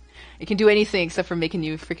 it can do anything except for make a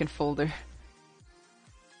new freaking folder.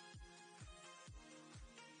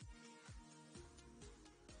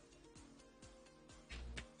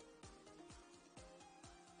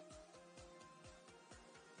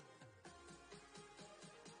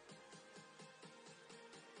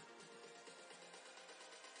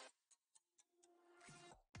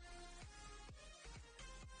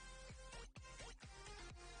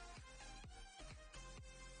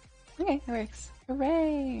 Okay, that works.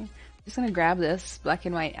 Hooray! Just gonna grab this black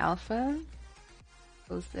and white alpha.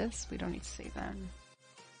 Close this. We don't need to save that.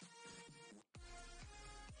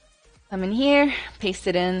 Come in here, paste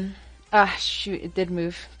it in. Ah, shoot, it did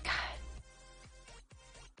move. God.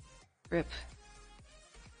 Rip.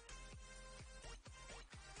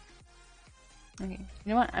 Okay, you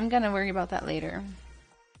know what? I'm gonna worry about that later.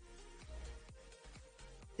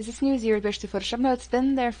 Is this new ZBrush to Photoshop? No, it's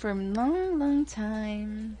been there for a long, long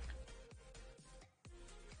time.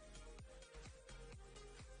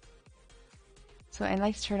 So I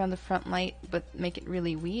like to turn on the front light, but make it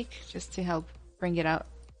really weak, just to help bring it out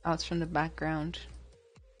from the background.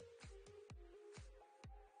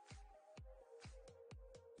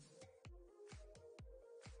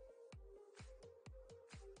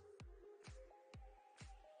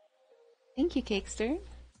 Thank you, Cakester.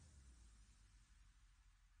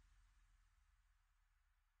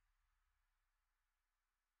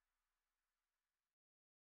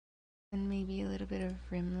 And maybe a little bit of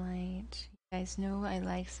rim light. You guys know I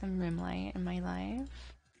like some rim light in my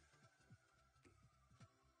life.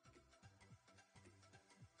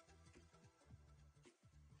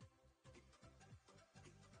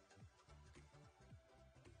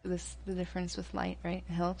 The difference with light, right?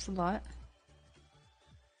 It helps a lot.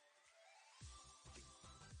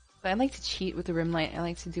 But I like to cheat with the rim light. I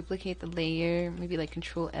like to duplicate the layer, maybe like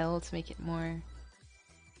Control L to make it more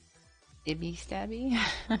stabby.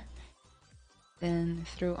 Then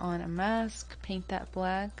throw on a mask, paint that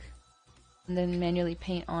black, and then manually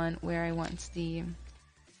paint on where I want the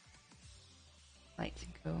light to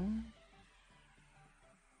go.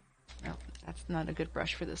 Oh, that's not a good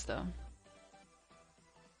brush for this though.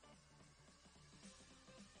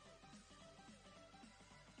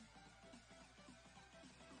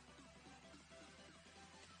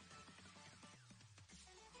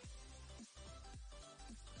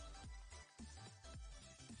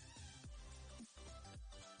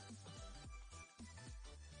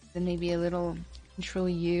 Then maybe a little Control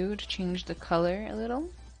U to change the color a little.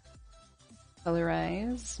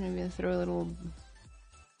 Colorize. Maybe throw a little.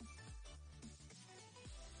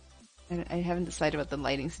 I haven't decided what the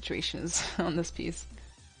lighting situation is on this piece.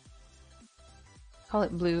 Call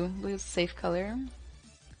it blue. Blue is a safe color.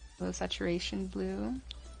 Low saturation blue.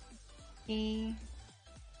 Okay. Make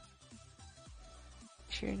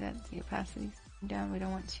sure that the opacity's down. We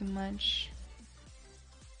don't want too much.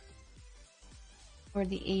 For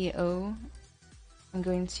the AO, I'm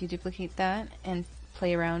going to duplicate that and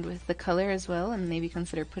play around with the color as well, and maybe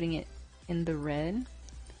consider putting it in the red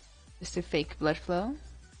just to fake blood flow.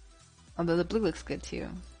 Although the blue looks good too.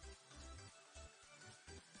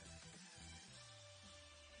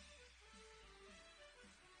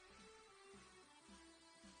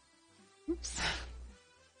 Oops.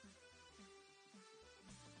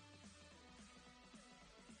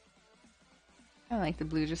 I like the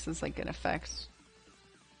blue just as like an effect.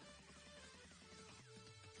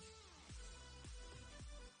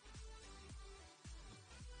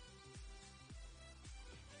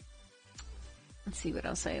 Let's see what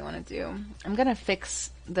else I want to do. I'm gonna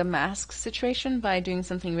fix the mask situation by doing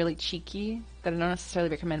something really cheeky that I don't necessarily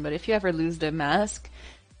recommend, but if you ever lose the mask,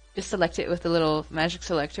 just select it with the little magic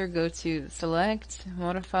selector. Go to Select,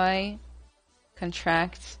 Modify,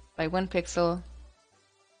 Contract by 1 pixel,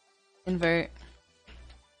 Invert,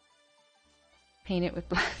 paint it with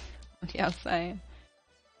black on the outside.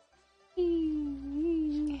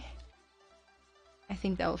 I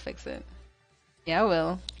think that will fix it. Yeah, it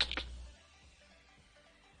will.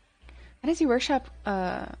 How does your workshop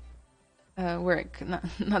work?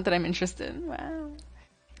 Not that I'm interested. Wow.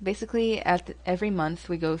 Basically, every month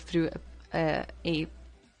we go through a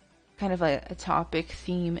kind of a topic,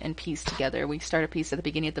 theme, and piece together. We start a piece at the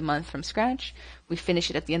beginning of the month from scratch. We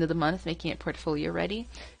finish it at the end of the month, making it portfolio ready.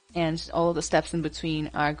 And all of the steps in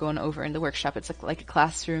between are going over in the workshop. It's like a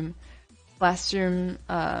classroom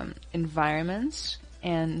environment,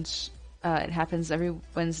 and it happens every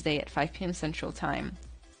Wednesday at 5 p.m. Central Time.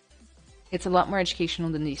 It's a lot more educational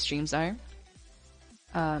than these streams are.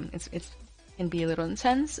 It can be a little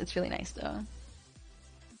intense. It's really nice though.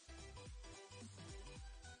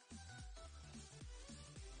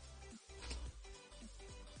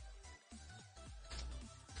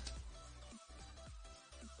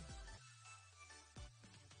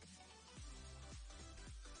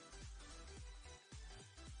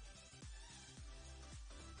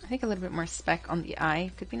 I think a little bit more speck on the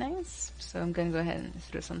eye could be nice. So I'm gonna go ahead and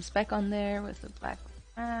throw some speck on there with the black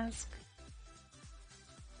mask.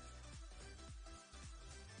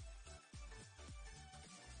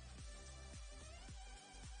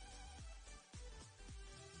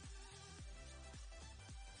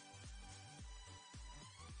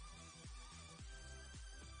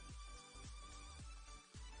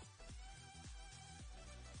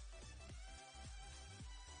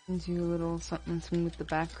 Do a little something with the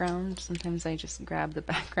background. Sometimes I just grab the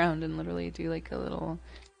background and literally do like a little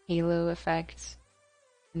halo effect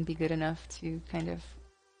and be good enough to kind of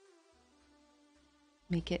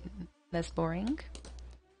make it less boring.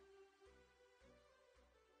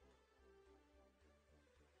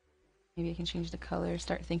 Maybe I can change the color,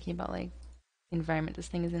 start thinking about like the environment this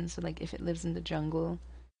thing is in. So like if it lives in the jungle,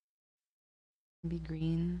 it can be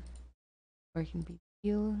green, or it can be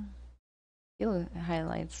teal. Teal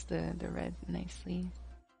highlights the red nicely.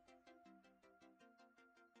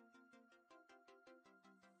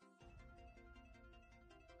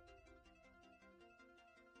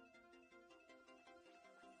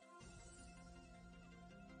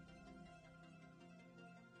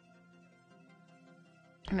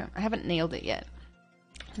 No, I haven't nailed it yet.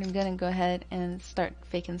 I'm gonna go ahead and start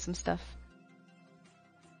faking some stuff.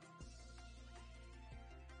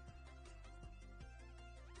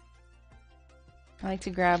 I like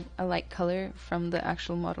to grab a light color from the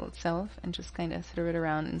actual model itself and just kind of throw it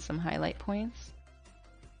around in some highlight points.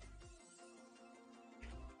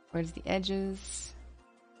 Towards the edges.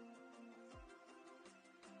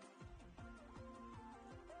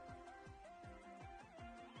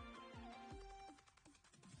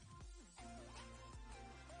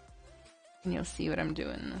 And you'll see what I'm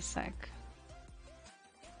doing in a sec.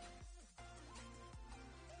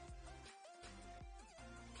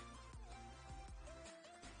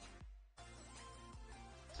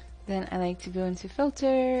 Then I like to go into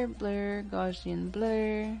filter, blur, Gaussian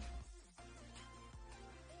blur.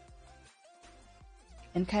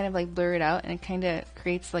 And kind of like blur it out, and it kind of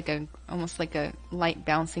creates like a, almost like a light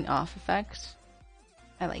bouncing off effect.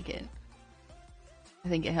 I like it. I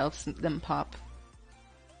think it helps them pop.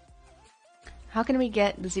 How can we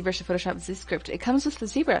get the ZBrush to Photoshop ZScript? It comes with the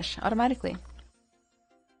ZBrush automatically.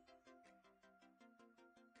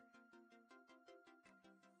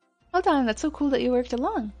 Hold on, that's so cool that you worked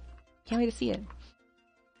along. Can't wait to see it.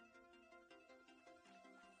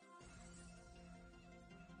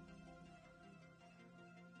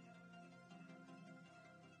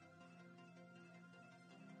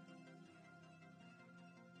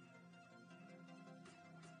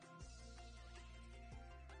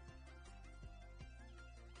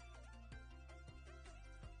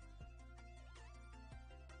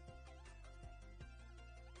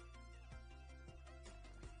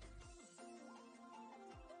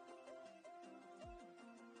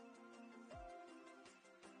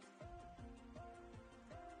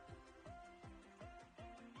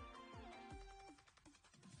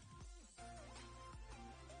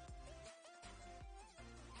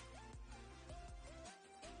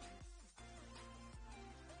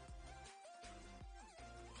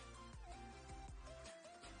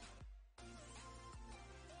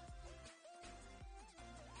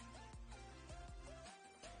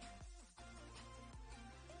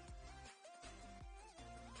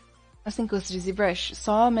 Assim, curso de ZBrush,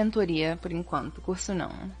 só mentoria por enquanto, curso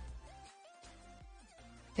não.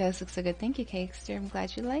 Yes, looks like a thank you, Cakester. I'm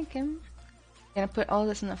glad you like him. I'm gonna put all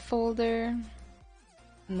this in a folder,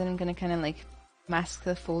 and then I'm gonna kind of like mask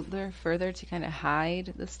the folder further to kind of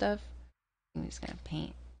hide the stuff. I'm just gonna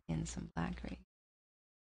paint in some black right.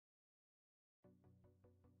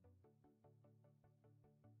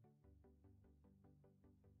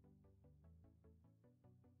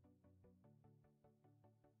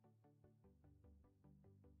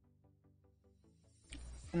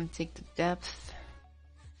 I'm gonna take the depth.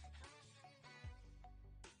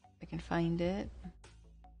 If I can find it.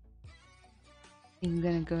 I'm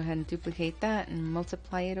gonna go ahead and duplicate that and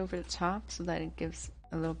multiply it over the top so that it gives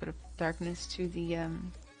a little bit of darkness to the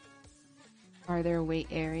farther away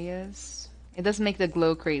areas. It doesn't make the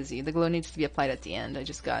glow crazy. The glow needs to be applied at the end. I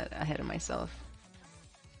just got ahead of myself.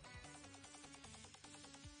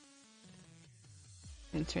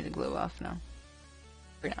 I'm gonna turn the glow off now.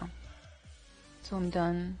 For now. So I'm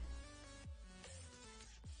done.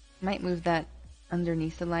 Might move that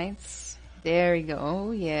underneath the lights. There we go.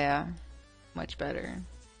 Oh yeah. Much better.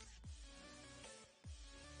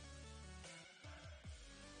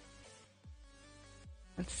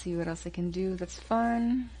 Let's see what else I can do that's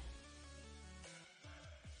fun.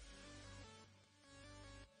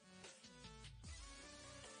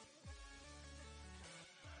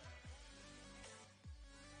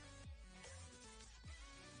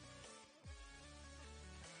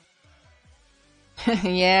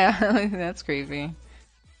 Yeah, that's crazy.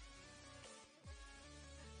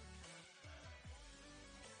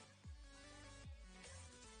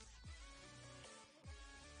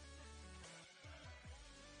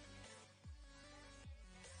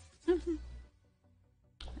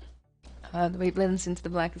 The way it blends into the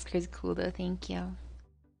black is crazy cool though, thank you.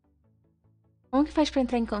 Como que faz pra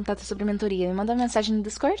entrar em contato sobre mentoria? Me manda uma mensagem no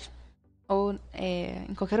Discord? Ou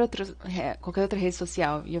em qualquer outra rede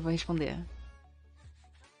social e eu vou responder.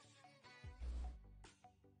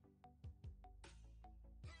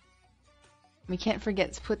 We can't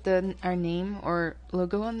forget to put our name or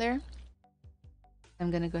logo on there. I'm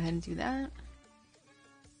gonna go ahead and do that.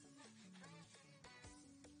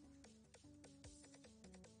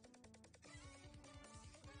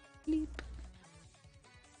 Bleep.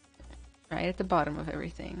 Right at the bottom of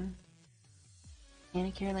everything.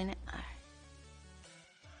 Anna Carolina.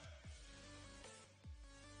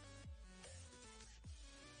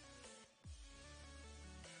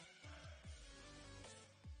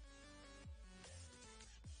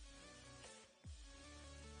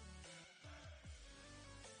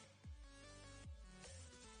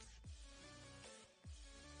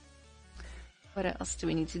 What else do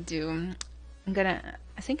we need to do?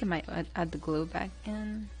 I think I might add the glow back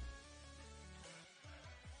in.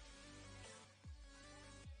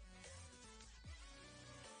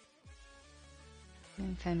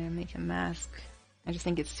 And kind of make a mask. I just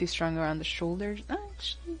think it's too strong around the shoulders.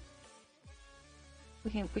 Actually,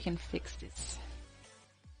 we can fix this.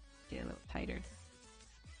 Get a little tighter.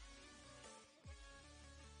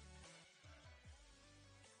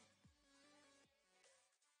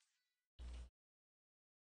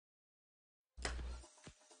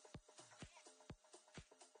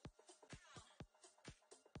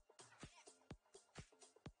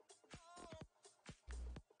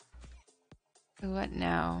 So what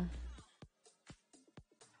now?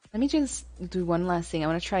 Let me just do one last thing. I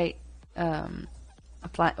want to try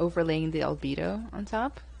overlaying the albedo on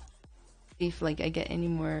top. See if like I get any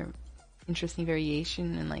more interesting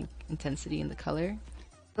variation and like intensity in the color.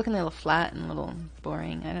 Looking a little flat and a little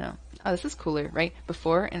boring. I don't know. Oh, this is cooler, right?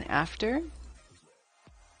 Before and after.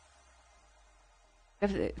 I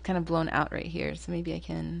have it kind of blown out right here, so maybe I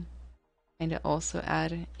can kind of also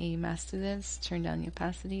add a mask to this. Turn down the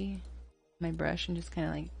opacity, my brush, and just kind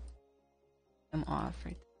of like them off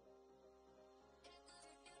right there.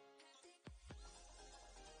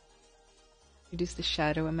 Reduce the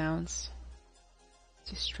shadow amounts.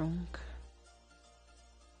 Too strong.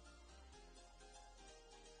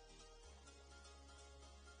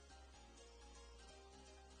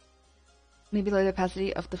 Maybe lower the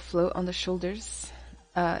opacity of the float on the shoulders.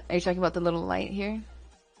 Are you talking about the little light here?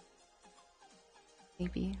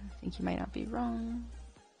 Maybe. I think you might not be wrong.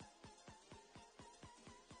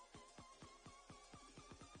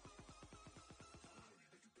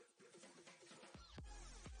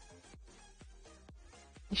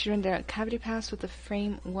 You should render a cavity pass with the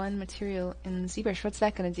frame 1 material in ZBrush. What's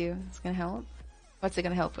that gonna do? It's gonna help? What's it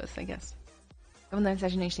gonna help with, I guess? Vamos dar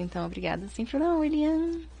mensagem neste então, obrigada. Sem problema,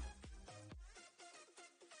 William.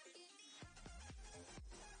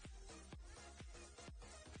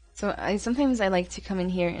 So sometimes I like to come in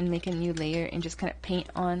here and make a new layer and just kind of paint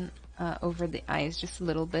on over the eyes just a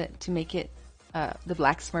little bit to make it the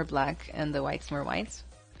blacks more black and the whites more whites.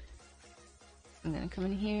 I'm gonna come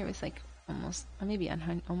in here with like almost, or maybe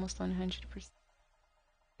almost 100%. And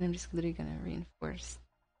I'm just literally gonna reinforce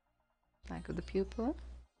the back of the pupil.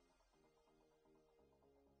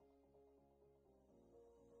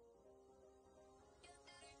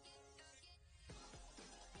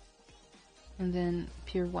 And then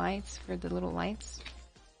pure whites for the little lights.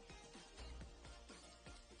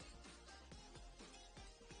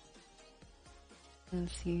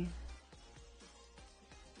 Let's see.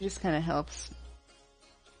 It just kind of helps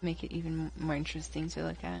make it even more interesting to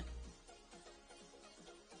look at.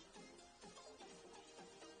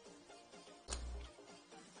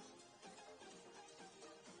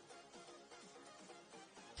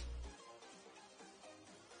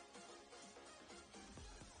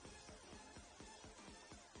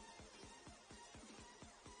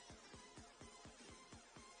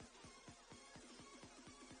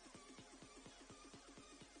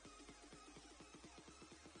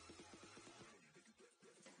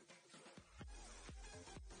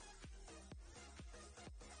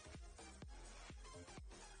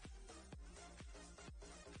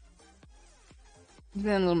 There's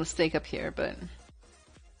been a little mistake up here, but I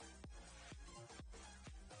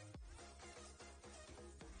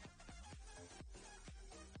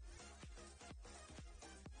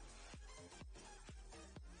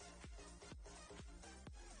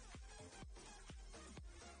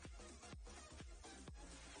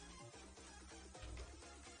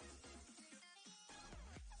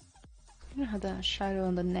don't know how the shadow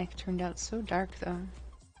on the neck turned out so dark though.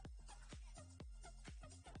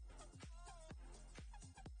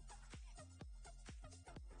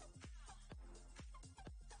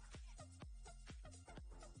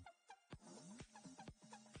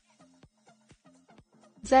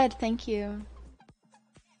 Zed, thank you.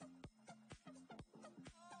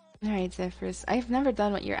 Alright, Zephyrs. I've never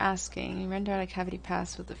done what you're asking. You render out a cavity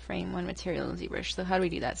pass with the frame one material in ZBrush. So how do we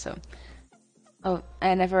do that? So, oh,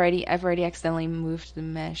 and I've already accidentally moved the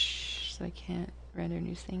mesh, so I can't render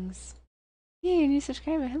new things. Hey, new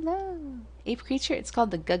subscriber. Hello, ape creature. It's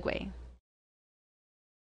called the Gugwe.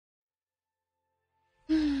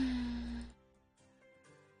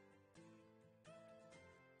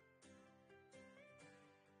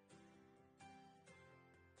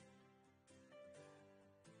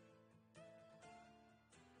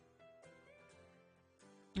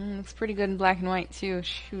 Looks pretty good in black and white too.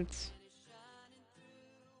 Shoots.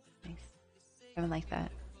 Nice. I don't like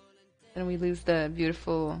that. Then we lose the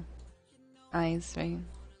beautiful eyes, right?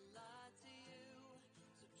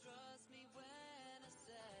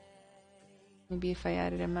 Maybe if I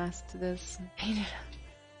added a mask to this and painted it.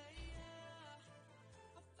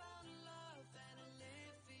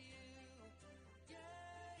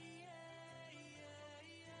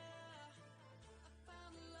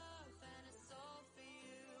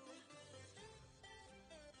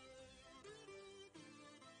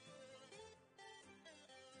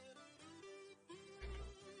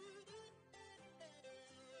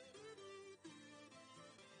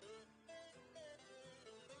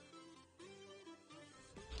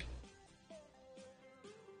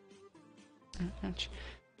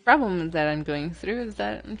 The problem that I'm going through is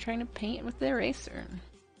that I'm trying to paint with the eraser.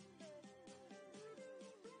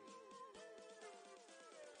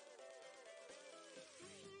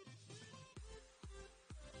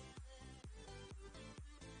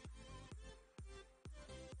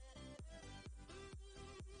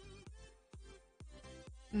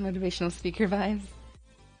 Motivational speaker vibes.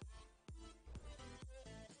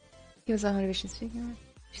 He was a motivational speaker.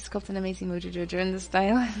 She sculpted an amazing Mojo Jojo in this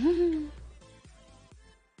style.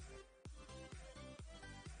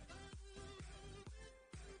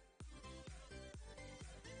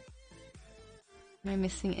 Am I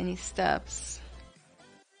missing any steps?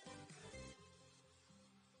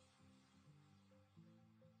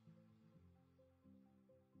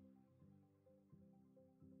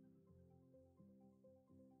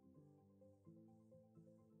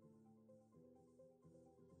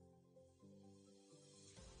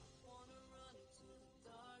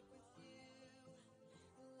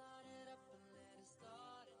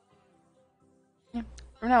 Yeah.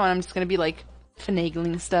 From now on, I'm just gonna be like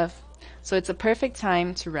finagling stuff. So it's a perfect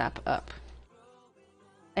time to wrap up.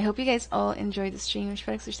 I hope you guys all enjoyed the stream.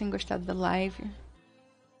 Espero que vocês tenham gostado da live. I'm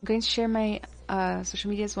going to share my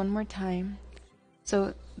social medias one more time.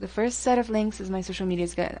 So the first set of links is my social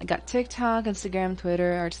medias. I got TikTok, Instagram,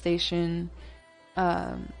 Twitter, ArtStation,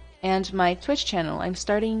 and my Twitch channel. I'm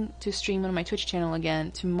starting to stream on my Twitch channel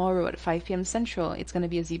again tomorrow at 5 p.m. Central. It's going to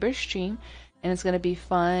be a ZBrush stream, and it's going to be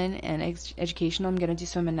fun and educational. I'm going to do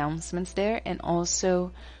some announcements there, and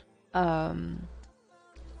also how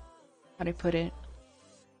do I put it?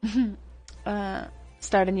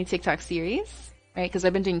 Start a new TikTok series, right? Because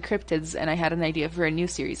I've been doing cryptids and I had an idea for a new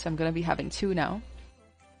series, so I'm going to be having 2 now.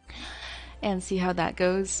 And see how that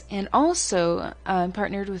goes. And also, I'm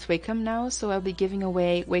partnered with Wacom now, so I'll be giving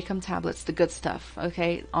away Wacom tablets, the good stuff,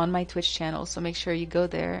 okay, on my Twitch channel. So make sure you go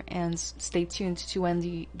there and stay tuned to when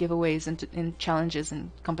the giveaways and challenges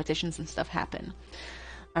and competitions and stuff happen.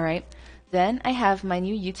 All right. Then I have my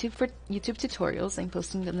new YouTube tutorials. I'm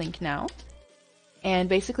posting the link now. And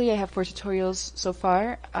basically I have 4 tutorials so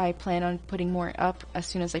far. I plan on putting more up as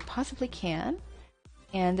soon as I possibly can.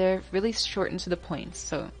 And they're really short and to the point,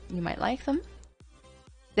 so you might like them.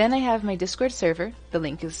 Then I have my Discord server. The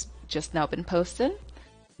link has just now been posted,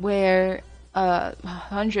 where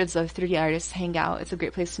hundreds of 3D artists hang out. It's a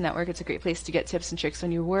great place to network. It's a great place to get tips and tricks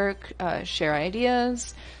on your work, share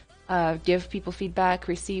ideas, give people feedback,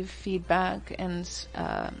 receive feedback, and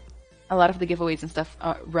a lot of the giveaways and stuff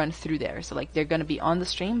run through there. So like they're going to be on the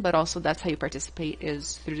stream, but also that's how you participate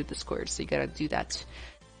is through the Discord. So you got to do that.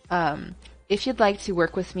 If you'd like to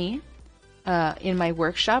work with me in my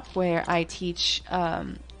workshop where I teach 3D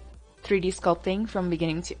sculpting from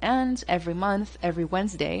beginning to end every month, every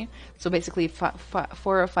Wednesday, so basically 4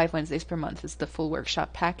 or 5 Wednesdays per month is the full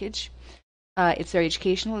workshop package. It's very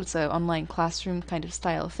educational. It's an online classroom kind of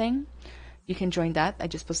style thing. You can join that. I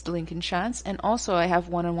just posted the link in chats. And also I have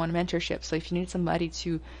one-on-one mentorship. So if you need somebody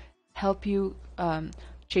to help you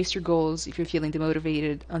chase your goals, if you're feeling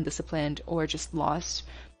demotivated, undisciplined, or just lost,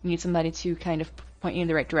 you need somebody to kind of point you in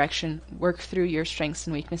the right direction, work through your strengths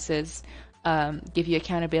and weaknesses, give you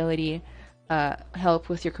accountability, help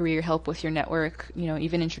with your career, help with your network, you know,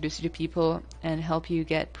 even introduce you to people and help you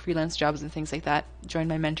get freelance jobs and things like that. Join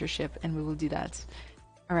my mentorship and we will do that.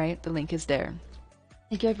 All right, the link is there.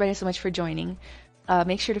 Thank you everybody so much for joining.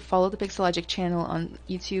 Make sure to follow the Pixelogic channel on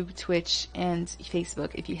YouTube, Twitch, and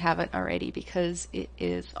Facebook if you haven't already, because it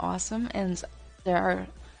is awesome, and there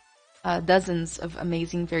are dozens of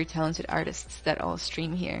amazing, very talented artists that all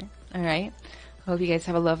stream here. Alright? Hope you guys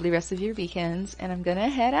have a lovely rest of your weekends, and I'm gonna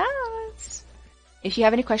head out! If you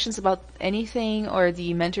have any questions about anything or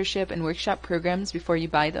the mentorship and workshop programs before you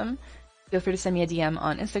buy them, feel free to send me a DM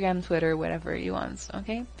on Instagram, Twitter, whatever you want,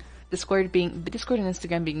 okay? Discord and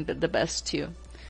Instagram being the best too.